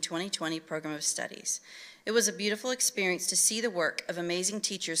 2019-2020 program of studies. It was a beautiful experience to see the work of amazing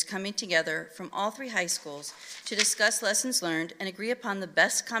teachers coming together from all 3 high schools to discuss lessons learned and agree upon the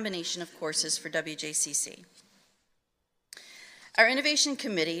best combination of courses for WJCC. Our Innovation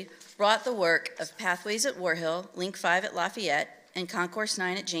Committee brought the work of Pathways at War Hill, Link 5 at Lafayette, and Concourse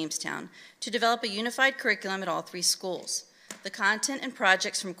 9 at Jamestown to develop a unified curriculum at all 3 schools. The content and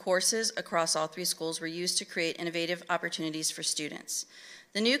projects from courses across all 3 schools were used to create innovative opportunities for students.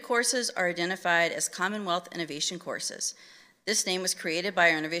 The new courses are identified as Commonwealth Innovation courses. This name was created by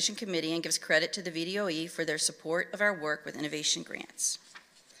our Innovation Committee and gives credit to the VDOE for their support of our work with innovation grants.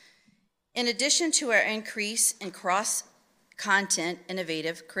 In addition to our increase in cross-content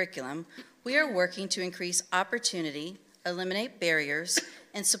innovative curriculum, we are working to increase opportunity, eliminate barriers,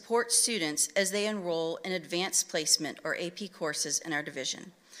 and support students as they enroll in advanced placement or AP courses in our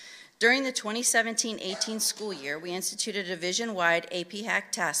division. During the 2017-18 school year, we instituted a division-wide AP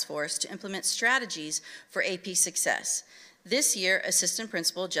Hack Task Force to implement strategies for AP success. This year, Assistant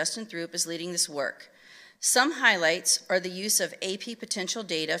Principal Justin Throop is leading this work. Some highlights are the use of AP potential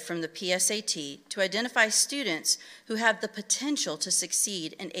data from the PSAT to identify students who have the potential to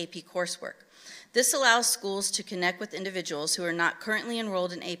succeed in AP coursework. This allows schools to connect with individuals who are not currently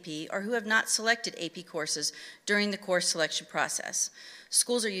enrolled in AP or who have not selected AP courses during the course selection process.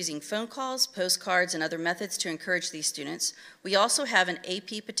 Schools are using phone calls, postcards, and other methods to encourage these students. We also have an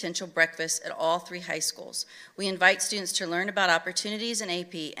AP potential breakfast at all 3 high schools. We invite students to learn about opportunities in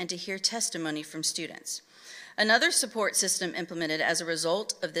AP and to hear testimony from students. Another support system implemented as a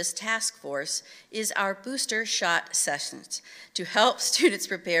result of this task force is our booster shot sessions to help students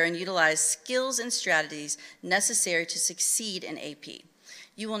prepare and utilize skills and strategies necessary to succeed in AP.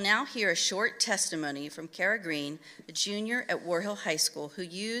 You will now hear a short testimony from Kara Green, a junior at War Hill High School, who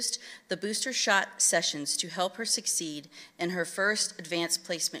used the booster shot sessions to help her succeed in her first advanced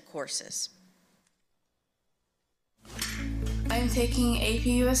placement courses. I'm taking AP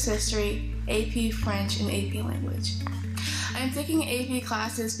US History, AP French, and AP Language. I'm taking AP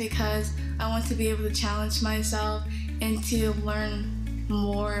classes because I want to be able to challenge myself and to learn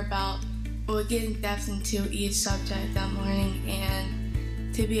more about, or get in depth into each subject I'm learning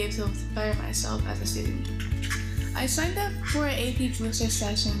and to be able to better myself as a student. I signed up for an AP booster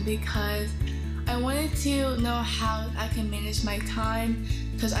session because I wanted to know how I can manage my time,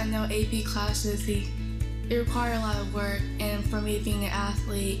 because I know AP classes, they require a lot of work, and for me being an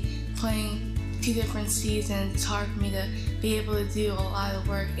athlete, playing 2 different seasons, it's hard for me to be able to do a lot of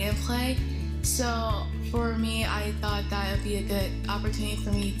work and play. So for me, I thought that would be a good opportunity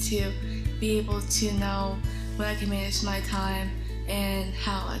for me to be able to know when I can manage my time and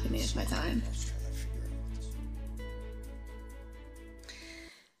how I can manage my time.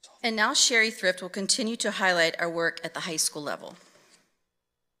 And now Sherry Thrift will continue to highlight our work at the high school level.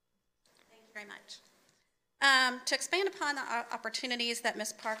 Thank you very much. To expand upon the opportunities that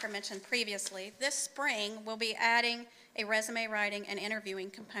Ms. Parker mentioned previously, this spring we'll be adding a resume writing and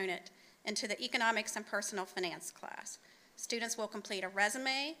interviewing component into the economics and personal finance class. Students will complete a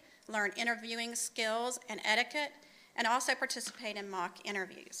resume, learn interviewing skills and etiquette, and also participate in mock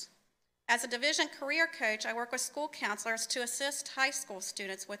interviews. As a division career coach, I work with school counselors to assist high school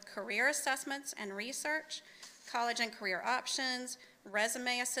students with career assessments and research, college and career options,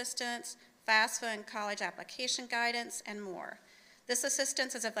 resume assistance, FAFSA and college application guidance, and more. This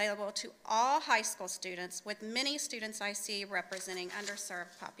assistance is available to all high school students, with many students I see representing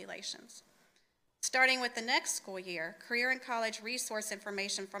underserved populations. Starting with the next school year, career and college resource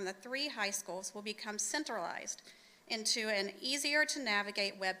information from the 3 high schools will become centralized into an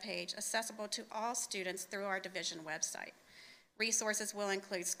easier-to-navigate webpage accessible to all students through our division website. Resources will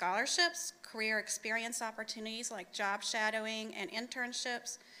include scholarships, career experience opportunities like job shadowing and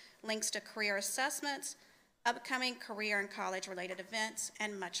internships, links to career assessments, upcoming career and college-related events,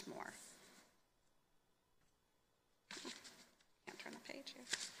 and much more. Can't turn the page here.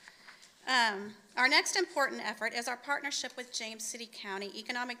 Our next important effort is our partnership with James City County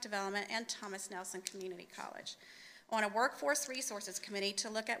Economic Development and Thomas Nelson Community College on a workforce resources committee to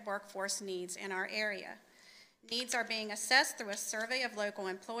look at workforce needs in our area. Needs are being assessed through a survey of local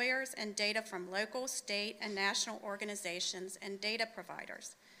employers and data from local, state, and national organizations and data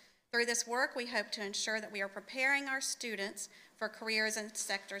providers. Through this work, we hope to ensure that we are preparing our students for careers in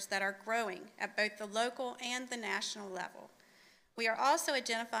sectors that are growing at both the local and the national level. We are also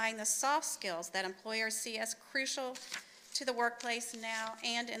identifying the soft skills that employers see as crucial to the workplace now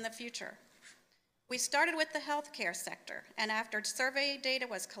and in the future. We started with the healthcare sector, and after survey data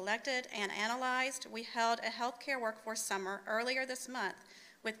was collected and analyzed, we held a healthcare workforce summer earlier this month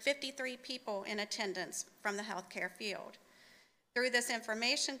with 53 people in attendance from the healthcare field. Through this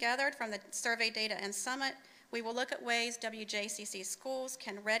information gathered from the survey data and summit, we will look at ways WJCC schools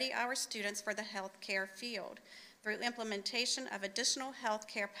can ready our students for the healthcare field through implementation of additional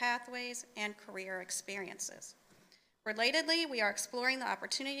healthcare pathways and career experiences. Relatedly, we are exploring the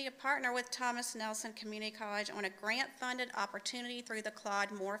opportunity to partner with Thomas Nelson Community College on a grant-funded opportunity through the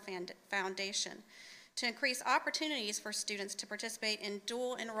Claude Moore Foundation to increase opportunities for students to participate in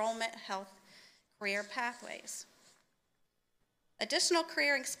dual enrollment health career pathways. Additional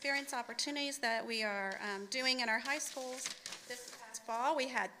career experience opportunities that we are doing in our high schools. This past fall, we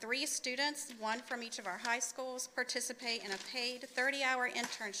had 3 students, 1 from each of our high schools, participate in a paid 30-hour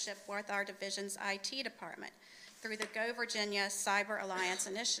internship with our division's IT department through the Go Virginia Cyber Alliance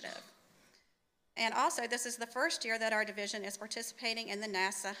initiative. And also, this is the first year that our division is participating in the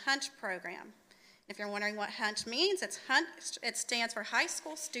NASA HUNCH program. If you're wondering what HUNCH means, it stands for High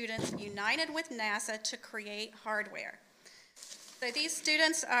School Students United with NASA to Create Hardware. So these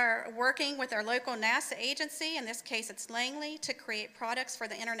students are working with our local NASA agency, in this case it's Langley, to create products for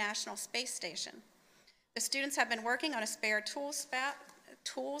the International Space Station. The students have been working on a spare tools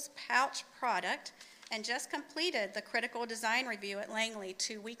pouch product and just completed the critical design review at Langley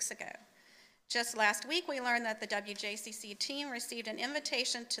 2 weeks ago. Just last week, we learned that the WJCC team received an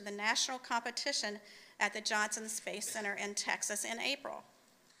invitation to the national competition at the Johnson Space Center in Texas in April.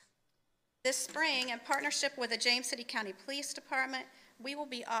 This spring, in partnership with the James City County Police Department, we will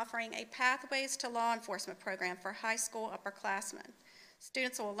be offering a Pathways to Law Enforcement program for high school upperclassmen.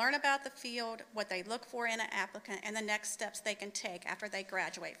 Students will learn about the field, what they look for in an applicant, and the next steps they can take after they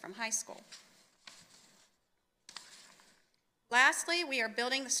graduate from high school. Lastly, we are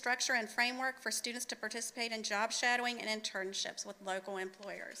building the structure and framework for students to participate in job shadowing and internships with local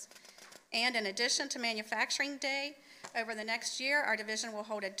employers. And in addition to Manufacturing Day, over the next year, our division will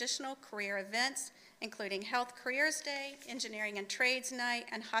hold additional career events, including Health Careers Day, Engineering and Trades Night,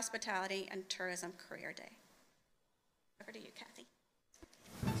 and Hospitality and Tourism Career Day. Over to you, Kathy.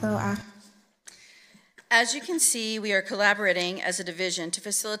 As you can see, we are collaborating as a division to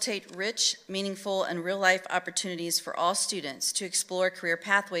facilitate rich, meaningful, and real-life opportunities for all students to explore career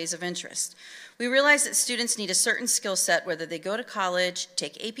pathways of interest. We realize that students need a certain skill set whether they go to college,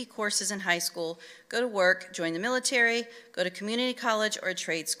 take AP courses in high school, go to work, join the military, go to community college, or a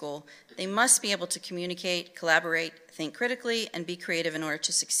trade school. They must be able to communicate, collaborate, think critically, and be creative in order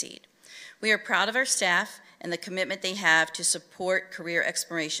to succeed. We are proud of our staff and the commitment they have to support career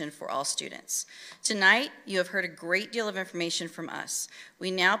exploration for all students. Tonight, you have heard a great deal of information from us.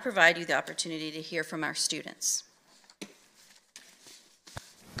 We now provide you the opportunity to hear from our students.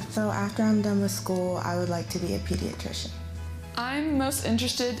 So after I'm done with school, I would like to be a pediatrician. I'm most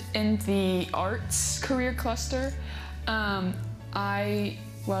interested in the arts career cluster. I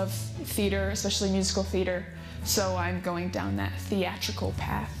love theater, especially musical theater, so I'm going down that theatrical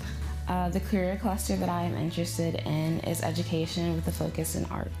path. The career cluster that I am interested in is education with a focus in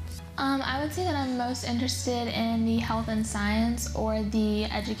arts. I would say that I'm most interested in the health and science or the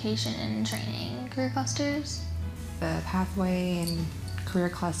education and training career clusters. The pathway and career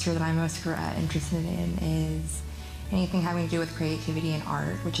cluster that I'm most interested in is anything having to do with creativity and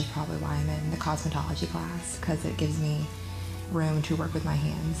art, which is probably why I'm in the cosmetology class, because it gives me room to work with my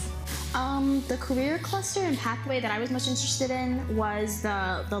hands. The career cluster and pathway that I was most interested in was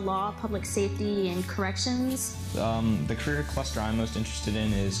the law, public safety, and corrections. The career cluster I'm most interested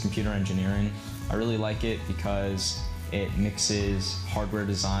in is computer engineering. I really like it because it mixes hardware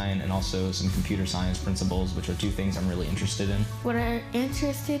design and also some computer science principles, which are two things I'm really interested in. What I'm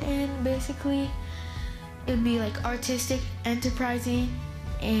interested in, basically, it would be like artistic, enterprising,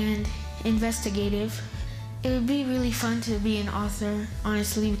 and investigative. It would be really fun to be an author,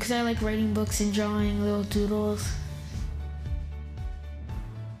 honestly, because I like writing books and drawing little doodles.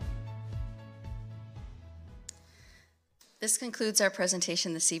 This concludes our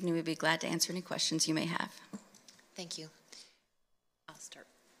presentation this evening. We'd be glad to answer any questions you may have. Thank you. I'll start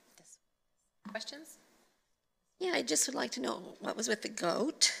this. Questions? Yeah, I just would like to know what was with the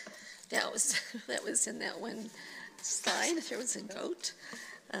goat. That was in that one slide. There was a goat.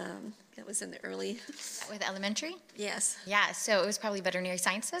 That was in the early. With elementary? Yes. Yeah, so it was probably veterinary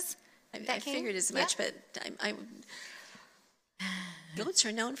sciences. I figured as much, but goats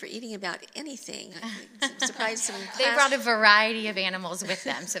are known for eating about anything. I'm surprised some They brought a variety of animals with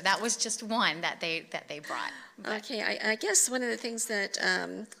them, so that was just one that they brought. But Okay, I guess one of the things that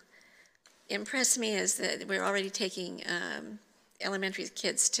impressed me is that we're already taking elementary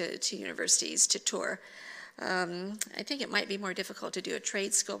kids to universities to tour. I think it might be more difficult to do a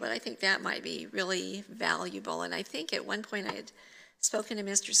trade school, but I think that might be really valuable. And I think at one point I had spoken to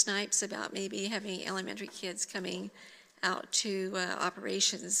Mr. Snipes about maybe having elementary kids coming out to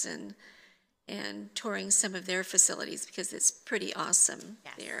operations and touring some of their facilities, because it's pretty awesome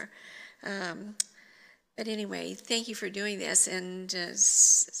there. But anyway, thank you for doing this, and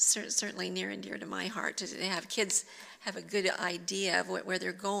certainly near and dear to my heart to have kids have a good idea of where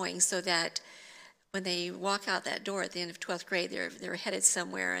they're going, so that when they walk out that door at the end of 12th grade, they're headed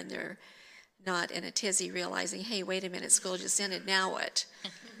somewhere and they're not in a tizzy realizing, hey, wait a minute, school just ended, now what?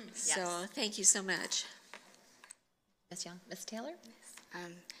 Yes. So thank you so much. Ms. Young, Ms. Taylor?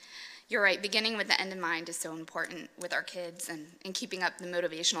 You're right, beginning with the end in mind is so important with our kids, and keeping up the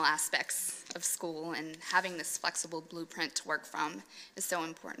motivational aspects of school and having this flexible blueprint to work from is so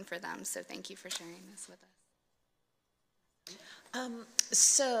important for them. So thank you for sharing this with us.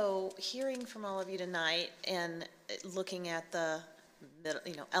 So, hearing from all of you tonight and looking at the,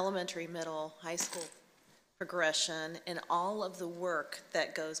 elementary, middle, high school progression and all of the work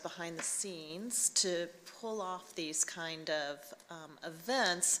that goes behind the scenes to pull off these kind of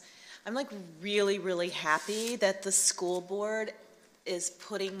events, I'm like really, really happy that the school board is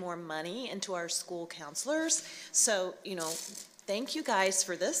putting more money into our school counselors. So, thank you guys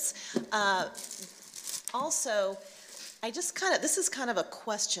for this. Also, this is kind of a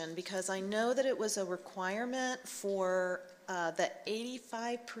question because I know that it was a requirement for the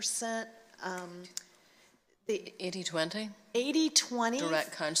 85%, the 80/20? 80/20?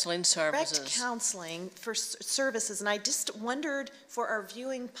 Direct counseling services. Direct counseling for services, and I just wondered for our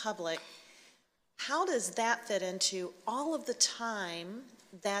viewing public, how does that fit into all of the time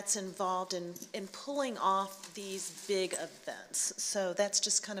that's involved in pulling off these big events? So that's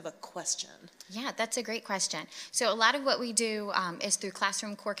just kind of a question. Yeah, that's a great question. So a lot of what we do is through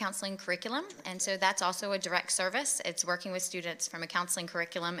classroom core counseling curriculum, and so that's also a direct service. It's working with students from a counseling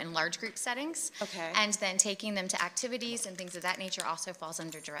curriculum in large group settings. Okay. And then taking them to activities and things of that nature also falls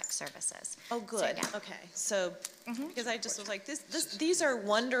under direct services. Oh, good. So, yeah. Okay. So, because I just was like, these are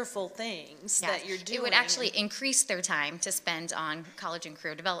wonderful things that you're doing. It would actually increase their time to spend on college and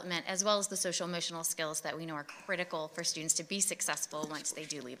career development, as well as the social emotional skills that we know are critical for students to be successful once they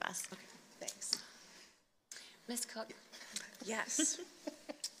do leave us. Okay, thanks. Ms. Cook? Yes.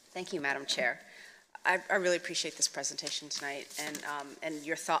 Thank you, Madam Chair. I really appreciate this presentation tonight and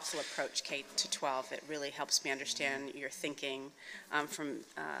your thoughtful approach, K to 12. It really helps me understand your thinking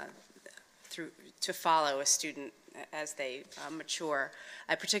to follow a student as they mature.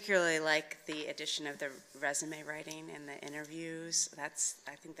 I particularly like the addition of the resume writing and the interviews.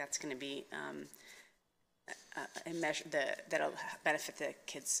 I think that's going to be that'll benefit the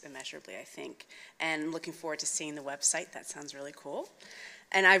kids immeasurably, I think. And looking forward to seeing the website. That sounds really cool.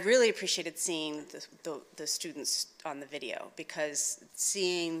 And I really appreciated seeing the students on the video, because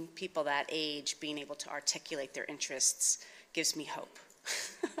seeing people that age being able to articulate their interests gives me hope.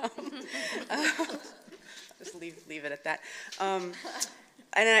 Just leave it at that.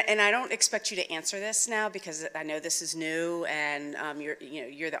 And I don't expect you to answer this now, because I know this is new, and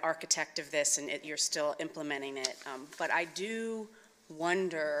you're the architect of this, and you're still implementing it. But I do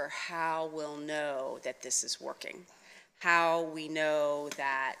wonder how we'll know that this is working, how we know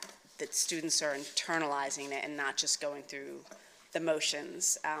that students are internalizing it and not just going through the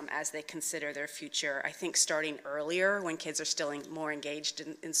motions as they consider their future. I think starting earlier, when kids are still more engaged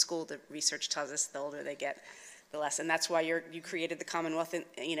in school, the research tells us the older they get, the less. And that's why you created the Commonwealth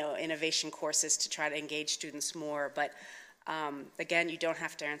innovation courses, to try to engage students more. But again, you don't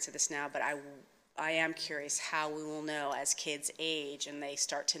have to answer this now, but I am curious how we will know as kids age and they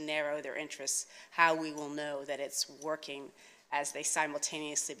start to narrow their interests, how we will know that it's working as they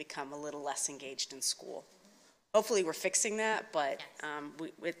simultaneously become a little less engaged in school. Hopefully we're fixing that, but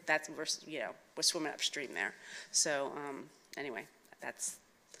we're swimming upstream there. So anyway, that's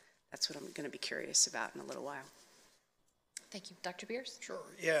what I'm going to be curious about in a little while. Thank you. Dr. Beers? Sure,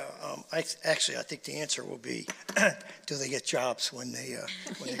 yeah. I think the answer will be, do they get jobs when they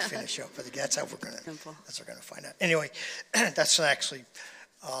finish up? I think that's how we're going to find out. Anyway, that's actually,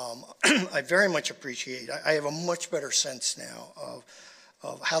 I very much appreciate. I have a much better sense now of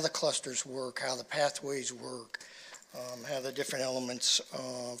how the clusters work, how the pathways work, how the different elements,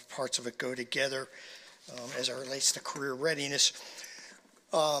 parts of it go together as it relates to career readiness.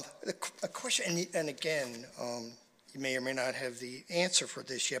 A question, and again, you may or may not have the answer for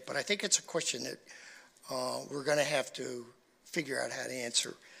this yet, but I think it's a question that we're going to have to figure out how to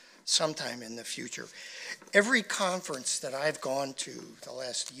answer sometime in the future. Every conference that I've gone to the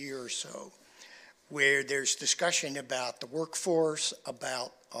last year or so, where there's discussion about the workforce,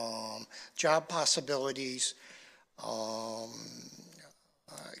 about job possibilities,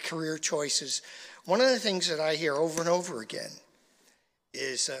 career choices, one of the things that I hear over and over again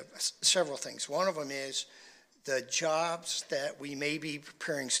is several things. One of them is the jobs that we may be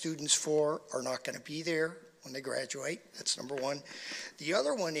preparing students for are not going to be there when they graduate. That's number one. The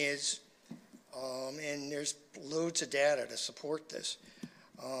other one is, and there's loads of data to support this,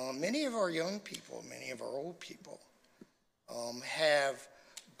 many of our young people, many of our old people have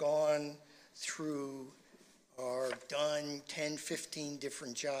gone through or done 10, 15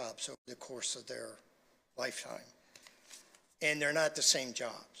 different jobs over the course of their lifetime. And they're not the same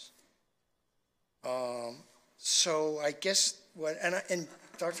jobs. So I guess and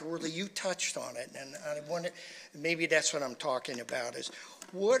Dr. Worley, you touched on it, and I wonder, maybe that's what I'm talking about, is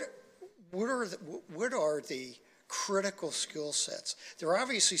what are the critical skill sets? There are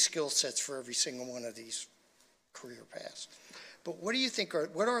obviously skill sets for every single one of these career paths, but what do you think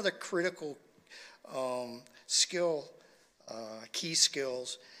what are the critical key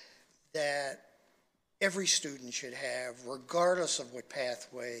skills that every student should have, regardless of what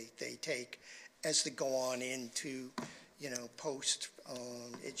pathway they take as they go on into, post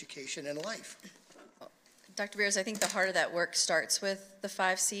education and life? Dr. Beers, I think the heart of that work starts with the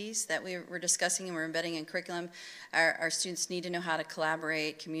 5 C's that we were discussing and we're embedding in curriculum. Our students need to know how to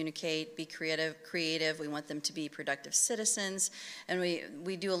collaborate, communicate, be creative. We want them to be productive citizens. And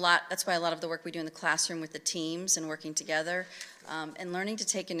we do a lot, that's why a lot of the work we do in the classroom with the teams and working together, and learning to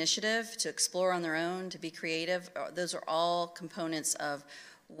take initiative, to explore on their own, to be creative. Those are all components of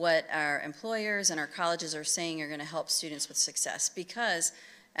what our employers and our colleges are saying are going to help students with success. Because,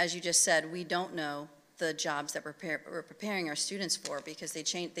 as you just said, we don't know the jobs that we're preparing our students for, because they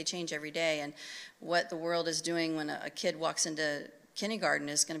change every day, and what the world is doing when a kid walks into kindergarten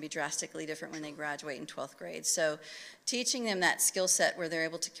is going to be drastically different when they graduate in 12th grade. So teaching them that skill set where they're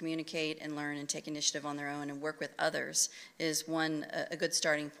able to communicate and learn and take initiative on their own and work with others is a good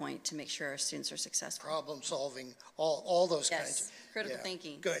starting point to make sure our students are successful. Problem solving, all those kinds of. Critical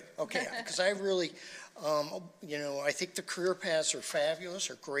thinking. Good, okay, because I really, I think the career paths are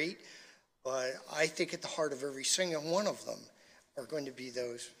fabulous, are great, but I think at the heart of every single one of them are going to be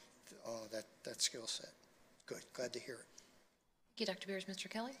those, that skill set. Good, glad to hear it. Thank you, Dr. Beers. Mr.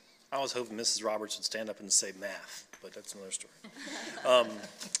 Kelly? I was hoping Mrs. Roberts would stand up and say math, but that's another story.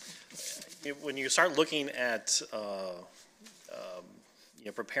 When you start looking at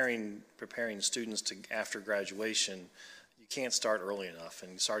preparing students to after graduation, you can't start early enough,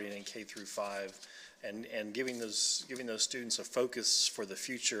 and starting in K through 5 and giving those students a focus for the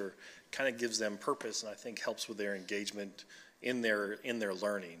future kind of gives them purpose, and I think helps with their engagement in their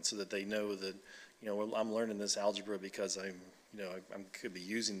learning, so that they know that I'm learning this algebra because I could be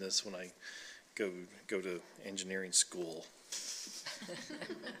using this when I go to engineering school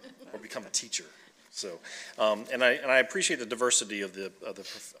or become a teacher. So, and I appreciate the diversity of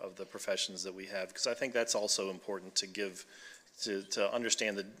the professions that we have, because I think that's also important to give. To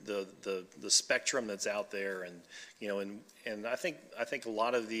understand the spectrum that's out there, and and I think a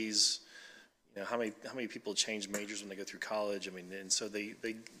lot of these, how many people change majors when they go through college? I mean, and so they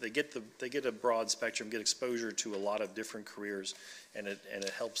get a broad spectrum, get exposure to a lot of different careers, and it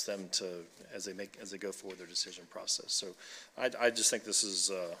helps them as they go forward their decision process. So I just think this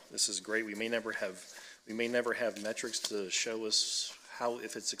is great. We may never have metrics to show us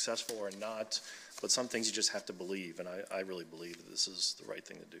if it's successful or not. But some things you just have to believe, and I really believe that this is the right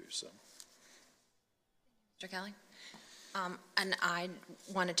thing to do. So, Mr. Kelly? And I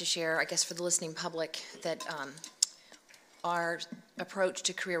wanted to share, I guess, for the listening public, that our approach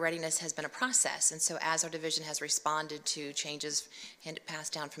to career readiness has been a process, and so as our division has responded to changes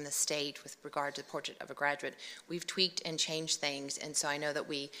passed down from the state with regard to the Portrait of a Graduate, we've tweaked and changed things. And so I know that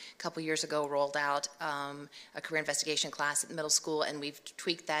we, a couple years ago, rolled out a career investigation class at the middle school, and we've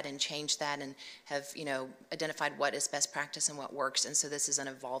tweaked that and changed that and have, identified what is best practice and what works. And so this is an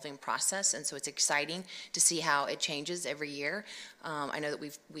evolving process, and so it's exciting to see how it changes every year. I know that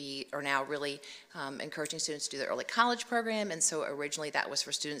we are now really encouraging students to do the early college program, and so originally that was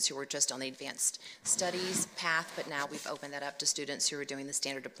for students who were just on the advanced studies path, but now we've opened that up to students who are doing the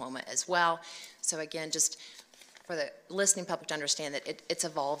standard diploma as well. So again, just for the listening public to understand that it's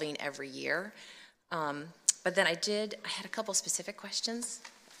evolving every year. But then I had a couple specific questions,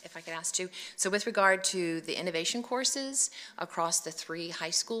 if I could ask you. So with regard to the innovation courses across the 3 high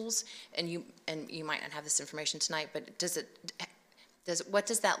schools, and you might not have this information tonight, but what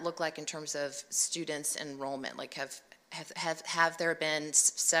does that look like in terms of students enrollment? Like have there been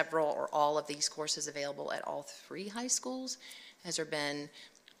several or all of these courses available at all 3 high schools? Has there been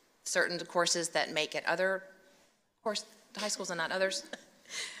certain courses that make it other high schools and not others?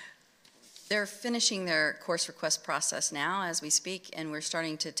 They're finishing their course request process now as we speak, and we're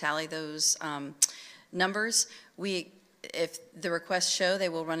starting to tally those numbers. If the requests show they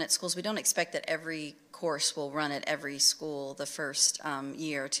will run at schools, we don't expect that every course will run at every school the first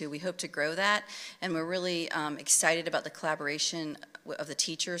year or 2. We hope to grow that, and we're really excited about the collaboration of the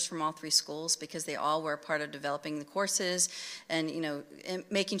teachers from all 3 schools, because they all were a part of developing the courses and, and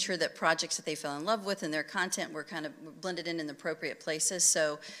making sure that projects that they fell in love with and their content were kind of blended in the appropriate places.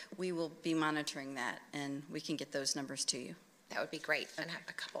 So we will be monitoring that, and we can get those numbers to you. That would be great. And I have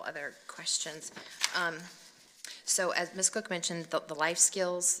a couple other questions. So as Ms. Cook mentioned, the life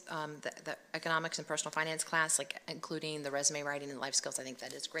skills, the economics and personal finance class, like including the resume writing and life skills, I think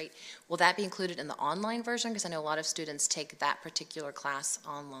that is great. Will that be included in the online version? Because I know a lot of students take that particular class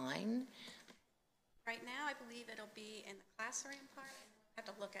online. Right now, I believe it'll be in the classroom part, and we'll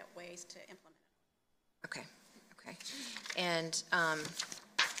have to look at ways to implement it. Okay. Okay. And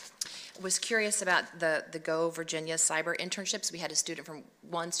was curious about the Go Virginia cyber internships. We had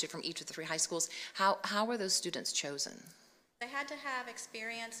one student from each of the 3 high schools. How were those students chosen? They had to have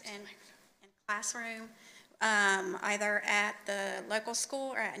experience in classroom, either at the local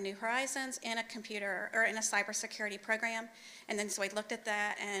school or at New Horizons in a computer or in a cybersecurity program. And then so we looked at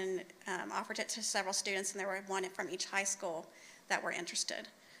that and offered it to several students, and there were one from each high school that were interested.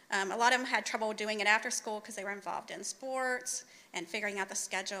 A lot of them had trouble doing it after school because they were involved in sports and figuring out the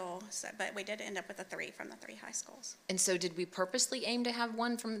schedule, but we did end up with 3 from the 3 high schools. And so did we purposely aim to have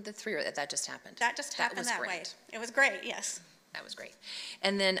one from the 3, or that just happened? That just happened that way. It was great, yes. That was great.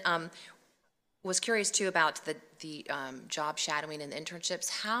 And then was curious too about the job shadowing and the internships.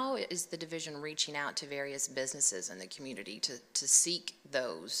 How is the division reaching out to various businesses in the community to seek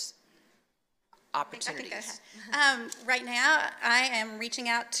those opportunities? Right now, I am reaching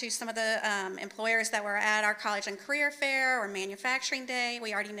out to some of the employers that were at our college and career fair or manufacturing day.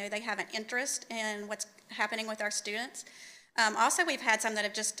 We already know they have an interest in what's happening with our students. Also, we've had some that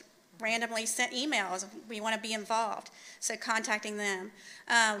have just randomly sent emails. We want to be involved, so contacting them.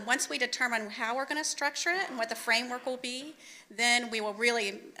 Once we determine how we're going to structure it and what the framework will be, then we will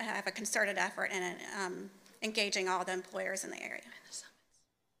really have a concerted effort in engaging all the employers in the area.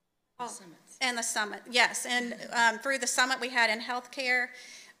 And the summit, yes. And through the summit we had in healthcare,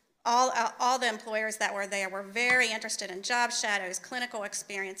 all the employers that were there were very interested in job shadows, clinical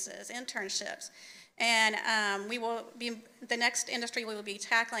experiences, internships. And the next industry we will be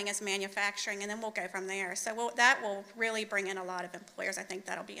tackling is manufacturing, and then we'll go from there. So that will really bring in a lot of employers, I think,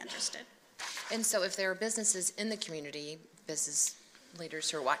 that'll be interested. And so if there are businesses in the community, business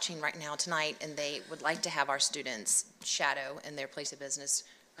leaders who are watching right now tonight, and they would like to have our students shadow in their place of business,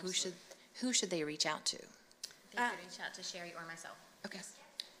 who should they reach out to? They could reach out to Sherry or myself. Okay.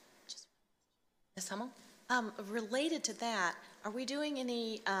 Ms. Hummel? Related to that, are we doing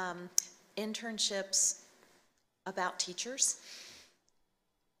any internships about teachers?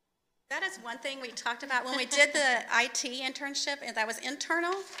 That is one thing we talked about when we did the IT internship, and that was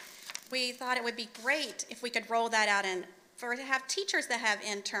internal. We thought it would be great if we could roll that out to have teachers that have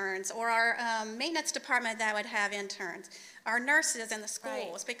interns, or our maintenance department that would have interns, our nurses in the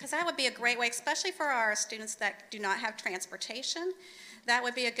schools, because that would be a great way, especially for our students that do not have transportation. That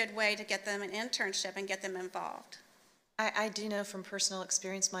would be a good way to get them an internship and get them involved. I do know from personal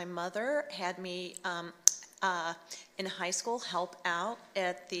experience, my mother had me in high school help out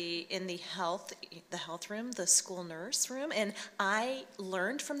in the health room, the school nurse room, and I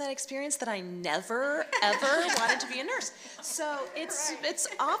learned from that experience that I never ever wanted to be a nurse. So it's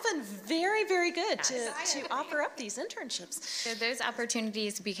often very, very good to offer up these internships. So those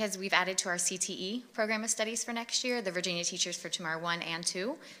opportunities, because we've added to our CTE program of studies for next year, the Virginia Teachers for Tomorrow 1 and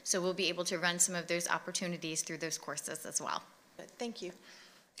 2, so we'll be able to run some of those opportunities through those courses as well. Thank you.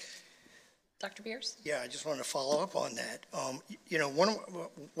 Dr. Beers? Yeah, I just wanted to follow up on that.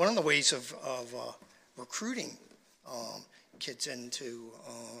 One of the ways of recruiting kids into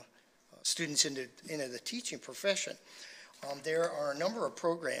students into the teaching profession, there are a number of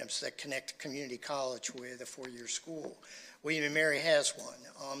programs that connect community college with a four-year school. William & Mary has one,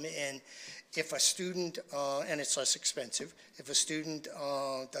 and if a student, and it's less expensive, if a student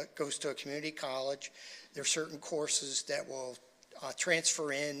that goes to a community college, there are certain courses that will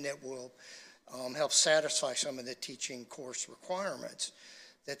transfer in that will help satisfy some of the teaching course requirements.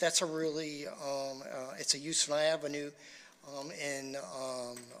 That's a really, it's a useful avenue, and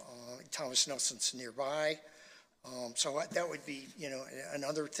Thomas Nelson's nearby. So that would be,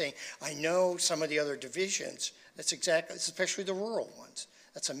 another thing. I know some of the other divisions, that's exactly, especially the rural ones.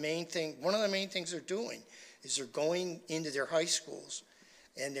 That's a main thing. One of the main things they're doing is they're going into their high schools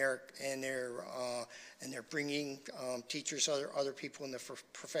and they're bringing teachers, other people in the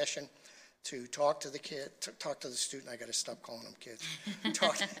profession to talk to the kid, talk to the student. I got to stop calling them kids.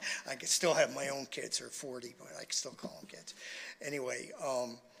 I can still have my own kids. They're 40, but I can still call them kids. Anyway,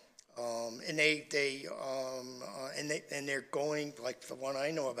 and they're going, like the one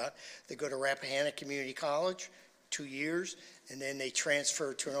I know about. They go to Rappahannock Community College, 2 years, and then they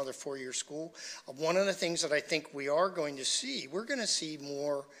transfer to another four-year school. One of the things that I think we are going to see, we're going to see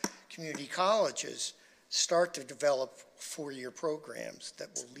more community colleges start to develop four-year programs that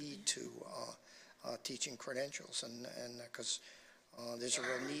will lead to teaching credentials, and because there's a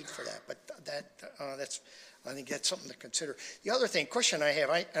real need for that. But I think that's something to consider. The other question I have,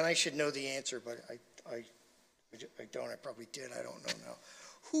 and I should know the answer, but I don't. I probably did. I don't know now.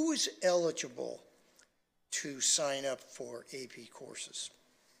 Who is eligible to sign up for AP courses?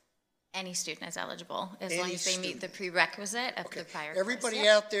 Any student is eligible, as long as they meet the prerequisite of the prior Everybody course.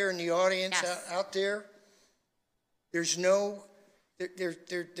 Yep. out there in the audience, Yes. out there, There's no,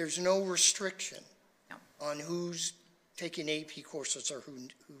 there's no restriction on who's taking AP courses or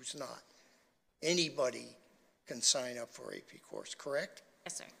who's not. Anybody can sign up for AP course, correct?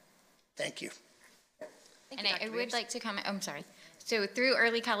 Yes, sir. Thank you. And I would like to comment, I'm sorry. So through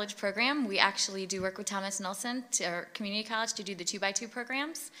Early College Program, we actually do work with Thomas Nelson, our community college, to do the 2x2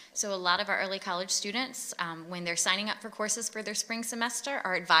 programs. So a lot of our early college students, when they're signing up for courses for their spring semester,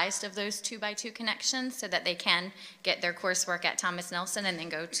 are advised of those 2x2 connections so that they can get their coursework at Thomas Nelson and then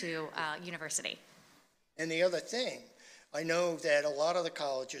go to university. And the other thing, I know that a lot of the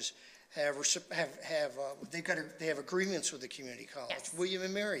colleges have they have agreements with the community college. Yes. William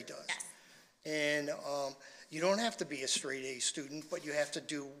and Mary does. Yes. And you don't have to be a straight A student, but you have to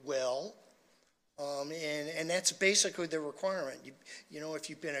do well. And that's basically the requirement. You know, if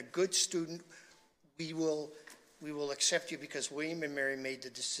you've been a good student, we will accept you because William and Mary made the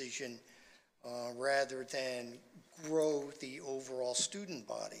decision rather than grow the overall student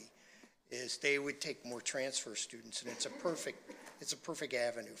body, is they would take more transfer students, and it's a perfect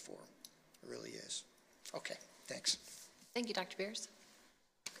avenue for them. It really is. Okay, thanks. Thank you, Dr. Beers.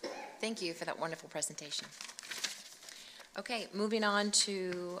 Thank you for that wonderful presentation. Okay, moving on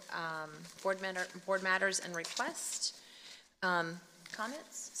to board matters and requests. Comments,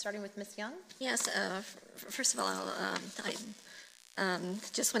 starting with Ms. Young? Yes, first of all, I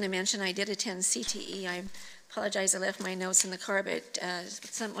just want to mention I did attend CTE. I apologize, I left my notes in the car, but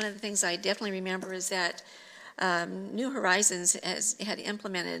one of the things I definitely remember is that New Horizons had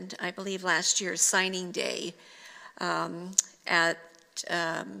implemented, I believe last year, signing day at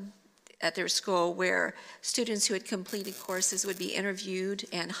their school, where students who had completed courses would be interviewed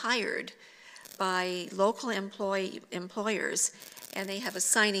and hired by local employers, and they have a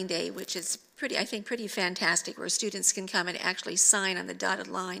signing day, which is I think pretty fantastic, where students can come and actually sign on the dotted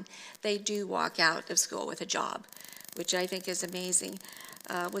line. They do walk out of school with a job, which I think is amazing.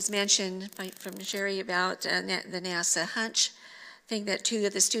 Was mentioned from Sherry about the NASA Hunch. I think that 2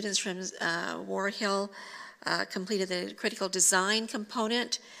 of the students from War Hill completed the critical design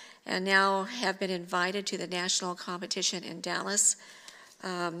component and now have been invited to the national competition in Dallas.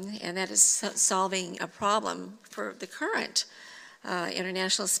 And that is solving a problem for the current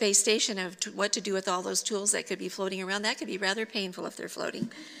International Space Station of what to do with all those tools that could be floating around. That could be rather painful if they're floating.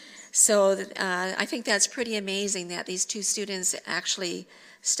 So I think that's pretty amazing that these 2 students actually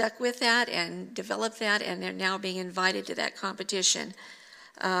stuck with that and developed that, and they're now being invited to that competition.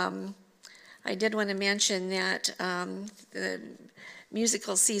 I did want to mention that the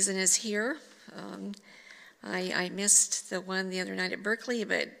musical season is here. I missed the one the other night at Berkeley,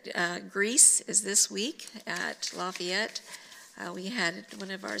 but Grease is this week at Lafayette. We had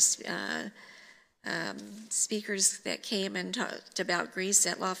one of our speakers that came and talked about Grease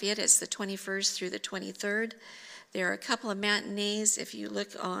at Lafayette. It's the 21st through the 23rd. There are a couple of matinees. If you look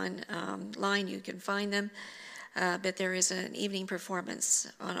online, you can find them. But there is an evening performance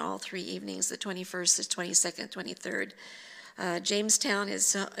on all 3 evenings, the 21st, the 22nd, 23rd. Jamestown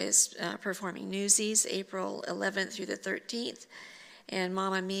is performing Newsies April 11th through the 13th. And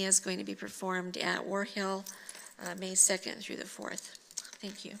Mamma Mia is going to be performed at War Hill May 2nd through the 4th.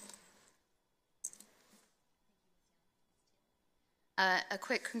 Thank you. A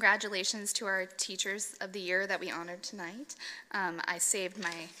quick congratulations to our Teachers of the Year that we honored tonight. I saved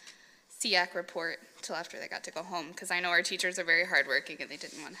my SEAC report till after they got to go home, because I know our teachers are very hardworking and they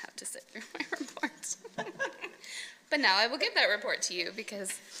didn't want to have to sit through my report. But now I will give that report to you,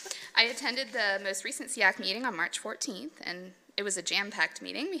 because I attended the most recent SEAC meeting on March 14th, and it was a jam-packed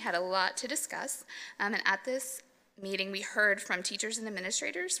meeting. We had a lot to discuss, and at this meeting we heard from teachers and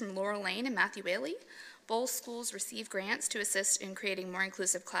administrators from Laurel Lane and Matthew Whaley. Both schools received grants to assist in creating more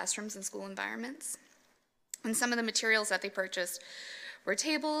inclusive classrooms and school environments. And some of the materials that they purchased were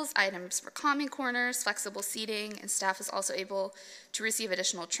tables, items for calming corners, flexible seating, and staff was also able to receive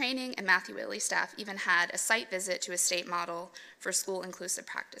additional training, and Matthew Whaley staff even had a site visit to a state model for school inclusive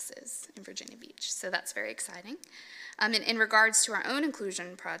practices in Virginia Beach. So that's very exciting. And in regards to our own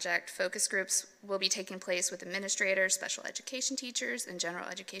inclusion project, focus groups will be taking place with administrators, special education teachers, and general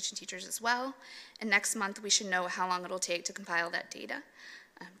education teachers as well. And next month, we should know how long it'll take to compile that data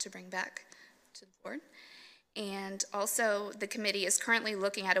to bring back to the board. And also, the committee is currently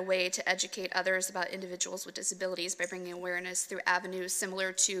looking at a way to educate others about individuals with disabilities by bringing awareness through avenues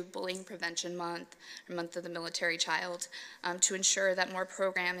similar to Bullying Prevention Month, or Month of the Military Child, to ensure that more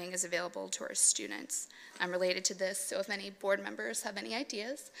programming is available to our students related to this. So if any board members have any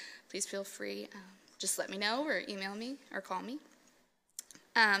ideas, please feel free, just let me know or email me or call me.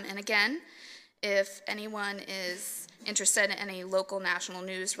 And again, If anyone is interested in any local national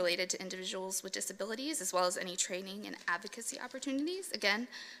news related to individuals with disabilities, as well as any training and advocacy opportunities, again,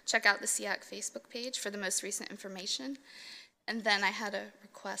 check out the SEAC Facebook page for the most recent information. And then I had a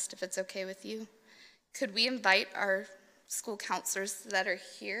request, if it's okay with you. Could we invite our school counselors that are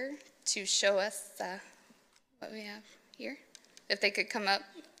here to show us what we have here? If they could come up,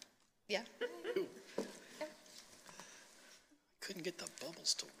 yeah. Couldn't get the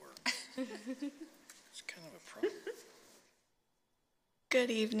bubbles to work. It's kind of a problem.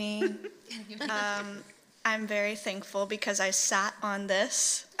 Good evening. I'm very thankful because I sat on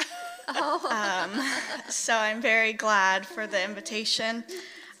this. So I'm very glad for the invitation.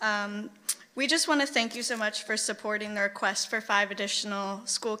 We just want to thank you so much for supporting the request for 5 additional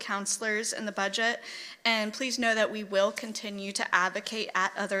school counselors in the budget. And please know that we will continue to advocate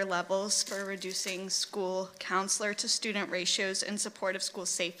at other levels for reducing school counselor to student ratios in support of school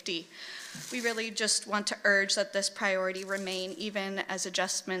safety. We really just want to urge that this priority remain even as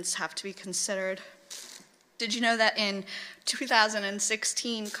adjustments have to be considered. Did you know that in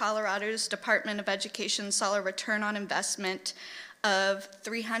 2016, Colorado's Department of Education saw a return on investment of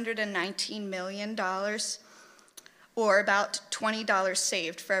 $319 million, or about $20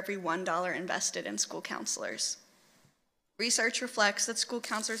 saved for every $1 invested in school counselors. Research reflects that school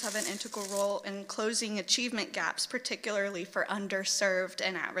counselors have an integral role in closing achievement gaps, particularly for underserved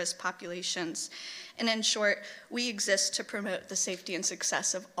and at-risk populations. And in short, we exist to promote the safety and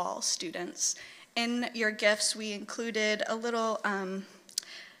success of all students. In your gifts, we included a little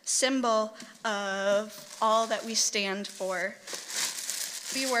symbol of all that we stand for.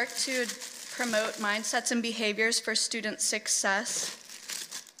 We work to promote mindsets and behaviors for student success,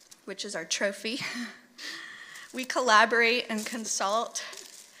 which is our trophy. We collaborate and consult.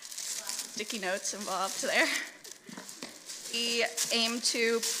 Sticky notes involved there. We aim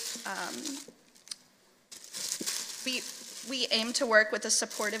to we aim to work with a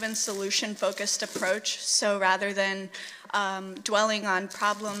supportive and solution-focused approach. So rather than dwelling on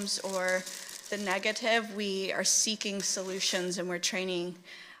problems or the negative, we are seeking solutions, and we're training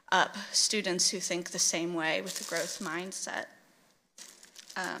up students who think the same way with a growth mindset.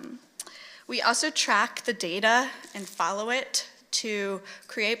 We also track the data and follow it to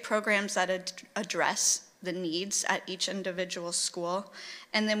create programs that address the needs at each individual school.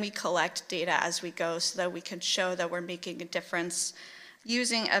 And then we collect data as we go so that we can show that we're making a difference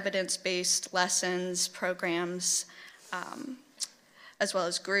using evidence-based lessons, programs, as well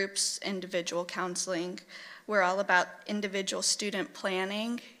as groups, individual counseling. We're all about individual student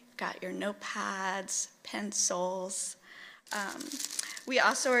planning. Got your notepads, pencils. We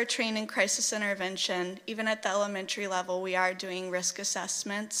also are trained in crisis intervention. Even at the elementary level, we are doing risk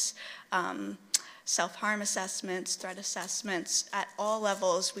assessments, self-harm assessments, threat assessments. At all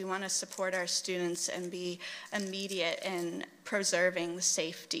levels, we want to support our students and be immediate in preserving the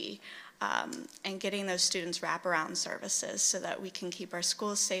safety and getting those students wraparound services so that we can keep our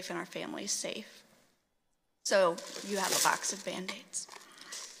schools safe and our families safe. So you have a box of Band-Aids.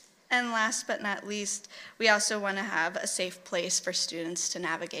 And last but not least, we also want to have a safe place for students to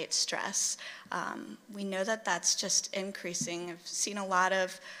navigate stress. We know that that's just increasing. I've seen a lot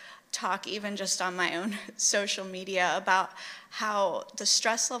of talk, even just on my own social media, about how the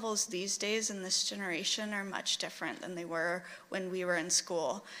stress levels these days in this generation are much different than they were when we were in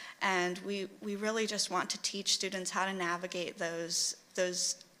school. And we really just want to teach students how to navigate those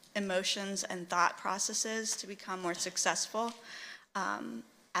emotions and thought processes to become more successful,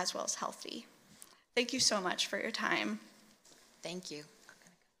 as well as healthy. Thank you so much for your time. Thank you.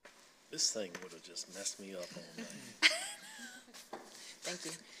 This thing would have just messed me up all night. Thank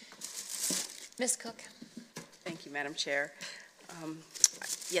you. Ms. Cook. Thank you, Madam Chair.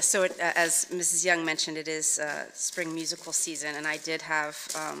 Yes, so as Mrs. Young mentioned, it is spring musical season, and I did have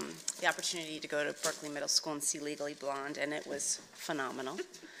the opportunity to go to Berkeley Middle School and see Legally Blonde, and it was phenomenal.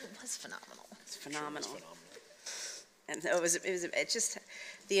 It was phenomenal. It's phenomenal. And it was just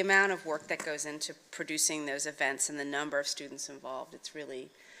the amount of work that goes into producing those events and the number of students involved. It's really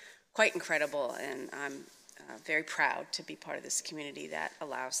quite incredible, and I'm very proud to be part of this community that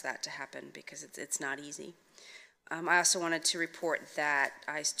allows that to happen, because it's not easy. I also wanted to report that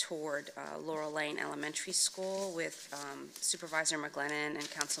I toured Laurel Lane Elementary School with Supervisor McGlennon and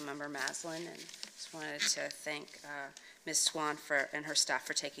Councilmember Maslin, and just wanted to thank Ms. Swan and her staff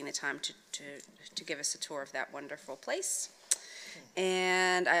for taking the time to give us a tour of that wonderful place.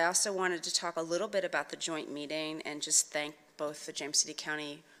 And I also wanted to talk a little bit about the joint meeting and just thank both the James City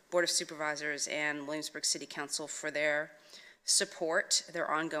County Board of Supervisors and Williamsburg City Council for their support, their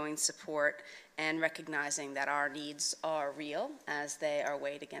ongoing support, and recognizing that our needs are real as they are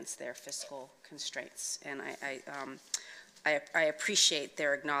weighed against their fiscal constraints. And I appreciate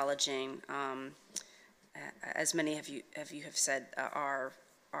their acknowledging, as many of you have said, our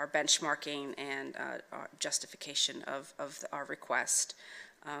benchmarking and our justification of our request.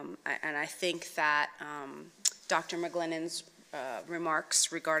 And I think that Dr. McGlennon's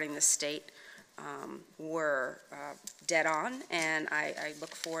remarks regarding the state were dead on, and I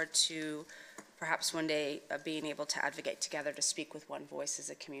look forward to perhaps one day being able to advocate together to speak with one voice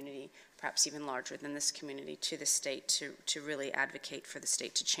as a community, perhaps even larger than this community, to the state to really advocate for the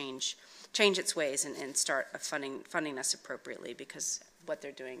state to change its ways and start funding us appropriately, because what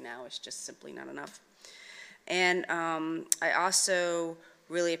they're doing now is just simply not enough. And I also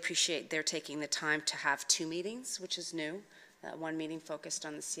really appreciate their taking the time to have 2 meetings, which is new. One meeting focused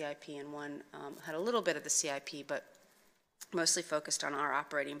on the CIP, and one had a little bit of the CIP, but mostly focused on our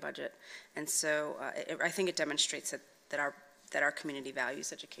operating budget. And so I think it demonstrates that our community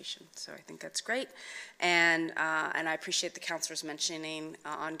values education. So I think that's great. And I appreciate the counselors mentioning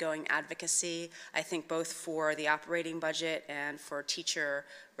ongoing advocacy. I think both for the operating budget and for teacher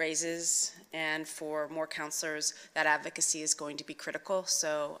raises and for more counselors, that advocacy is going to be critical.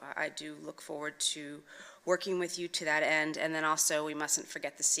 So I do look forward to working with you to that end. And then also, we mustn't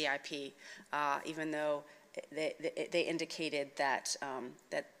forget the CIP, even though they indicated that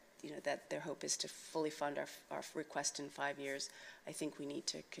that their hope is to fully fund our request in 5 years. I think we need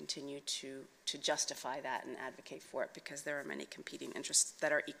to continue to justify that and advocate for it, because there are many competing interests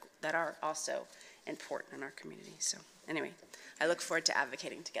that are also important in our community. So anyway, I look forward to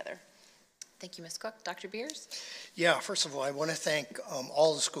advocating together. Thank you, Ms. Cook. Dr. Beers? Yeah, first of all, I want to thank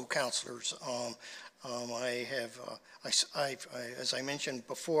all the school counselors. As I mentioned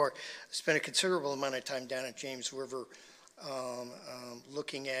before, spent a considerable amount of time down at James River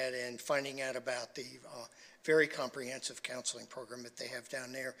looking at and finding out about the very comprehensive counseling program that they have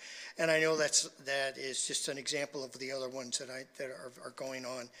down there. And I know that is just an example of the other ones that are going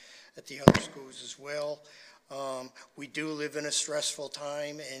on at the other schools as well. We do live in a stressful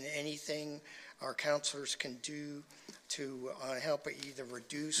time, and anything our counselors can do to help either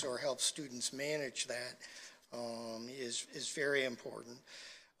reduce or help students manage that is very important.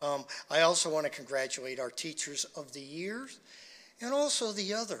 I also want to congratulate our teachers of the year and also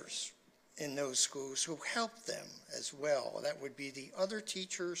the others in those schools who helped them as well. That would be the other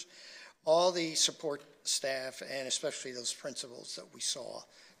teachers, all the support staff, and especially those principals that we saw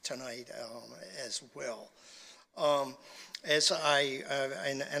tonight as well.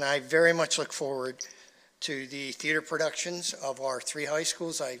 I very much look forward to the theater productions of our 3 high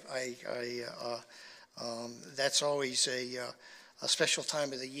schools. That's always a special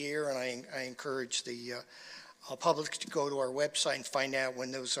time of the year, and I encourage the public to go to our website and find out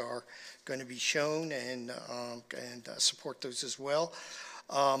when those are going to be shown and support those as well.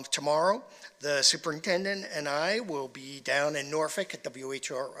 Tomorrow, the superintendent and I will be down in Norfolk at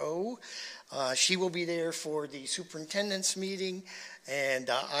WHRO. She will be there for the superintendent's meeting, and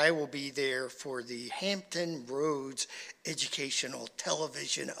I will be there for the Hampton Roads Educational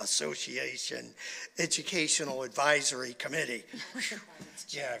Television Association Educational Advisory Committee.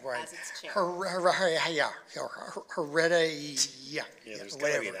 Yeah, right. Whatever.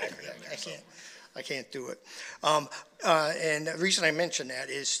 I can't do it. And the reason I mention that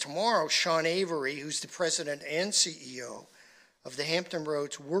is tomorrow, Sean Avery, who's the president and CEO of the Hampton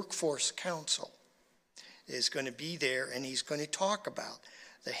Roads Workforce Council, is going to be there, and he's going to talk about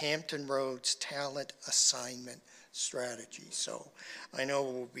the Hampton Roads Talent Assignment Strategy. So I know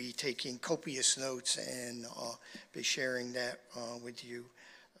we'll be taking copious notes and be sharing that with you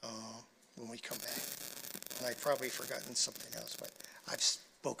when we come back. And I've probably forgotten something else, but I've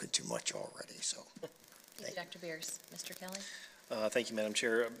spoken too much already, so. Thank you, Dr. Beers. Mr. Kelly? Thank you, Madam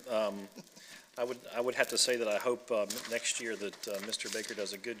Chair. I would have to say that I hope next year that Mr. Baker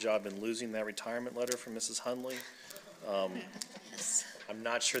does a good job in losing that retirement letter from Mrs. Hundley. Yes. I'm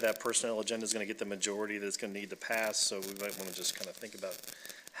not sure that personnel agenda is going to get the majority that's going to need to pass, so we might want to just kind of think about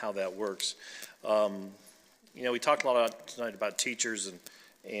how that works. We talked a lot tonight about teachers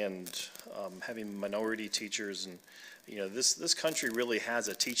and having minority teachers, and this country really has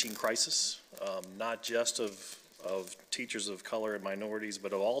a teaching crisis, not just of teachers of color and minorities,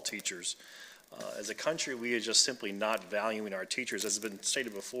 but of all teachers. As a country, we are just simply not valuing our teachers. As has been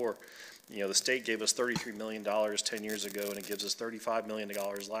stated before, the state gave us $33 million 10 years ago, and it gives us $35 million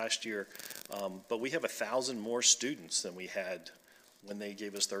last year. But we have 1,000 more students than we had when they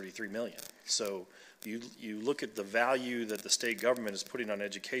gave us $33 million. So you look at the value that the state government is putting on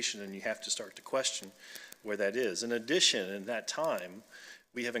education, and you have to start to question where that is. In addition, in that time,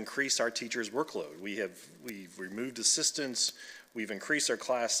 We have increased our teachers' workload. We've removed assistants. We've increased our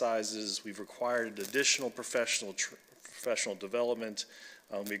class sizes. We've required additional professional development.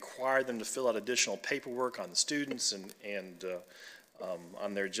 We require them to fill out additional paperwork on the students and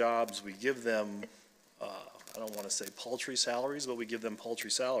on their jobs. We give them, I don't want to say paltry salaries, but we give them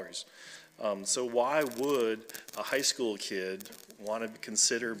paltry salaries. So why would a high school kid want to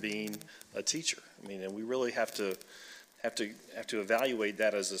consider being a teacher? I mean, and we really have to evaluate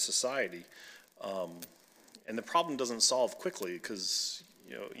that as a society. And the problem doesn't solve quickly because,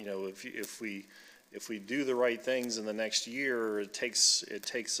 if we do the right things in the next year, it takes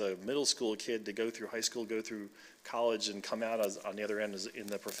a middle school kid to go through high school, go through college, and come out on the other end in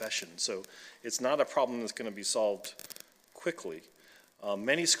the profession. So it's not a problem that's going to be solved quickly.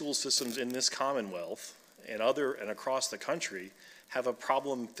 Many school systems in this Commonwealth and across the country have a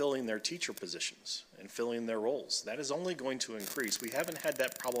problem filling their teacher positions and filling their roles. That is only going to increase. We haven't had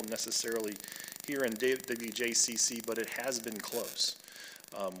that problem necessarily here in WJCC, but it has been close.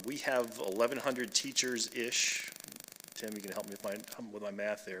 We have 1,100 teachers-ish. Tim, you can help me with my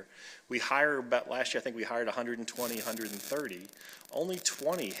math there. We hire last year, I think we hired 120, 130. Only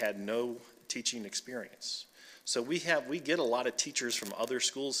 20 had no teaching experience. So we get a lot of teachers from other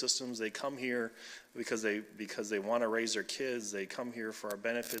school systems. They come here because they want to raise their kids. They come here for our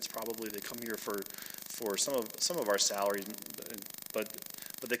benefits, probably. They come here for some of our salaries, but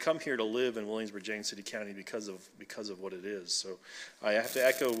they come here to live in Williamsburg, James City County because of what it is. So I have to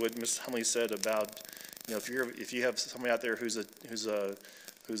echo what Ms. Hunley said about, if you have somebody out there who's a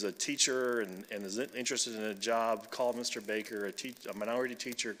teacher and is interested in a job, call Mr. Baker. A minority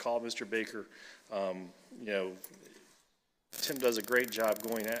teacher, call Mr. Baker. Tim does a great job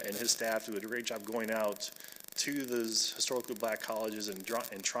going out, and his staff do a great job going out to those historically black colleges and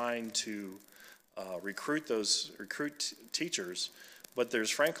trying to recruit teachers. But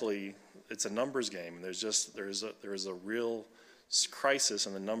frankly, it's a numbers game, and there is a real crisis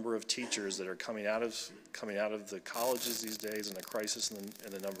in the number of teachers that are coming out of the colleges these days, and a crisis in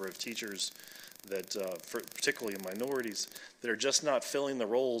the number of teachers that, particularly in minorities, that are just not filling the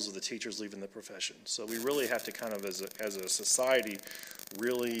roles of the teachers leaving the profession. So we really have to kind of, as a society,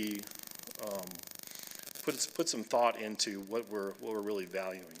 really put some thought into what we're really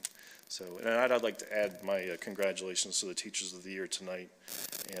valuing. So, and I'd like to add my congratulations to the Teachers of the Year tonight.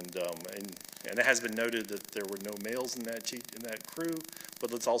 And it has been noted that there were no males in that crew,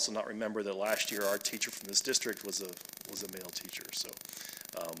 but let's also not remember that last year our teacher from this district was a male teacher. So,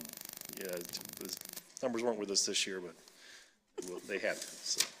 the numbers weren't with us this year, but they have been.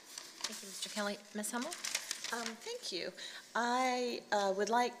 So. Thank you, Mr. Kelly. Ms. Hummel? Thank you. I would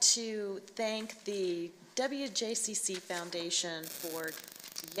like to thank the WJCC Foundation for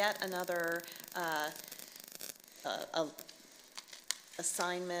yet another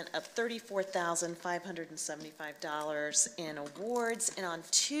assignment of $34,575 in awards. And on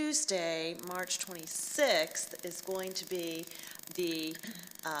Tuesday, March 26th, is going to be the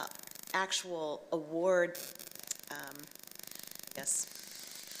actual award, yes.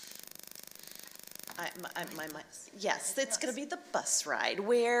 Yes, it's going to be the bus ride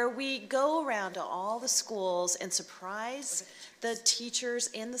where we go around to all the schools and surprise the teachers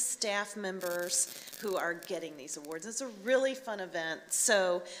and the staff members who are getting these awards. It's a really fun event.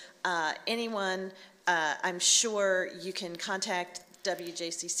 So anyone, I'm sure you can contact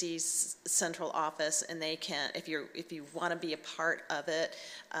WJCC's central office, and they can, if you want to be a part of it,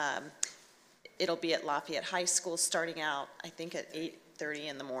 it'll be at Lafayette High School starting out, I think, at 8:30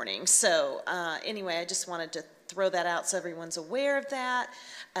 in the morning. So anyway, I just wanted to throw that out so everyone's aware of that.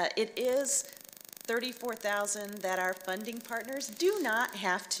 It is $34,000 that our funding partners do not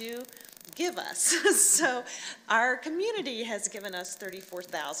have to give us. So our community has given us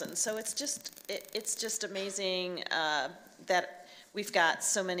 $34,000. So it's just amazing that we've got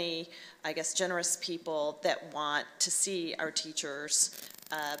so many, I guess, generous people that want to see our teachers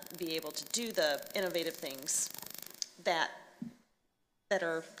be able to do the innovative things that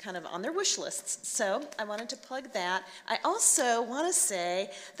are kind of on their wish lists. So I wanted to plug that. I also want to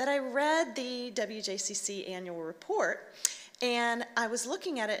say that I read the WJCC annual report, and I was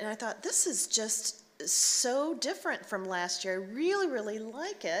looking at it and I thought, this is just so different from last year. I really, really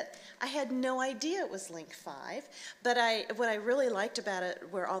like it. I had no idea it was Link 5, but what I really liked about it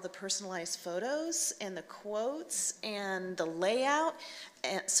were all the personalized photos and the quotes and the layout.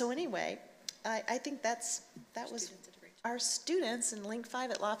 And so anyway, I think that was our students in Link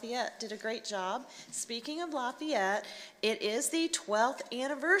 5 at Lafayette did a great job. Speaking of Lafayette, it is the 12th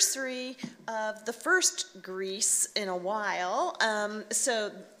anniversary of the first Grease in a while.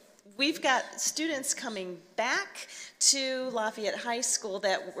 So we've got students coming back to Lafayette High School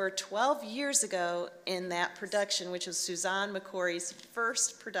that were 12 years ago in that production, which was Suzanne McCory's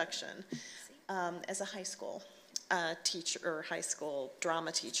first production as a high school teacher or high school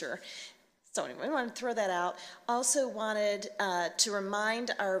drama teacher. So anyway, I wanted to throw that out. Also wanted to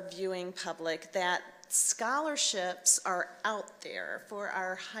remind our viewing public that scholarships are out there for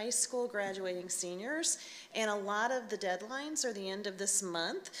our high school graduating seniors, and a lot of the deadlines are the end of this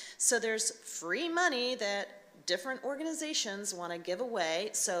month. So there's free money that different organizations want to give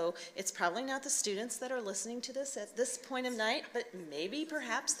away. So it's probably not the students that are listening to this at this point of night, but maybe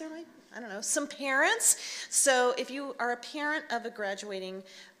perhaps there might, I don't know, some parents. So if you are a parent of a graduating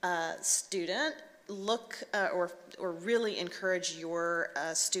student, look or really encourage your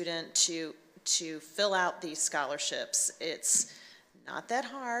student to fill out these scholarships. It's not that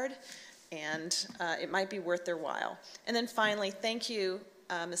hard, and it might be worth their while. And then finally, thank you,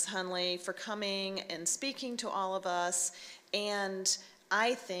 Ms. Hunley, for coming and speaking to all of us. And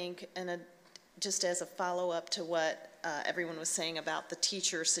I think, just as a follow-up to what everyone was saying about the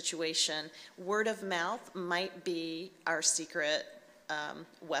teacher situation, word of mouth might be our secret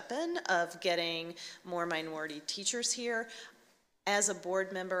weapon of getting more minority teachers here. As a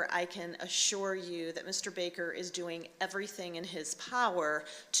board member, I can assure you that Mr. Baker is doing everything in his power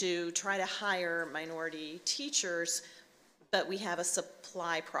to try to hire minority teachers, but we have a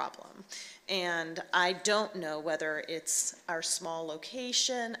supply problem. And I don't know whether it's our small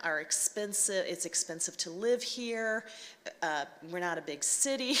location, it's expensive to live here, we're not a big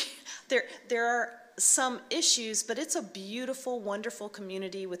city. There are some issues, but it's a beautiful, wonderful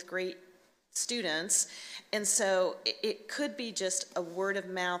community with great students. And so it could be just a word of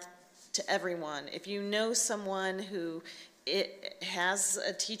mouth to everyone. If you know someone who has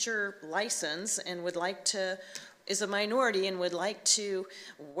a teacher license and would like to, is a minority and would like to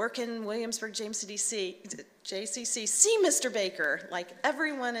work in Williamsburg, James City, JCC, see Mr. Baker, like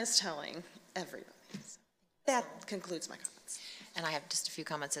everyone is telling everybody. So that concludes my comments. And I have just a few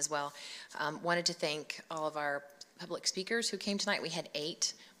comments as well. Wanted to thank all of our public speakers who came tonight. We had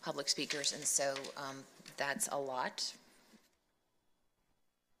 8 public speakers, and so that's a lot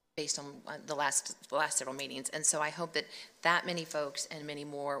based on the last several meetings. And so I hope that many folks and many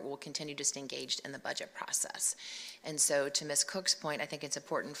more will continue to stay engaged in the budget process. And so to Ms. Cook's point, I think it's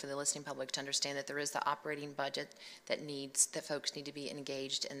important for the listening public to understand that there is the operating budget that folks need to be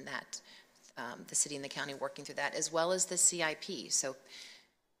engaged in that, the city and the county working through that, as well as the CIP. So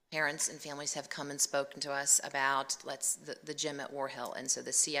parents and families have come and spoken to us about the gym at War Hill, and so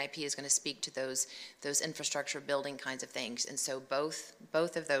the CIP is going to speak to those infrastructure building kinds of things, and so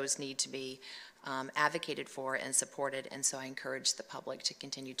both of those need to be advocated for and supported, and so I encourage the public to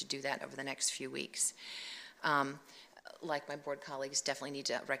continue to do that over the next few weeks. Like my board colleagues, definitely need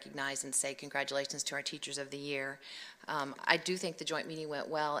to recognize and say congratulations to our Teachers of the Year. I do think the joint meeting went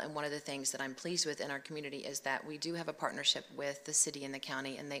well, and one of the things that I'm pleased with in our community is that we do have a partnership with the city and the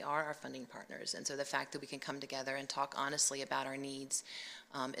county, and they are our funding partners. And so the fact that we can come together and talk honestly about our needs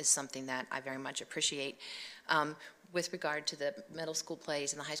is something that I very much appreciate. With regard to the middle school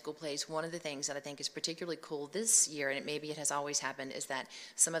plays and the high school plays, one of the things that I think is particularly cool this year, and maybe it has always happened, is that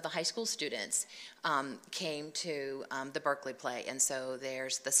some of the high school students came to the Berkeley play, and so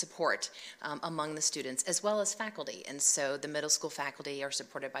there's the support among the students as well as faculty. And so the middle school faculty are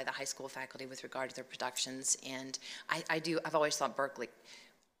supported by the high school faculty with regard to their productions, and I've always thought Berkeley,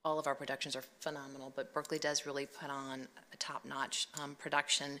 all of our productions are phenomenal, but Berkeley does really put on a top-notch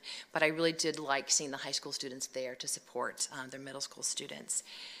production. But I really did like seeing the high school students there to support their middle school students.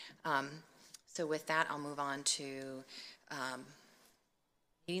 So with that, I'll move on to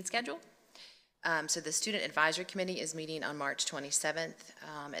meeting schedule. So the Student Advisory Committee is meeting on March 27th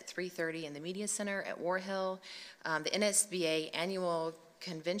at 3:30 in the Media Center at War Hill. The NSBA Annual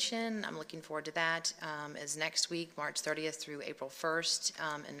Convention, I'm looking forward to that, is next week, March 30th through April 1st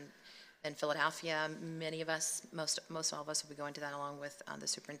in Philadelphia. Many of us, most all of us will be going to that along with the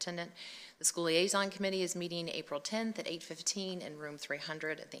superintendent. The School Liaison Committee is meeting April 10th at 8:15 in room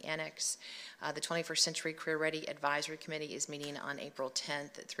 300 at the Annex. The 21st Century Career Ready Advisory Committee is meeting on April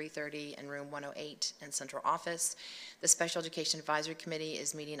 10th at 3:30 in room 108 in Central Office. The Special Education Advisory Committee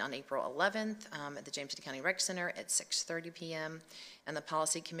is meeting on April 11th at the James City County Rec Center at 6:30 p.m. And the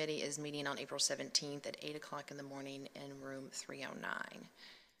Policy Committee is meeting on April 17th at 8 o'clock in the morning in room 309.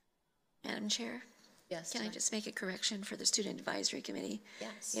 Madam Chair? Yes. Can I just make a correction for the Student Advisory Committee?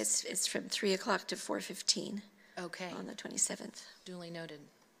 Yes. It's from 3 o'clock to 4:15. Okay. On the 27th. Duly noted.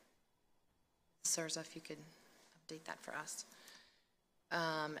 Sirs, if you could update that for us.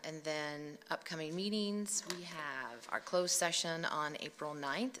 And then upcoming meetings, we have our closed session on April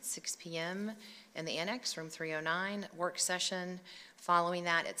 9th at 6 PM in the annex, room 309, work session following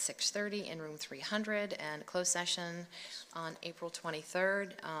that at 6:30 in room 300, and closed session on April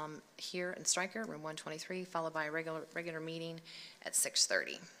 23rd here in Stryker, room 123, followed by a regular meeting at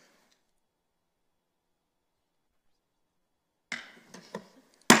 6:30.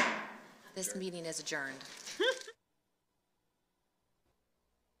 This meeting is adjourned.